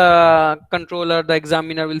the controller, the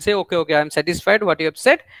examiner will say, okay, I'm satisfied what you have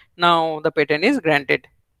said. Now the patent is granted.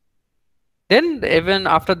 Then even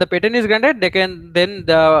after the patent is granted,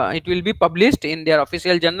 it will be published in their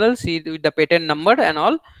official journals with the patent number and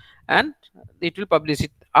all, and it will publish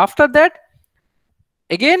it. After that,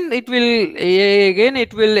 again it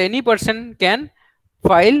will any person can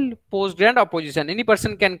file post grant opposition. Any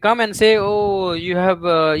person can come and say, oh, you have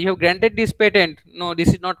granted this patent. No, this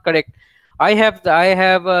is not correct. I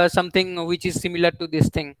have something which is similar to this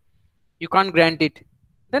thing. You can't grant it.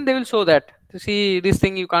 Then they will show that, to see this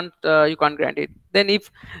thing you can't grant it. Then if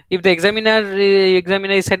the examiner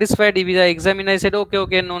is satisfied, if the examiner said,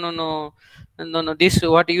 okay, no, this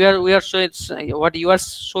what you are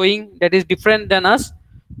showing that is different than us,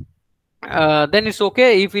 then it's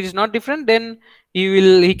okay. If it is not different, then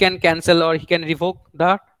he can cancel or he can revoke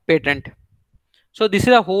the patent. So this is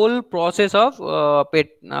a whole process of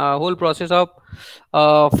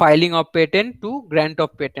filing of patent to grant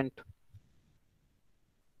of patent.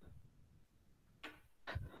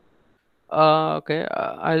 Okay,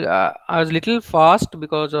 I was little fast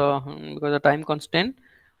because of time constraint.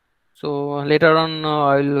 So later on,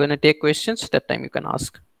 when I take questions, that time you can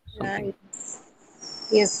ask something.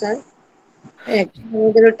 Yes, sir.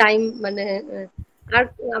 আমাদেরও time আর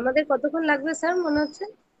আমাদের কতক্ষণ লাগবে sir মনে হচ্ছে?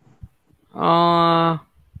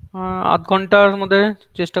 আধ ঘন্টার মধ্যে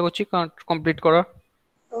চেষ্টা করছি কমপ্লিট করার।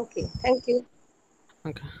 ওকে, thank you.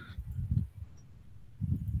 Okay,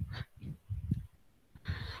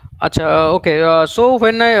 acha, okay, so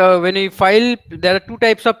when you file, there are two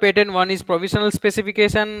types of patent. One is provisional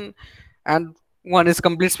specification and one is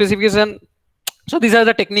complete specification. So these are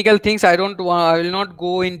the technical things. I will not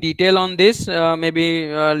go in detail on this. Maybe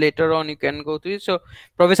later on you can go through it. So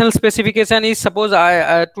provisional specification is, suppose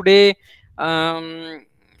today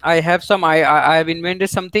I have I have invented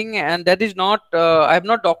something, and that is not I have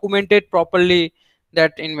not documented properly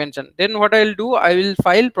that invention. Then what I will do, I will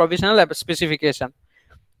file provisional specification.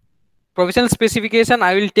 Provisional specification,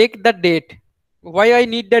 I will take the date. Why I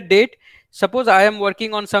need that date? Suppose I am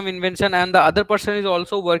working on some invention and the other person is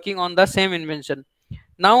also working on the same invention.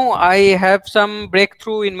 Now I have some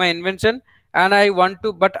breakthrough in my invention, and I want to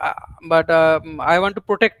I want to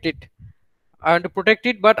protect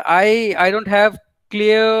it. But I don't have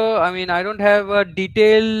clear, I don't have a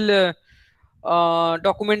detailed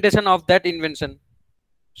documentation of that invention.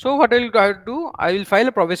 So what I will do, I will file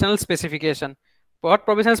a provisional specification. What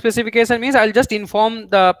provisional specification means, I'll just inform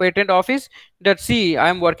the patent office that, see, I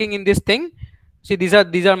am working in this thing. See, these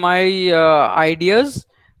are my ideas,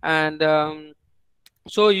 and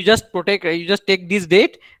so you just take this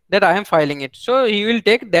date that I am filing it. So he will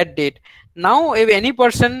take that date. Now if any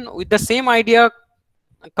person with the same idea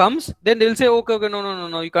comes, then they will say, okay,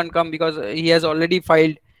 no, you can't come because he has already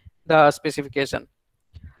filed the specification.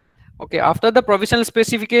 Okay, after the provisional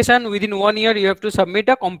specification, within 1 year you have to submit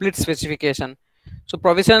a complete specification. So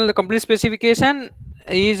complete specification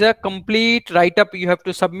is a complete write-up you have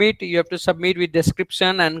to submit. You have to submit with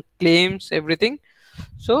description and claims, everything.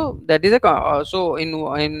 So that is you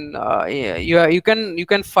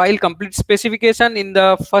can file complete specification in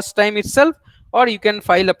the first time itself, or you can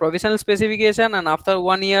file a provisional specification, and after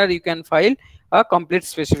 1 year you can file a complete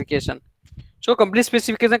specification. So complete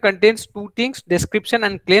specification contains two things: description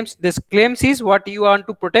and claims. This claims is what you want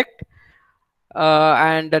to protect,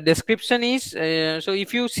 and the description is so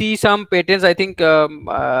if you see some patents, I think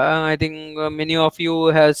many of you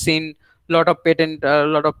have seen lot of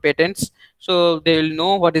patents, so they will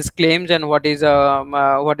know what is claims and what is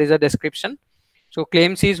a description. So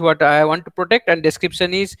claims is what I want to protect, and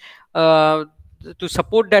description is to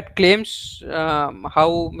support that claims,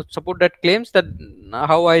 how support that claims, that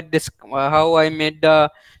how I made the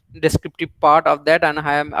descriptive part of that, and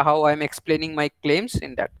how I'm explaining my claims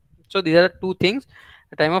in that. So these are two things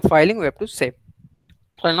at the time of filing we have to say.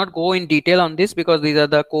 So I'll not go in detail on this because these are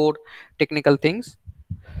the core technical things.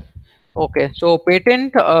 Okay, so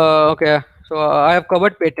patent. Okay, so I have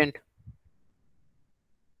covered patent.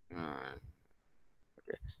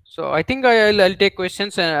 Okay, so I think I'll take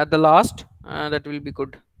questions at the last. That will be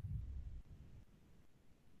good.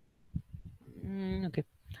 Okay.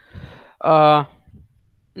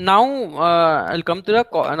 Now I'll come to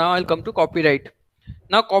copyright.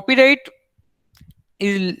 Now copyright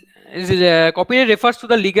copyright refers to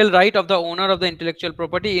the legal right of the owner of the intellectual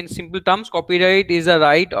property. In simple terms, copyright is a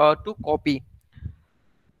right to copy.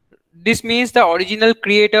 This means the original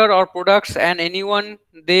creator or products and anyone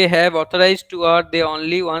they have authorized to, or they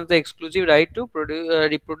only want the exclusive right to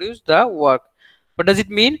reproduce the work. What does it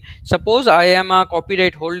mean? Suppose I am a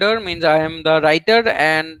copyright holder, means I am the writer,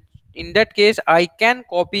 and in that case I can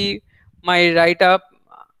copy my write-up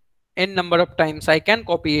n number of times. I can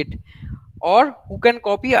copy it. Or who can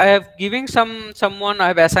copy? I have given someone, I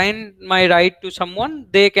have assigned my right to someone,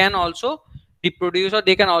 they can also reproduce or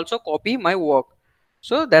they can also copy my work.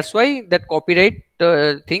 So that's why that copyright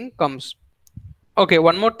thing comes. Okay,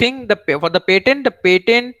 one more thing, for the patent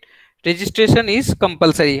registration is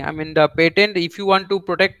compulsory. I mean, the patent, if you want to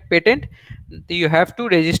protect patent, you have to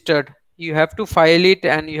register, you have to file it,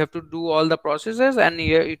 and you have to do all the processes, and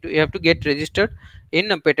you have to get registered in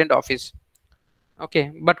a patent office.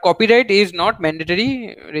 Okay, but copyright is not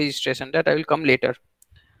mandatory registration, that I will come later.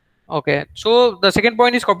 Okay, so the second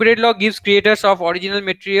point is copyright law gives creators of original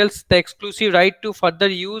materials the exclusive right to further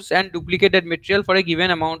use and duplicate that material for a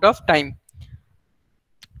given amount of time.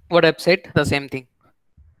 What I've said, the same thing.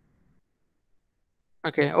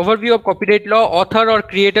 Okay, overview of copyright law. Author or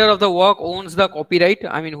creator of the work owns the copyright.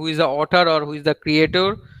 I mean, who is the author or who is the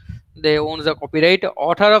creator? They owns the copyright.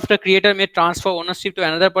 Author of the creator may transfer ownership to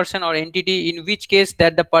another person or entity, in which case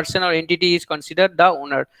that the person or entity is considered the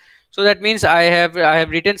owner. So that means I have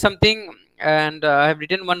written something, and I have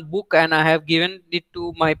written one book, and I have given it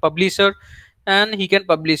to my publisher, and he can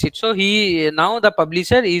publish it. So now the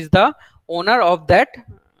publisher is the owner of that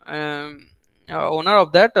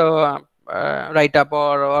write-up,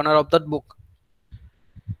 or owner of that book.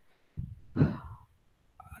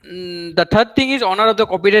 The third thing is owner of the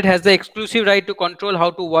copyright has the exclusive right to control how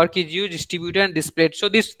to work is used, distributed, and displayed. So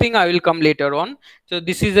this thing I will come later on. So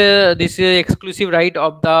this is a exclusive right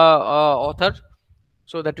of the author.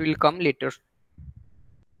 So that will come later.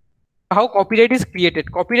 How copyright is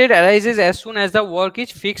created? Copyright arises as soon as the work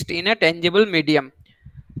is fixed in a tangible medium.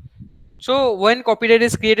 So when copyright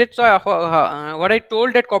is created, so what I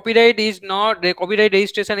told, that copyright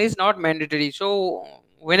registration is not mandatory. So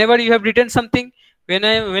whenever you have written something,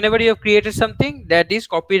 whenever you have created something, that is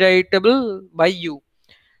copyrightable by you.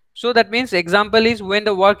 So that means, example is when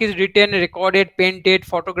the work is written, recorded, painted,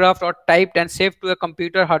 photographed, or typed and saved to a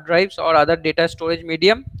computer, hard drives, or other data storage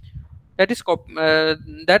medium, that is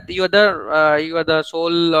that you are the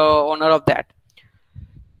sole owner of that.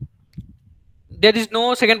 There is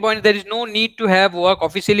no, second point, there is no need to have work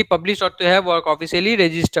officially published or to have work officially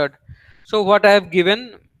registered. So what I have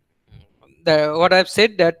given, what I have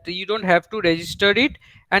said, that you don't have to register it,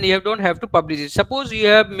 and you don't have to publish it. Suppose you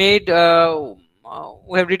have made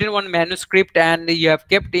we have written one manuscript, and you have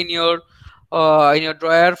kept in your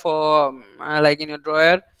drawer for like in your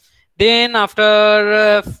drawer. Then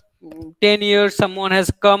after 10 years someone has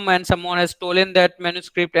come and someone has stolen that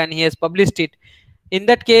manuscript and he has published it. In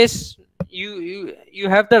that case, you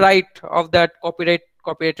have the right of that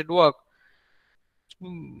copyrighted work.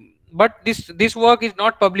 But this work is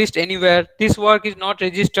not published anywhere, this work is not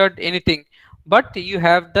registered anything, but you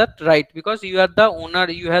have that right because you are the owner,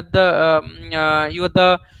 you are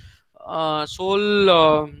the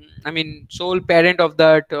sole sole parent of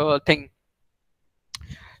that thing.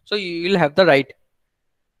 So you will have the right.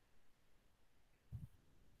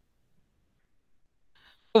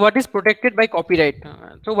 So what is protected by copyright?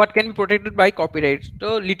 So what can be protected by copyright?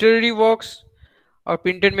 So literary works or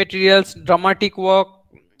printed materials, dramatic works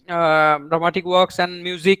and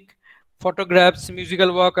music, photographs,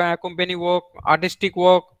 musical work, company work, artistic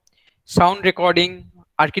work, sound recording,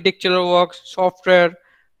 architectural works, software,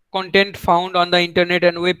 content found on the internet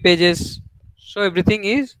and web pages. So everything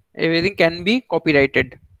can be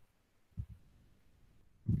copyrighted.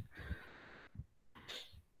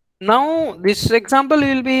 Now this example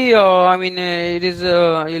will be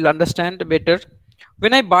you'll understand better.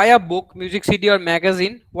 When I buy a book, music CD or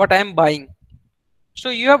magazine, what I am buying. So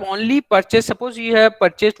you have only purchased, suppose you have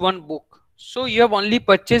purchased one book, so you have only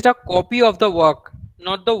purchased a copy of the work,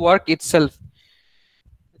 not the work itself.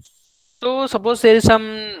 So suppose there is some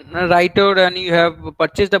writer and you have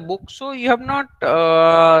purchased a book, so you have not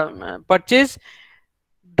purchased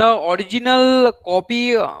the original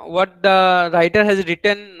copy, what the writer has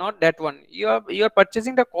written, not that one. You are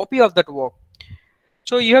purchasing the copy of that work.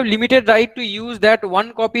 So you have limited right to use that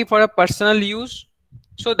one copy for a personal use.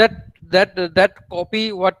 So that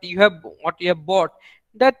copy what you have bought,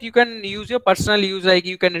 that you can use your personal use, like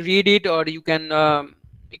you can read it, or you can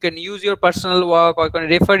use your personal work, or you can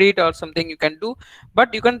refer it or something you can do,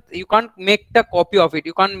 but you can't make the copy of it.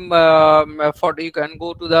 You can't you can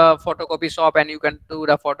go to the photocopy shop and you can do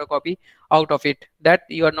the photocopy out of it. That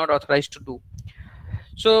you are not authorized to do.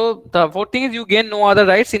 So the fourth thing is you gain no other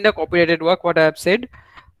rights in the copyrighted work, what I have said.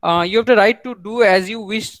 You have the right to do as you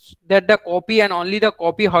wish that the copy and only the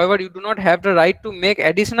copy. However, you do not have the right to make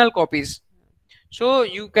additional copies. So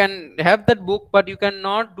you can have that book, but you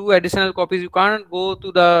cannot do additional copies. You can't go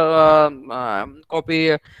to the copy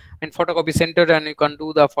and photocopy center and you can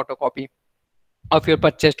do the photocopy of your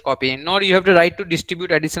purchased copy. Nor you have the right to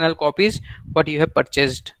distribute additional copies what you have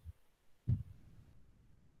purchased.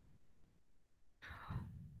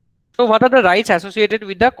 So what are the rights associated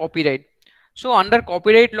with the copyright? So under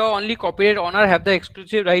copyright law, only copyright owner have the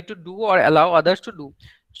exclusive right to do or allow others to do.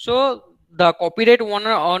 So the copyright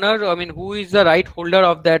owner, who is the right holder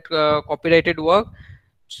of that copyrighted work,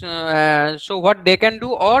 so what they can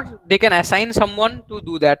do, or they can assign someone to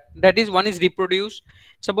do that. That is, one is reproduce,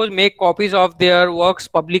 suppose make copies of their works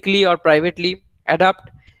publicly or privately, adapt,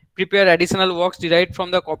 prepare additional works derived from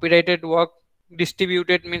the copyrighted work, distribute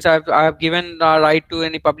it, means I have given the right to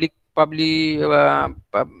any publisher,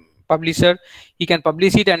 he can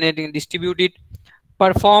publish it and he can distribute it.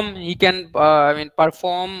 Perform, he can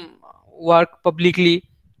perform work publicly.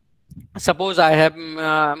 Suppose I am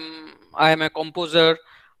a composer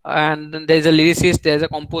and there is a lyricist, there is a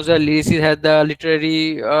composer. Lyricist has the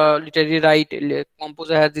literary right,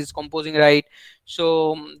 composer has this composing right.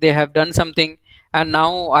 So they have done something, and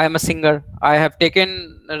now I am a singer. I have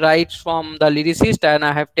taken rights from the lyricist and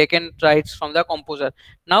I have taken rights from the composer.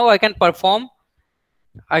 Now I can perform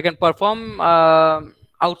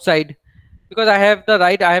outside, because I have the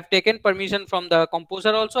right. I have taken permission from the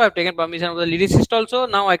composer also, I have taken permission of the lyricist also.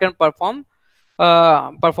 Now I can perform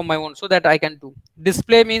my own, so that I can do.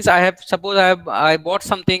 Display means suppose I bought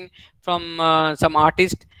something from some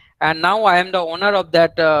artist, and now I am the owner of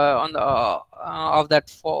that of that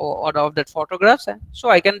photographs, so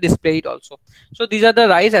I can display it also. So these are the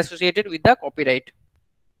rights associated with the copyright.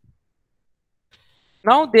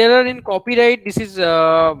 Now there are in copyright, this is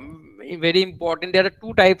very important. There are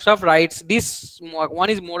two types of rights. One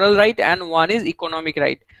is moral right and one is economic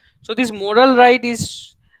right. So this moral right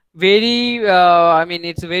is very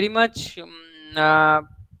it's very much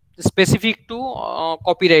specific to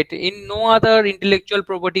copyright. In no other intellectual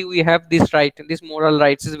property we have this right. This moral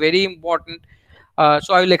rights is very important.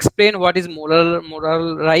 So I will explain what is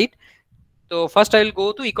moral right. So first I will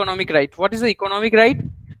go to economic right. What is the economic right?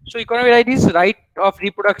 So economic right is right of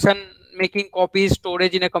reproduction, making copies,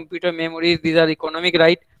 storage in a computer memory. These are economic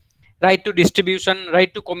right. Right to distribution,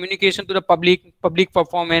 right to communication to the public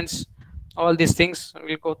performance. All these things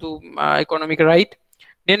will go to economic right.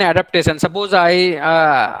 Then adaptation. Suppose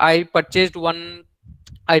I purchased one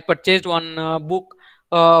book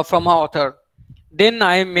from an author. Then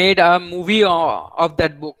I made a movie of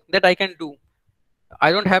that book. That I can do.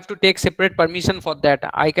 I don't have to take separate permission for that.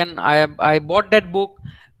 I bought that book.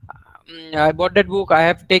 I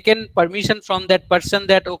have taken permission from that person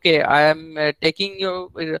that okay, I am taking your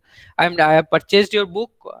I have purchased your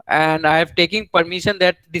book, and I have taken permission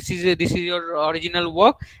that this is your original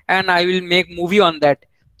work, and I will make movie on that.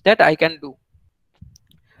 That I can do.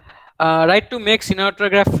 Right to make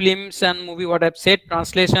cinematograph films and movie. What I've said.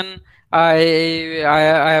 Translation. I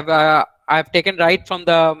have taken right from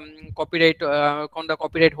the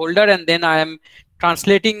copyright holder, and then I am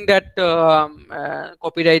translating that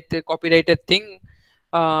copyrighted thing,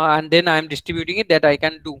 and then I am distributing it. That I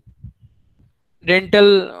can do.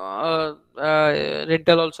 Rental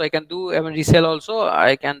also I can do. Resell also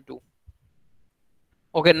I can do.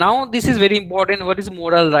 Okay, now this is very important. What is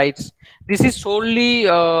moral rights? This is solely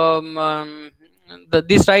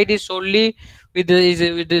this right is solely with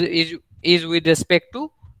is with respect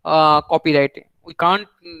to copyright. We can't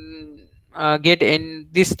get in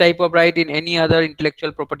this type of right in any other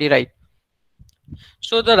intellectual property right.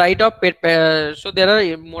 So the right of so there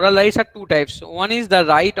are moral rights are two types. One is the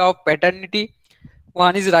right of paternity,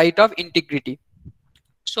 one is right of integrity.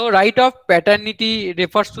 So right of paternity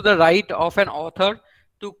refers to the right of an author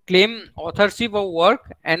to claim authorship of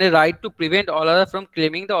work and a right to prevent all others from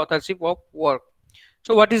claiming the authorship of work.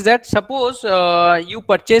 So what is that? Suppose you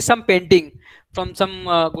purchase some painting from some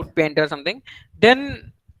good painter or something,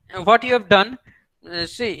 then what you have done,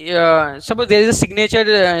 see, suppose there is a signature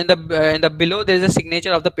in the below, there is a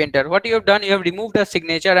signature of the painter. What you have done, you have removed the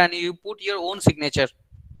signature and you put your own signature.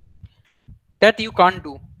 That you can't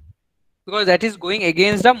do, because that is going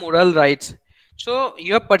against the moral rights. So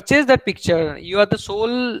you have purchased that picture, you are the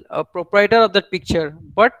sole proprietor of that picture,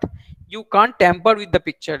 but you can't tamper with the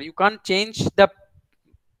picture, you can't change the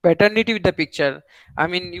paternity with the picture. I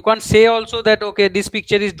mean, you can't say also that okay, this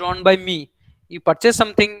picture is drawn by me. You purchase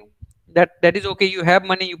something, that is okay, you have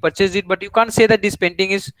money, you purchase it, but you can't say that this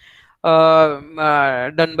painting is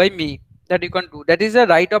done by me. That you can't do. That is a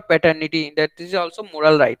right of paternity, that is also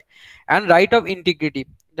moral right. And right of integrity,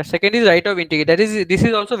 the second is right of integrity. This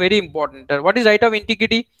is also very important. What is right of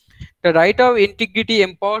integrity? The right of integrity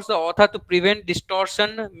empowers the author to prevent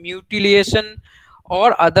distortion, mutilation,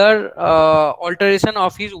 or other alteration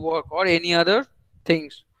of his work or any other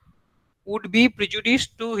things would be prejudice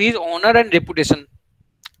to his honor and reputation.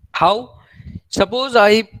 How? Suppose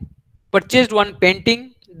I purchased one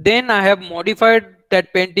painting, then I have modified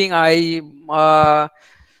that painting.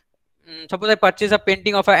 Suppose I purchased a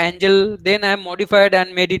painting of an angel, then I have modified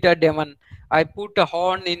and made it a demon. I put a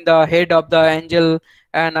horn in the head of the angel,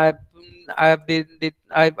 and I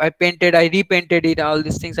painted, I repainted it. All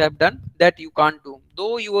these things I have done. That you can't do.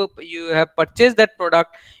 Though you have purchased that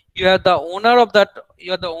product, you are the owner of that.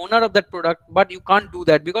 You are the owner of that product, but you can't do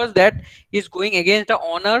that because that is going against the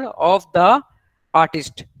honor of the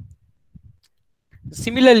artist.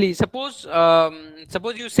 Similarly, suppose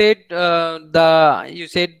you said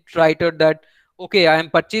writer that okay, I am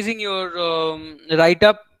purchasing your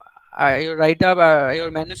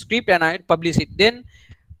your manuscript and I publish it. Then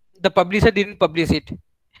the publisher didn't publish it.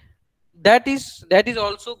 That is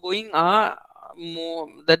also going the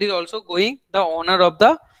honor of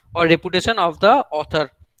the or reputation of the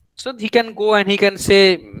author. So he can go and he can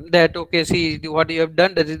say that okay, see what you have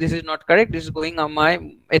done, this is not correct, this is going on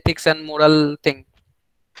my ethics and moral thing.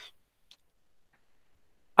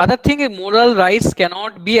 Other thing is moral rights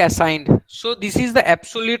cannot be assigned. So this is the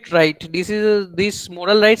absolute right. This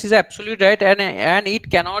moral rights is absolute right, and it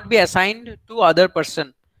cannot be assigned to other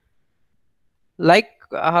person. Like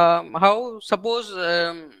how suppose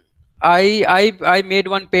I made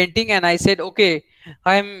one painting and I said okay,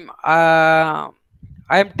 I'm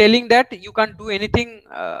telling that you can't do anything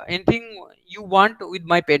you want with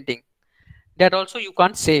my painting. That also you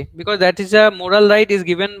can't say, because that is a moral right is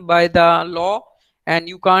given by the law, and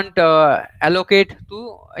you can't allocate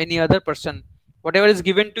to any other person. Whatever is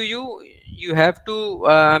given to you, you have to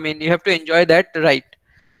you have to enjoy that right.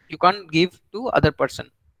 You can't give to other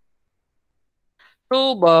person.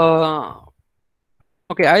 So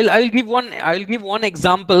okay, I'll give one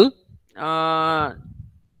example.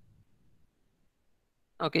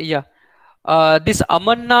 Okay, yeah. This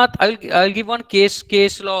Amarnath, I'll give one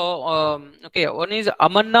case law. Okay, one is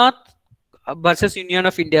Amarnath versus Union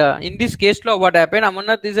of India. In this case law, what happened?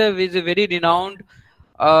 Amarnath is a very renowned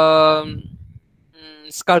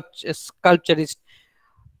sculpturist.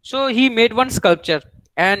 So he made one sculpture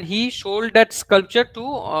and he sold that sculpture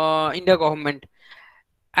to India government.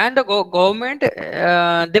 And the government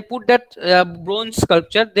they put that bronze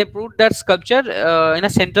sculpture. They put that sculpture in a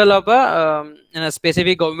central of in a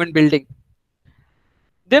specific government building.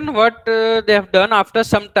 Then what they have done, after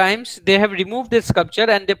some times they have removed this sculpture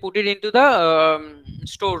and they put it into the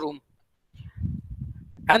storeroom,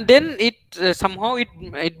 and then it somehow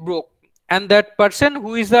it broke. And that person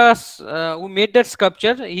who is who made that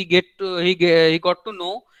sculpture, he got to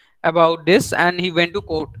know about this, and he went to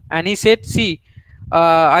court and he said, see,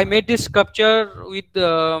 I made this sculpture with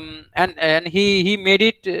and he made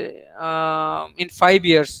it in 5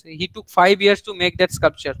 years. He took 5 years to make that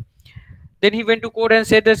sculpture. Then he went to court and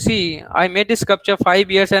said that, see, I made this sculpture 5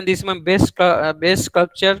 years and this is my best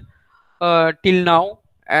sculpture till now,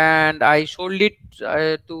 and I sold it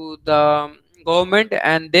to the government,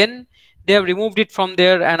 and then they have removed it from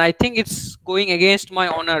there, and I think it's going against my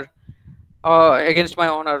honor.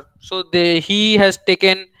 So he has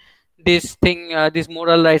taken this thing, this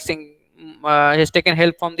moral rights thing, has taken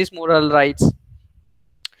help from this moral rights.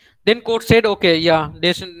 Then court said, okay, yeah,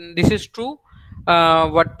 this is true.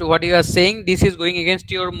 What you are saying, this is going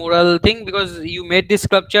against your moral thing, because you made this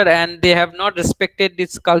sculpture and they have not respected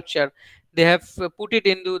this sculpture. They have put it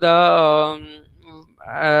into the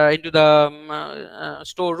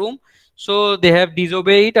storeroom, so they have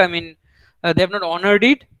disobeyed it. I mean, they have not honored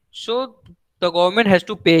it, so the government has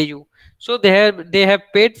to pay you. So they have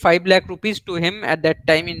paid 5 lakh rupees to him at that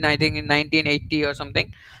time, in I think in 1980 or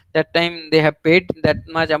something. That time they have paid that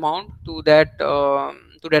much amount to that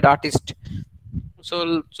artist.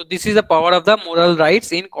 So this is the power of the moral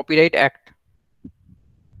rights in Copyright Act.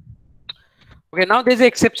 Okay, now there's an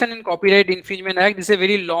exception in Copyright Infringement Act. This is a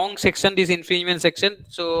very long section, this infringement section.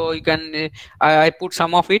 So you can I put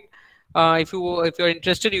some of it. If you're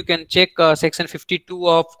interested, you can check section 52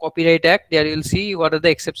 of Copyright Act. There you'll see what are the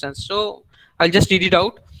exceptions. So I'll just read it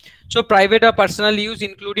out. So private or personal use,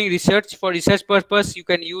 including research. For research purpose, you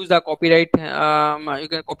can use the copyrighted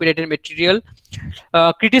material.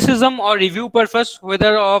 Criticism or review purpose,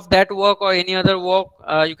 whether of that work or any other work,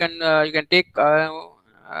 you can take a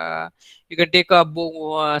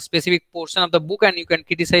specific portion of the book and you can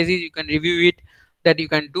criticize it, you can review it. That you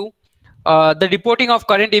can do. The reporting of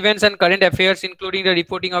current events and current affairs, including the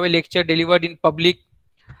reporting of a lecture delivered in public.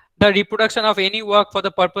 The reproduction of any work for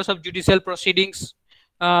the purpose of judicial proceedings.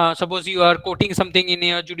 Suppose you are quoting something in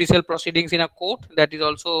your judicial proceedings in a court, that is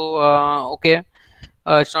also okay.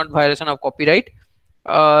 It's not violation of copyright.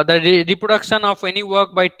 The reproduction of any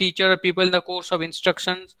work by teacher or people in the course of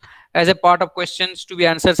instructions as a part of questions to be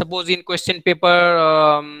answered. Suppose in question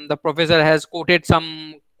paper the professor has quoted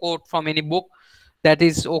some quote from any book, that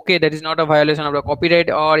is okay, that is not a violation of the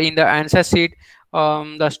copyright. Or in the answer sheet,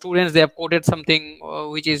 the students, they have quoted something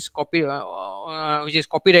which is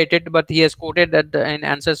copyrighted, but he has quoted that in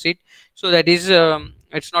answer sheet, so that is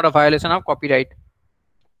it's not a violation of copyright.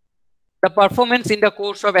 The performance in the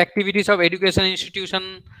course of activities of education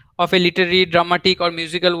institution of a literary, dramatic or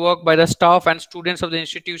musical work by the staff and students of the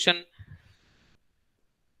institution,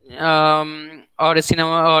 or a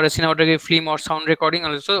cinematography, film or sound recording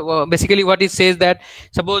also. Basically what it says, that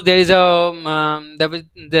suppose there is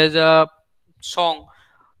there's a song,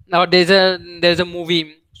 now there's a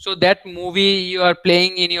movie, so that movie you are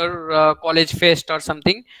playing in your college fest or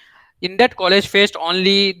something. In that college fest,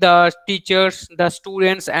 only the teachers, the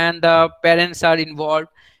students and the parents are involved.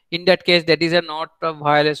 In that case, that is not a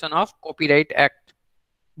violation of Copyright Act.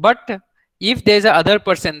 But if there is a other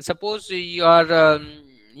person, suppose you are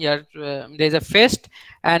there's a fest,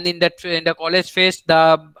 and in the college fest,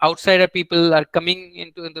 the outsider people are coming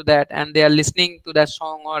into that, and they are listening to that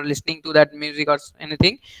song or listening to that music or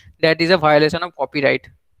anything, that is a violation of copyright.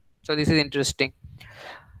 So this is interesting.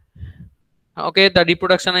 Okay, the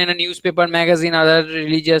reproduction in a newspaper, magazine, other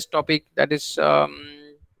religious topic, that is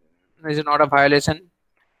not a violation.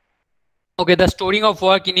 Okay, the storing of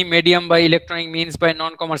work in a medium by electronic means by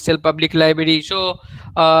non-commercial public library. So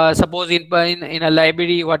suppose in a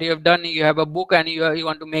library, what you have done, you have a book and you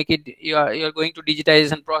want to make it, you're going to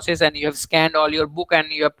digitization process, and you have scanned all your book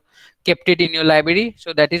and you have kept it in your library,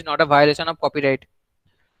 so that is not a violation of copyright.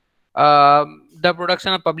 The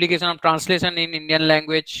production of publication of translation in Indian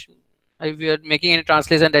language, if you are making any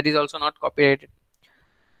translation, that is also not copyrighted.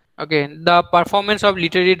 Okay, the performance of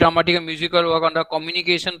literary, dramatic and musical work on the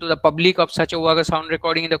communication to the public of such a work as sound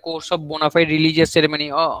recording in the course of bona fide religious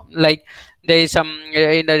ceremony. Like there is some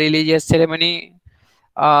in the religious ceremony,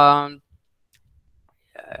 in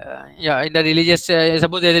the religious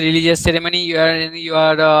suppose there's a religious ceremony, you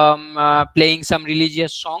are playing some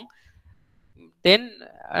religious song, then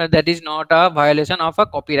that is not a violation of a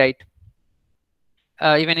copyright.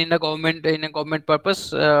 Even in a government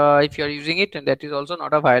purpose, if you are using it, that is also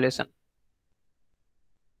not a violation.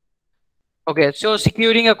 Okay, so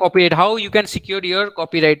securing a copyright, how you can secure your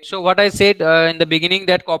copyright? So what I said in the beginning,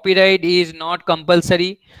 that copyright is not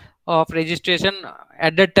compulsory of registration.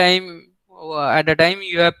 At the time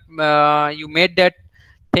you have you made that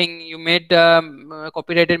thing, you made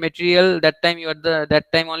copyrighted material, that time from that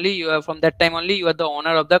time only you are the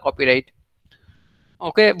owner of the copyright.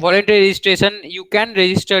 Okay, voluntary registration, you can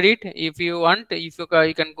register it if you want. If you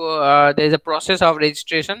can go, there is a process of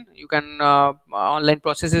registration. You can online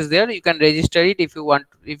process is there. You can register it if you want.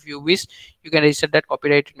 If you wish, you can register that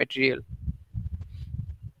copyrighted material.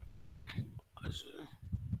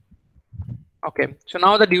 Okay, so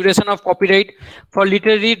now the duration of copyright for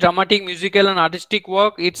literary, dramatic, musical and artistic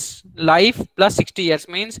work, it's life plus 60 years,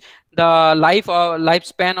 means the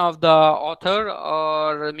lifespan of the author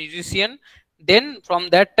or musician. Then from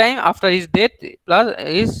that time after his death plus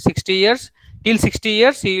is 60 years. Till 60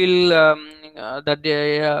 years he will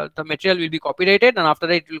the material will be copyrighted, and after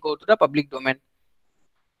that it will go to the public domain.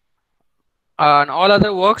 And all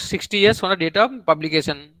other works 60 years from the date of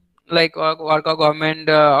publication, like work of government,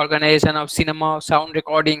 organization of cinema, sound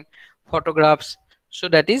recording, photographs. So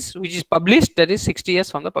that is which is published, that is 60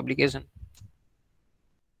 years from the publication.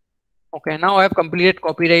 Okay, now I have completed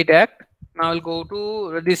Copyright Act. Now I'll go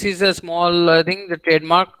to, this is a small thing, the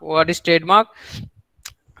trademark. What is trademark?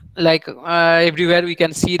 Like everywhere we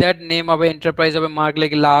can see that name of an enterprise of a mark,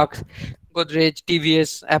 like Lux, Godrej,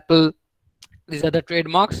 TVS, Apple. These are the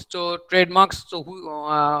trademarks. So trademarks, so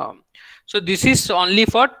so this is only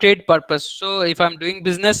for trade purpose. So if I'm doing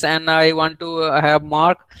business and I want to have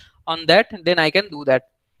mark on that, then I can do that.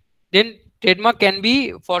 Then trademark can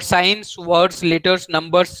be for signs, words, letters,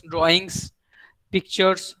 numbers, drawings,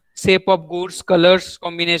 pictures, shape of goods, colors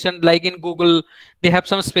combination. Like in Google, they have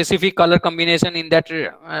some specific color combination in that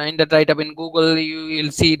write up. In Google, you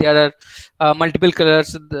will see there are multiple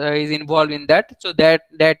colors is involved in that. So that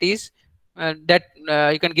is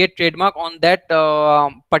you can get trademark on that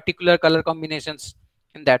particular color combinations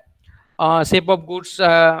in that. Shape of goods,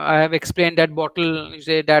 I have explained that. Bottle, you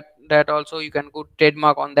say that also you can go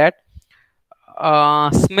trademark on that.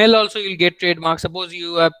 Smell also you'll get trademark. Suppose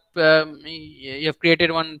you have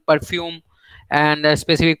created one perfume and a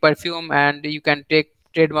specific perfume, and you can take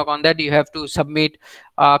trademark on that. You have to submit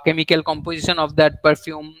chemical composition of that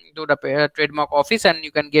perfume to the trademark office, and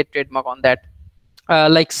you can get trademark on that.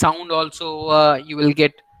 Like sound also, you will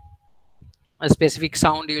get a specific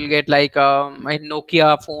sound. You will get like a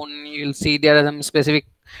Nokia phone, you will see there are some specific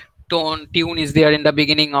tune is there in the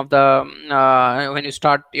beginning of the when you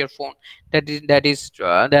start your phone. That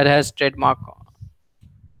has trademark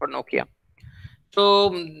for Nokia.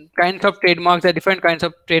 So kinds of trademarks, are different kinds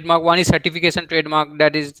of trademark. One is certification trademark,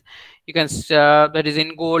 that is you can that is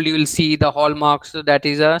in gold, you will see the hallmarks. So that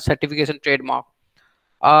is a certification trademark.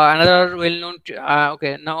 Another well-known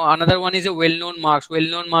okay, now another one is a well-known marks.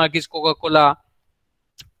 Well-known mark is Coca-Cola.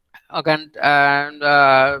 Okay, and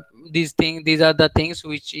these are the things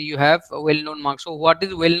which you have well-known marks. So what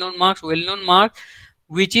is well-known marks? Well-known mark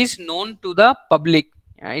which is known to the public,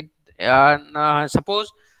 right?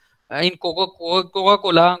 Suppose in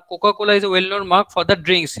Coca-Cola is a well-known mark for the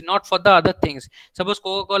drinks, not for the other things. Suppose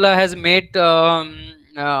Coca-Cola has made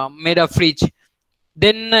a fridge,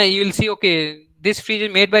 then you will see, okay, this fridge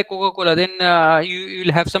is made by Coca-Cola. Then you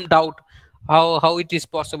will have some doubt how it is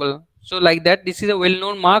possible. So like that, this is a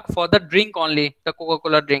well-known mark for the drink only, the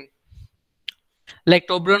Coca-Cola drink. Like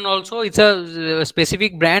Toblerone also, it's a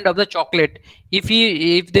specific brand of the chocolate. If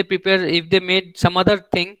they made some other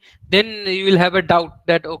thing, then you will have a doubt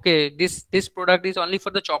that, okay, this product is only for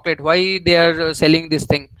the chocolate. Why they are selling this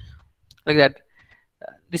thing like that?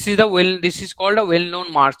 This is called a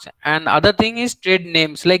well-known marks. And other thing is trade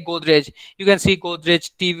names, like Godrej. You can see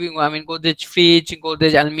Godrej TV, Godrej fridge,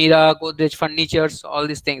 Godrej Almira, Godrej furnitures, all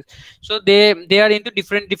these things. So they are into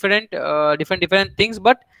different things.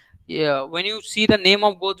 But yeah, when you see the name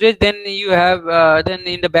of Godrej, then you have then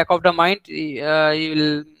in the back of the mind, you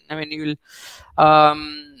will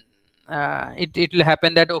it will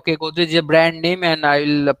happen that, okay, Godrej is a brand name, and I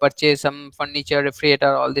will purchase some furniture,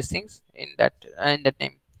 refrigerator, all these things in that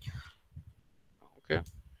name. Okay.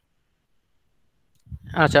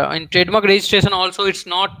 In trademark registration also,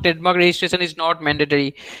 trademark registration is not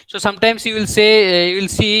mandatory. So sometimes you will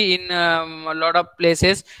see in a lot of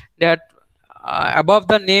places that above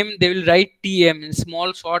the name they will write TM in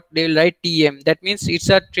small short. They will write TM. That means it's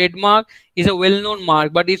a trademark, is a well-known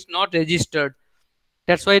mark, but it's not registered.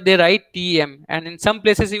 That's why they write TM. And in some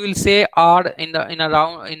places you will say R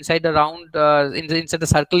inside the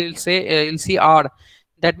circle. You'll see R.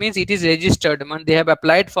 That means it is registered. They have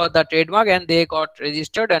applied for the trademark and they got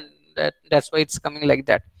registered, and that's why it's coming like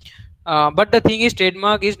that. But the thing is,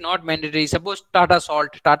 trademark is not mandatory. Suppose Tata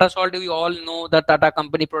Salt, we all know the Tata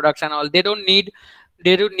company products and all. They don't need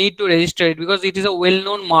to register it because it is a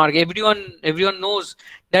well-known mark. Everyone knows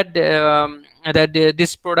that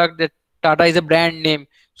this product, that Tata is a brand name,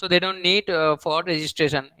 so they don't need for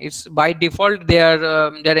registration. It's by default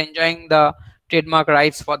they're enjoying the trademark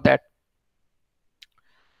rights for that.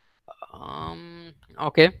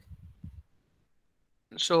 Okay.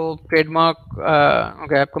 So trademark,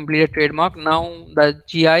 okay, I've completed trademark. Now the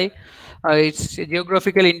GI, its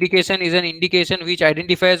geographical indication is an indication which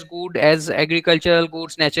identifies good as agricultural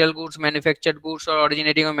goods, natural goods, manufactured goods, or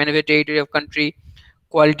originating or manufactured territory of country,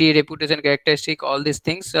 quality, reputation, characteristic, all these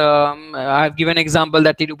things. I have given example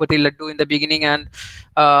that Tirupati Laddu in the beginning, and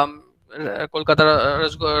Kolkata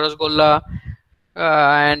Rasgulla,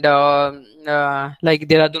 and like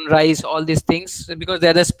Dehradun rice, all these things, because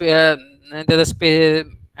they're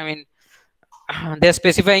they're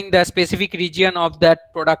specifying the specific region of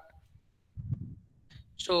that product.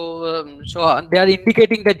 So they are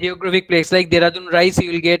indicating the geographic place, like Dehradun rice.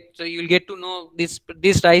 You will get to know this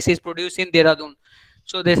rice is produced in Dehradun.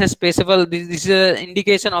 So there's a specific. This is an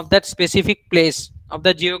indication of that specific place, of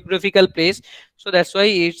the geographical place. So that's why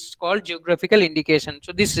it's called geographical indication.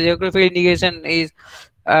 So this geographical indication is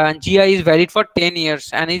GI is valid for 10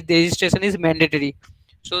 years, and its registration is mandatory.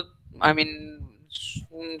 So I mean,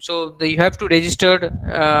 you have to register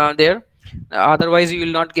there. Otherwise, you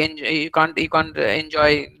will not get. You can't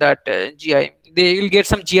enjoy that GI. They will get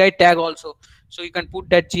some GI tag also. So you can put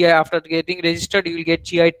that GI after getting registered. You will get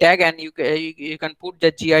GI tag, and you can put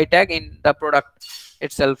that GI tag in the product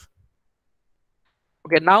itself.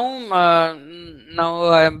 Okay, now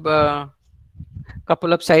I have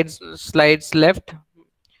couple of slides left.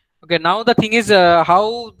 Okay, now the thing is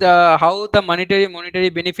how the monetary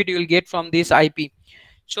benefit you will get from this IP.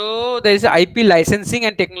 So there is IP licensing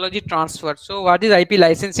and technology transfer. So what is IP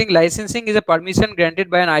licensing? Licensing is a permission granted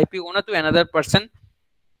by an IP owner to another person.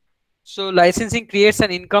 So licensing creates an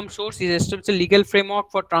income source, is establishes a legal framework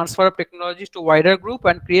for transfer of technologies to wider group,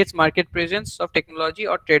 and creates market presence of technology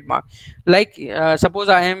or trademark. Like suppose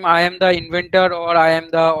I am the inventor, or I am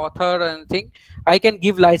the author and thing. I can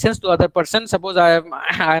give license to other person. Suppose I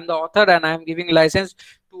am the author, and I am giving license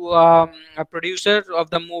to a producer of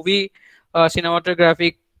the movie,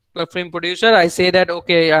 cinematographic film producer. I say that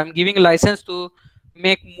okay, I am giving license to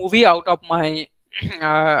make movie out of my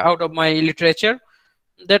literature,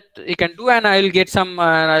 that you can do, and I will get some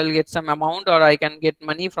amount, or I can get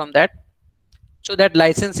money from that. So that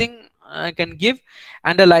licensing I can give.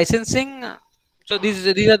 And the licensing, so these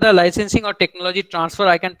are the licensing or technology transfer.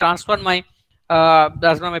 I can transfer my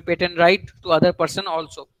my patent right to other person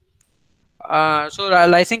also. What are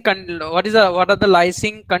the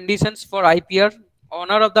licensing conditions for IPR?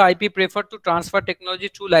 Owner of the IP prefer to transfer technology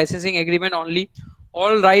through licensing agreement only.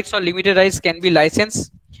 All rights or limited rights can be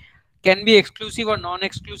licensed, can be exclusive or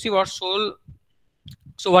non-exclusive or sole.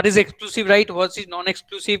 So what is exclusive right? What is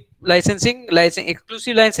non-exclusive licensing?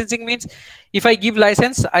 Exclusive licensing means if I give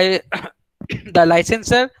license, the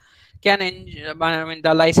licensor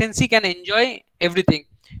the licensee can enjoy everything.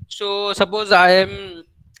 So suppose I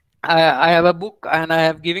have a book, and I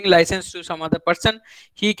have giving license to some other person.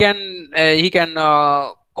 He can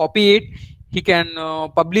copy it, he can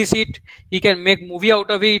publish it, he can make movie out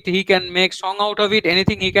of it, he can make song out of it,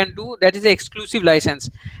 anything he can do. That is the exclusive license.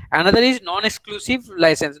 Another is non-exclusive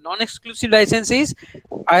license. Non-exclusive license is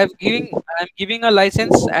I am giving a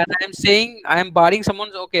license, and I am saying, I am barring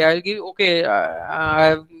someone's, okay, I'll give, okay,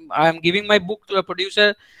 I am giving my book to a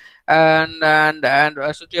producer, and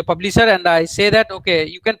so to a publisher, and I say that okay,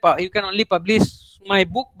 you can only publish my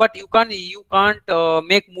book, but you can't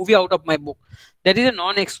make movie out of my book. That is a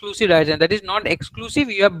non-exclusive license. That is not exclusive.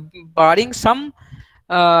 You are barring some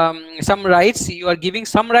rights. You are giving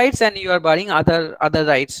some rights, and you are barring other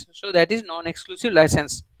rights. So that is non-exclusive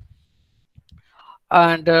license.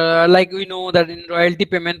 And like we know that in royalty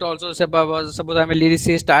payment also, suppose I'm a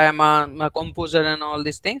lyricist, I am a composer and all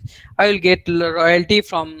these things, I will get royalty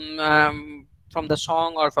from the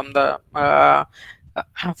song, or from the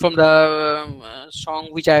song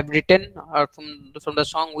which I have written, or from the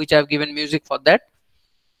song which I have given music for that.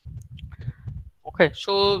 Okay,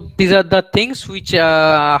 so these are the things which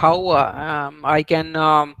how I can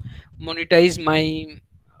monetize my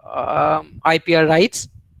IPR rights.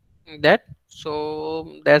 That.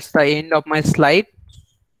 So that's the end of my slide.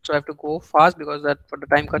 So I have to go fast because that for the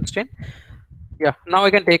time constraint. Yeah, now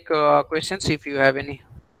I can take questions if you have any.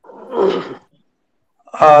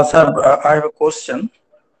 Sir, I have a question.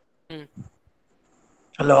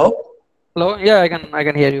 Hello. Hello. Yeah, I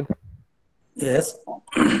can hear you. Yes.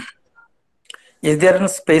 Is there any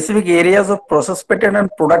specific areas of process patent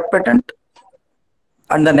and product patent?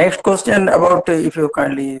 And the next question about, if you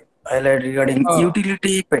kindly highlight regarding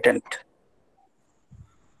utility patent.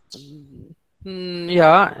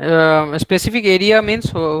 Yeah, a specific area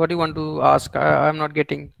means what do you want to ask? I'm not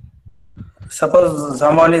getting. Suppose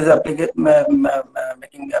someone is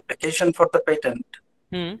making application for the patent.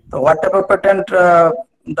 So what type of patent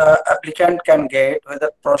the applicant can get, whether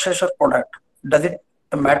process or product? Does it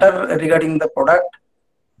matter regarding the product?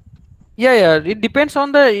 Yeah, it depends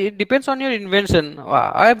on your invention.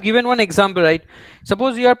 I have given one example, right?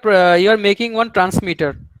 Suppose you are making one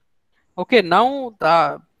transmitter. Okay, now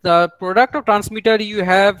the product of transmitter, you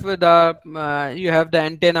have the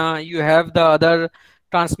antenna, you have the other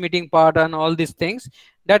transmitting part and all these things.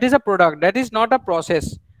 That is a product. That is not a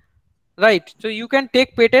process, right? So you can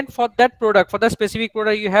take patent for that product, for the specific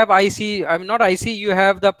product. You have IC, not IC, you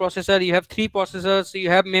have the processor, you have 3 processors, you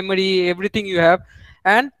have memory, everything you have,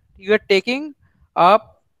 and you are taking a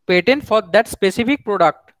patent for that specific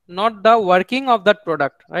product, not the working of that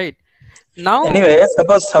product, right? Now, anyway,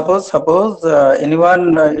 suppose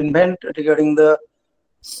anyone invent regarding the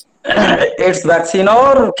AIDS vaccine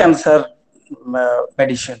or cancer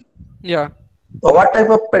medicine. yeah, So what type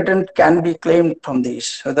of patent can be claimed from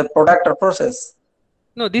this, whether product or process?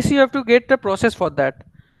 no, this you have to get the process for that.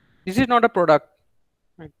 This is not a product.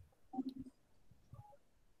 Right.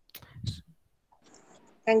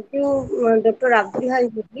 Thank you, Dr. Abdul Hai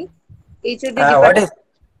Hudli, HOD What is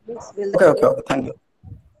Department, Belda okay? College. Thank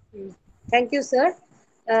you. Thank you, sir.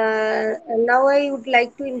 And now I would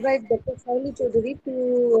like to invite Dr. Sauli Chaudhary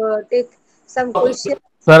to take some questions.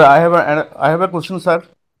 Sir, I have a question, sir.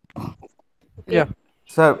 Okay. Yeah,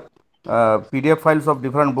 Sir, PDF files of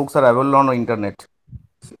different books are available on the internet.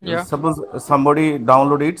 yeah, Suppose somebody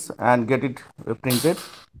download it and get it printed.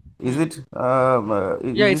 Is it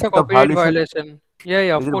yeah, is it's a it a copyright violation? violation. Yeah,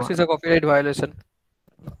 yeah, Is of it course it's a copyright violation.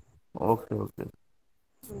 okay? Okay.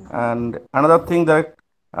 And another thing that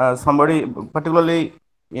somebody, particularly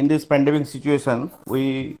in this pandemic situation,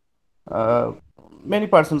 we many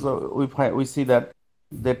persons we see that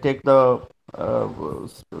they take uh,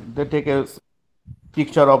 they take a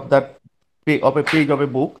picture of of a page of a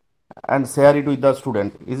book and share it with the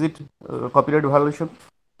student. Is it copyright violation?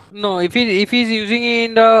 No, if he's using it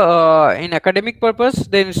in the in academic purpose,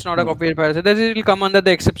 then it's not a copyright violation. That will come under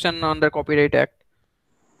the exception on the Copyright Act.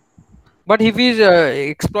 But if he's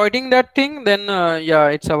exploiting that thing, then yeah,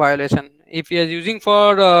 it's a violation. If he is using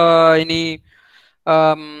for any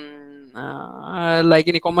like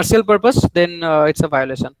any commercial purpose, then it's a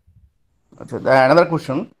violation. Okay. Another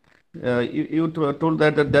question. You told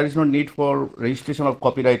that there is no need for registration of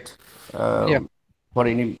copyright Yeah, for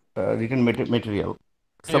any written material.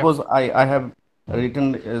 yeah. Suppose I have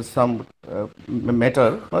written some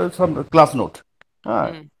matter or some class note.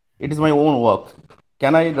 Mm. It is my own work.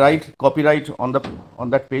 Can I write copyright on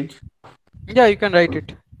that page? Yeah, you can write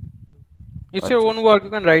it. It's your Achha, own work. You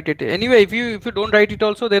can write it. Anyway, if you don't write it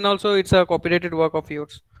also, then also it's a copyrighted work of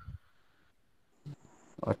yours.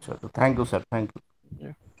 achha. So thank you, sir. Thank you.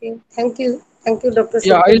 Yeah. Okay. Thank you, Dr.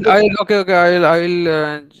 Yeah, Sachin. okay.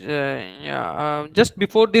 I'll yeah. Just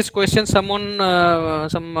before this question, someone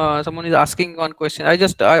is asking one question. I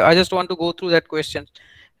just want to go through that question.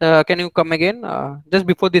 Can you come again? Just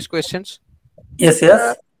before these questions. Yes,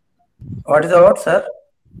 yes. What is about, sir?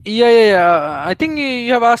 Yeah. I think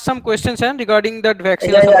you have asked some questions and regarding that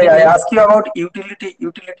vaccine or something. I ask you about utility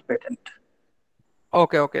patent.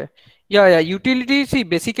 Okay. Yeah. Utility. See,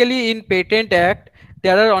 basically in Patent Act,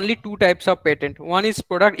 there are only two types of patent. One is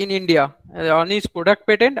product in India. One is product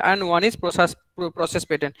patent and one is process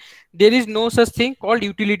patent. There is no such thing called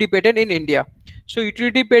utility patent in India. So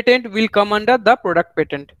utility patent will come under the product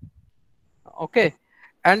patent. Okay.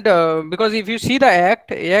 And because if you see the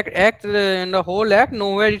act in the whole act,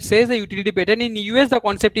 nowhere it says the utility patent. In US the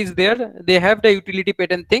concept is there, they have the utility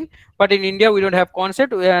patent thing, but in India we don't have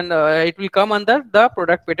concept, and it will come under the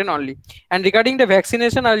product patent only. And regarding the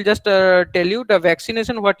vaccination, I'll just tell you the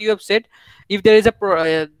vaccination, what you have said, if there is a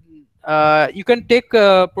you can take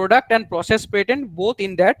product and process patent both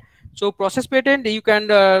in that. So process patent you can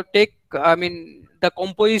take, I mean, the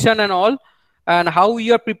composition and all, and how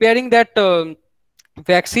you are preparing that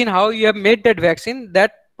vaccine, how you have made that vaccine,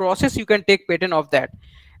 that process you can take patent of that.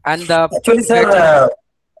 And the Actually, sir,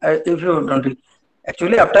 if you don't,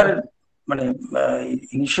 actually after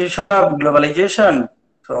initiation of globalization,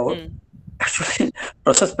 so actually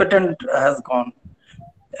process patent has gone.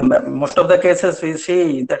 Most of the cases we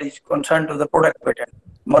see that is concerned to the product patent.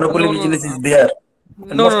 Monopoly business is there.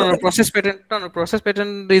 No, process patent. No, process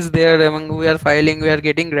patent is there. Among we are filing, we are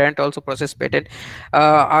getting grant also process patent.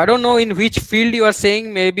 I don't know in which field you are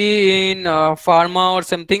saying. Maybe in pharma or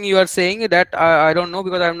something. You are saying that I don't know,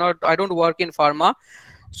 because I don't work in pharma,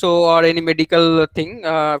 so, or any medical thing.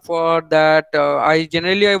 For that, I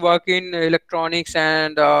work in electronics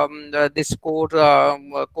and this core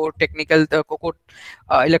technical core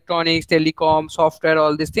electronics, telecom, software,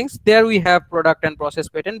 all these things. There we have product and process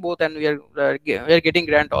patent both, and we are getting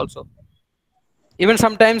grant also. Even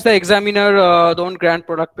sometimes the examiner don't grant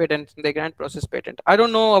product patent, they grant process patent. I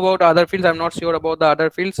don't know about other fields. I'm not sure about the other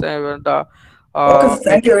fields. Okay,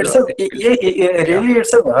 thank you. It's really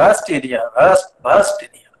it's a vast area, vast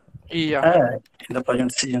area. Yeah. In the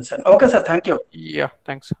present season. Okay, sir. Thank you. Yeah.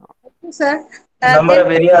 Thanks. Thank you, sir. Number of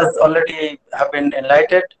areas already have been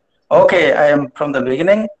enlightened. Okay, I am from the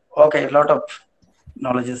beginning. Okay, a lot of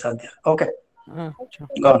knowledges are there. Okay,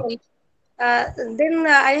 go on. Then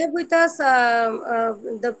I have with us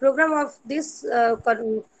the program of this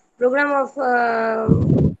program of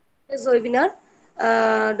this webinar.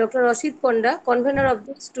 Dr. Rashid Ponda, convener of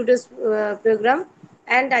this today's program,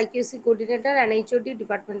 and IQAC coordinator and HOD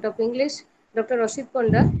Department of English, Dr. Rashid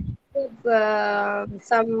Ponda,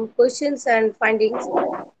 some questions and findings.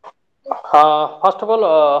 First of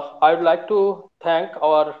all, I would like to thank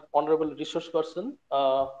our honorable resource person,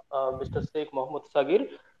 Mr. Sheikh Mohammed Sagir,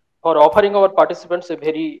 for offering our participants a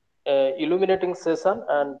very illuminating session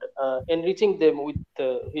and enriching them with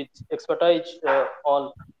his expertise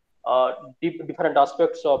on different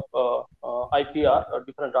aspects of IPR or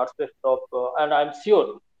different aspects of, and I'm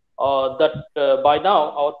sure that by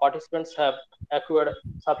now our participants have acquired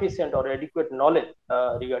sufficient or adequate knowledge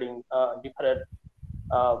regarding different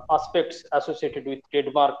aspects associated with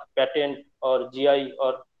trademark, patent, or GI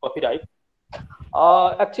or copyright.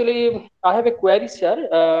 Actually, I have a query, sir.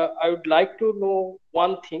 I would like to know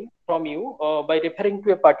one thing from you by referring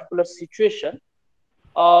to a particular situation.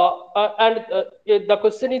 The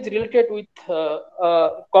question is related with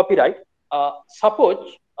copyright.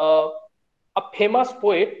 Suppose a famous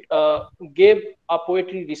poet gave a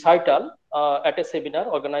poetry recital at a seminar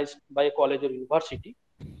organized by a college or university.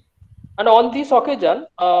 And on this occasion,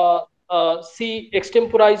 she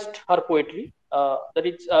extemporized her poetry. That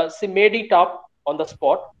is, she made it up on the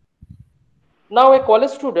spot. Now, a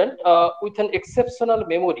college student with an exceptional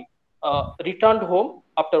memory returned home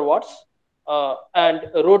afterwards and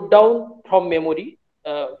wrote down from memory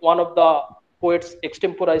one of the poet's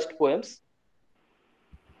extemporized poems.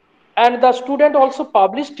 And the student also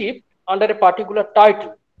published it under a particular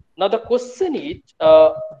title. Now, the question is,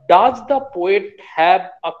 does the poet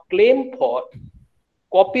have a claim for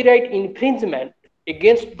copyright infringement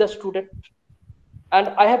against the student? And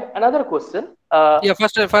I have another question. Yeah,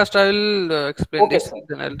 first I will explain Okay, this, sir.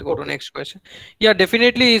 then I'll go to next question. Yeah,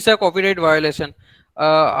 definitely it's a copyright violation.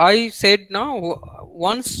 I said now,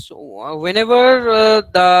 once, whenever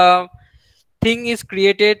the thing is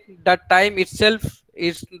created, that time itself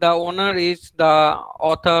is the owner, is the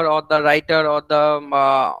author or the writer or the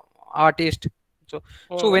artist.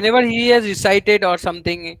 So whenever he has recited or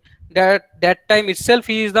something, that time itself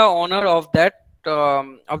he is the owner of that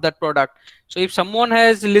product. So if someone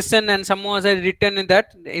has listened and someone has written in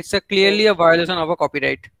that, it's clearly a violation of a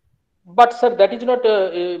copyright. But sir, that is not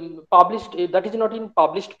published. That is not in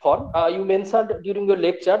published form. You mentioned during your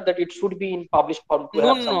lecture that it should be in published form to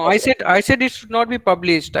have some. No. I said it should not be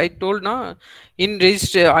published. I told na in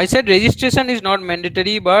register. I said registration is not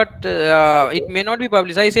mandatory, but it may not be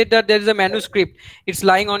published. I said that there is a manuscript. It's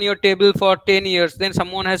lying on your table for 10 years. Then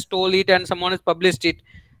someone has stole it and someone has published it.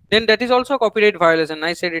 Then that is also a copyright violation.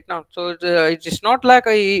 I said it now. So it's not like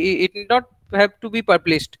it did not have to be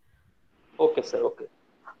published. Okay, sir. Okay.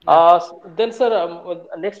 Then, sir,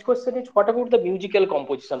 next question is, what about the musical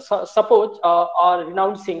composition? Suppose a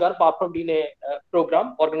renowned singer performed in a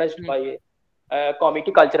program organized by a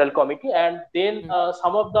committee, cultural committee, and then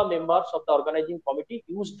some of the members of the organizing committee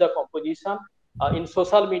used the composition in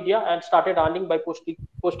social media and started earning by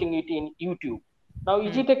posting it in YouTube. Now,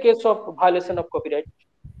 is it a case of violation of copyright?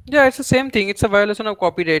 Yeah, it's the same thing. It's a violation of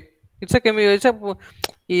copyright.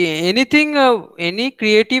 Anything, any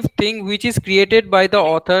creative thing which is created by the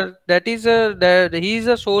author, that is he is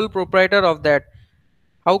a sole proprietor of that.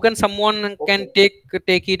 How can someone can take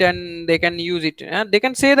it and they can use it? They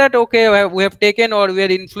can say that, okay, we have taken or we are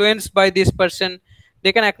influenced by this person.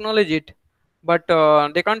 They can acknowledge it, but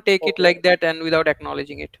they can't take it like that and without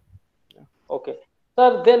acknowledging it. Okay,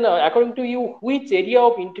 sir. Then, according to you, which area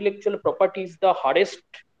of intellectual property is the hardest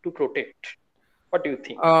to protect? What do you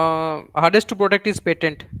think? Hardest to protect is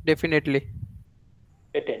patent, definitely.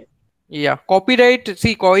 Patent. Yeah, copyright.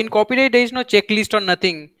 See, in copyright there is no checklist or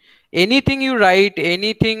nothing. Anything you write,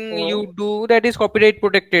 anything you do, that is copyright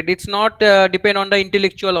protected. It's not depend on the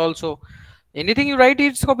intellectual also. Anything you write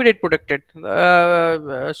is copyright protected.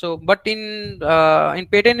 But in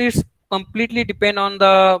patent, it's completely depend on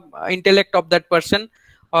the intellect of that person,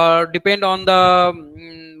 or depend on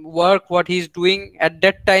the work what he's doing at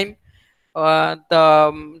that time.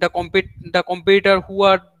 The competitor who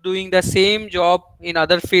are doing the same job in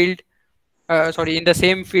other field, in the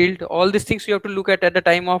same field, all these things you have to look at the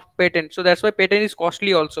time of patent. So that's why patent is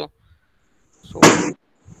costly also. So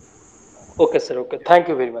okay, sir. Okay, thank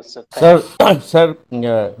you very much, sir. Sir,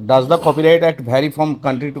 does the Copyright Act vary from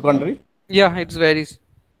country to country? Yeah, it varies.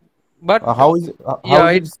 But how is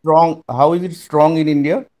it strong? How is it strong in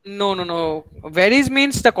India? No. Varies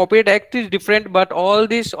means the Copyright Act is different, but all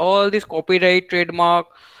this copyright, trademark,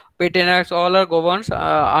 patent acts, all are governed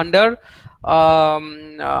under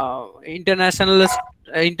international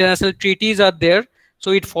treaties are there. So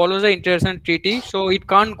it follows the international treaty. So it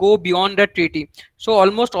can't go beyond that treaty. So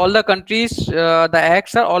almost all the countries, the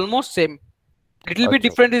acts are almost same. Little bit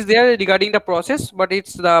different is there regarding the process, but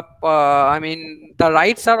it's the I mean the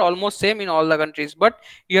rights are almost same in all the countries, but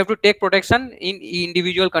you have to take protection in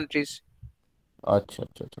individual countries. Acha,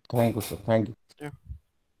 acha, acha. Thank you, sir. Thank you.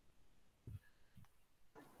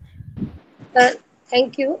 Yeah.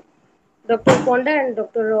 Thank you, Dr. Ponda and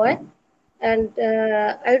Dr. Roy. And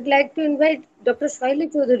I would like to invite Dr.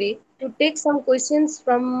 Shaili Choudhury to take some questions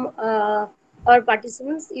from our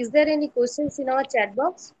participants. Is there any questions in our chat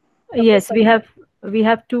box? Dr. Yes, Shaili? we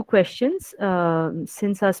have two questions.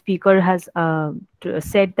 Since our speaker has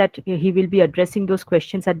said that he will be addressing those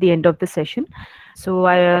questions at the end of the session. So,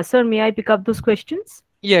 sir, may I pick up those questions?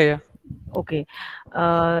 Yeah. Okay.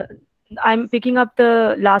 I'm picking up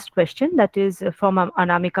the last question, that is from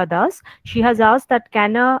Anamika Das. She has asked that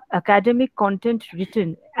can a academic content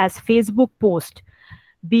written as Facebook post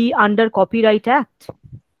be under Copyright Act?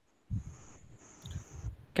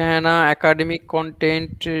 Can academic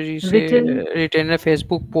content written a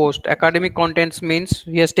Facebook post? Academic contents means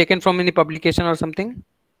he has taken from any publication or something?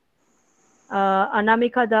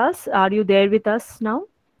 Anamika Das, are you there with us now?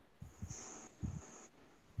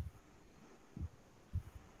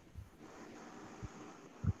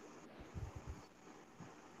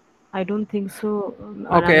 I don't think so.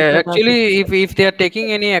 Okay, actually, if they are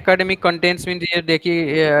taking any academic contents, means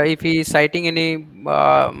if he is citing any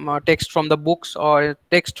text from the books or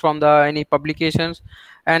text from the any publications,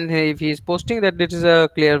 and if he is posting that, this is a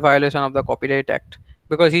clear violation of the Copyright Act,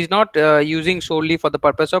 because he's not using solely for the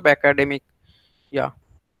purpose of academic. Yeah.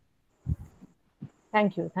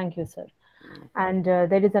 Thank you, sir. And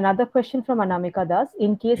there is another question from Anamika Das.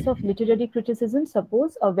 In case of literary criticism,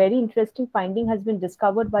 suppose a very interesting finding has been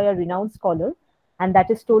discovered by a renowned scholar and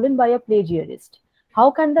that is stolen by a plagiarist.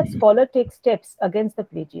 How can that scholar take steps against the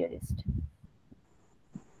plagiarist?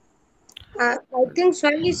 I think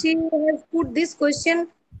Shaili, she has put this question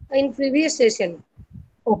in previous session.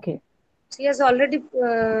 Okay. She has already,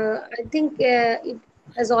 I think it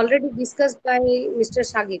has already discussed by Mr.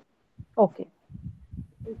 Shagir. Okay.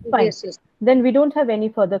 Fine. Then we don't have any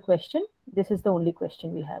further question. This is the only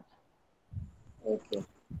question we have. Okay.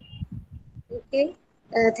 Okay.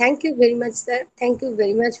 Thank you very much, sir. Thank you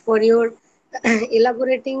very much for your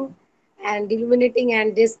elaborating and illuminating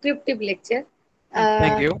and descriptive lecture.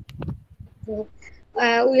 Thank you.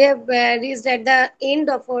 We have reached at the end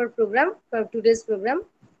of our program, for today's program.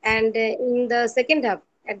 And in the second half,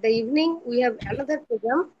 at the evening, we have another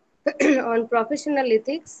program on professional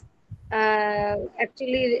ethics.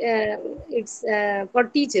 Actually, it's for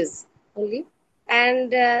teachers only.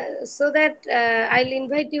 And so that I'll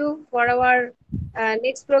invite you for our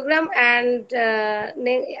next program. And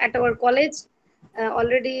at our college,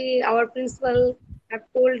 already our principal have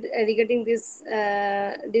told regarding this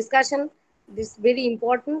discussion. This very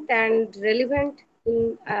important and relevant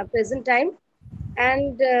in present time.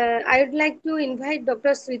 And I would like to invite Dr.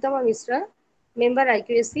 Sritama Mishra, member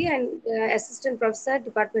IQAC and assistant professor,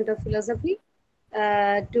 Department of Philosophy,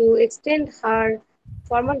 to extend her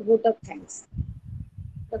formal vote of thanks.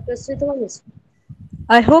 Dr. Sritama Mishra.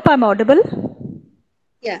 I hope I'm audible.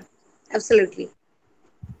 Yeah, absolutely.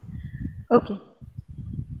 Okay.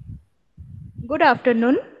 Good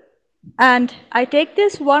afternoon, and I take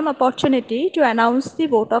this warm opportunity to announce the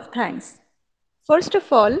vote of thanks. First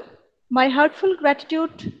of all, my heartfelt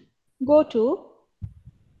gratitude go to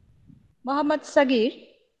Mohammad Sagir,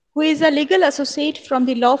 who is a legal associate from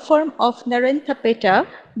the law firm of Narenthapeta,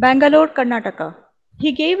 Bangalore, Karnataka.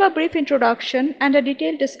 He gave a brief introduction and a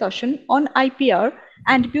detailed discussion on IPR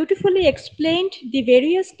and beautifully explained the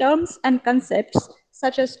various terms and concepts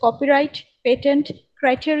such as copyright, patent,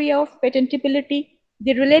 criteria of patentability,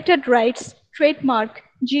 the related rights, trademark,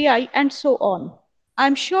 GI, and so on.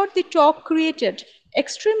 I'm sure the talk created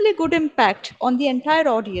extremely good impact on the entire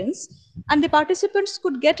audience, and the participants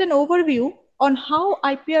could get an overview on how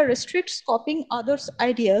IPR restricts copying others'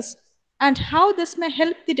 ideas and how this may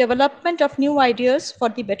help the development of new ideas for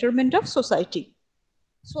the betterment of society.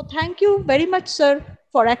 So thank you very much, sir,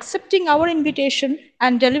 for accepting our invitation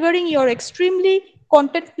and delivering your extremely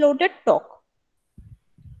content-loaded talk.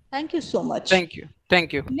 Thank you so much. Thank you.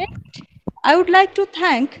 Thank you. Next, I would like to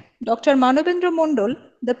thank Dr. Manobendra Mondol,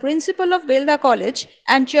 the principal of Belda College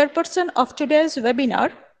and chairperson of today's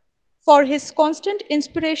webinar, for his constant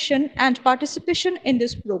inspiration and participation in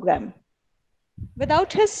this program.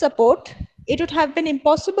 Without his support, it would have been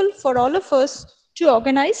impossible for all of us to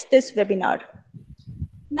organize this webinar.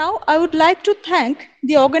 Now, I would like to thank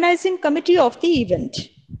the organizing committee of the event.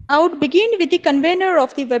 I would begin with the convener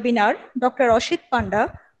of the webinar, Dr. Ashit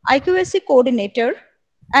Panda, IQAC coordinator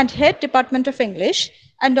and head Department of English,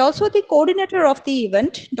 and also the coordinator of the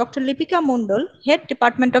event, Dr. Lipika Mundal, head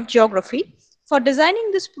Department of Geography, for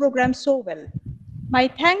designing this program so well. My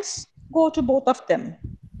thanks go to both of them.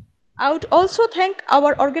 I would also thank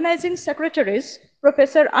our organizing secretaries,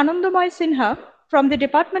 Professor Anandamoy Sinha from the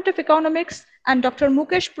Department of Economics and Dr.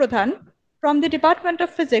 Mukesh Pradhan from the Department of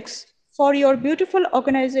Physics for your beautiful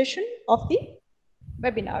organization of the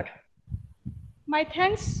webinar. My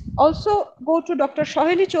thanks also go to Dr.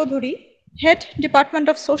 Soheli Chaudhuri, Head Department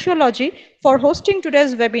of Sociology, for hosting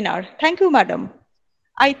today's webinar. Thank you, Madam.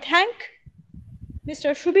 I thank Mr.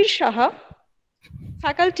 Shubir Shaha,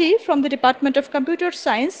 faculty from the Department of Computer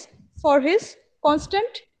Science, for his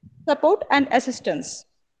constant support and assistance.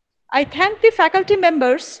 I thank the faculty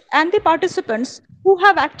members and the participants who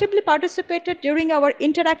have actively participated during our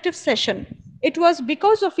interactive session. It was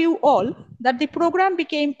because of you all that the program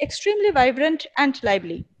became extremely vibrant and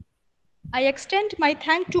lively. I extend my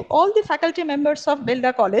thanks to all the faculty members of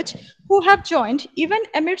Belda College who have joined even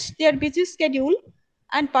amidst their busy schedule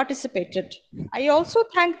and participated. I also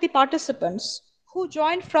thank the participants who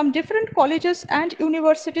joined from different colleges and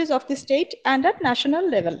universities of the state and at national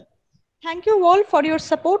level. Thank you all for your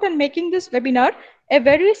support and making this webinar a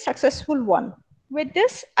very successful one. With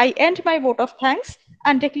this, I end my vote of thanks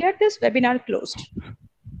and declare this webinar closed.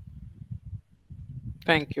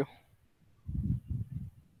 Thank you.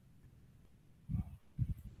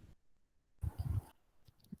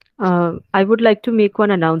 I would like to make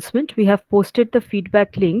one announcement. We have posted the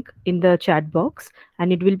feedback link in the chat box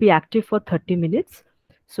and it will be active for 30 minutes.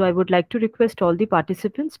 So I would like to request all the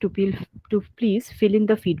participants to please fill in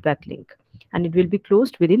the feedback link and it will be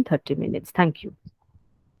closed within 30 minutes. Thank you.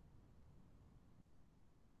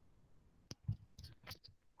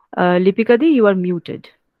 Lipika Di, you are muted.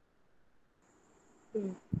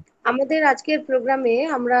 আমাদের আজকের প্রোগ্রামে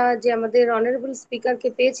আমরা যে আমাদের honourable স্পিকারকে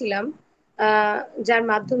পেয়েছিলাম যার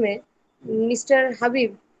মাধ্যমে mister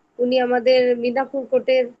Habib, উনি আমাদের মিদনাপুর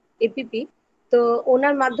কোর্টের এপিপি, তো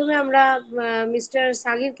ওনার মাধ্যমে আমরা মিস্টার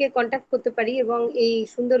সাগিরকে কন্ট্যাক্ট করতে পারি এবং এই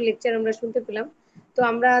সুন্দর লেকচার আমরা শুনতে পেলাম। তো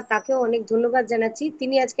আমরা তাকেও অনেক ধন্যবাদ জানাচ্ছি,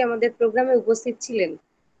 তিনি আজকে আমাদের প্রোগ্রামে উপস্থিত ছিলেন।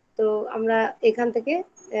 তো আমরা এখান থেকে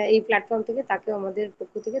এই প্ল্যাটফর্ম থেকে তাকেও আমাদের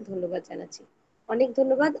পক্ষ থেকে ধন্যবাদ জানাচ্ছি। অনেক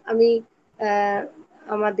ধন্যবাদ। আমি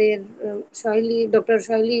আমাদের ডক্টর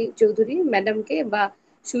সোহেলি চৌধুরী ম্যাডামকে বা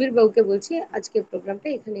সুবীর বাবুকে বলছি আজকের প্রোগ্রামটা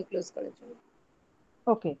এখানেই ক্লোজ করার জন্য।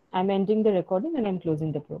 Okay, I'm ending the recording and I'm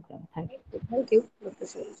closing the program. Thank you. Thank you, Dr.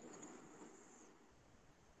 Soheli.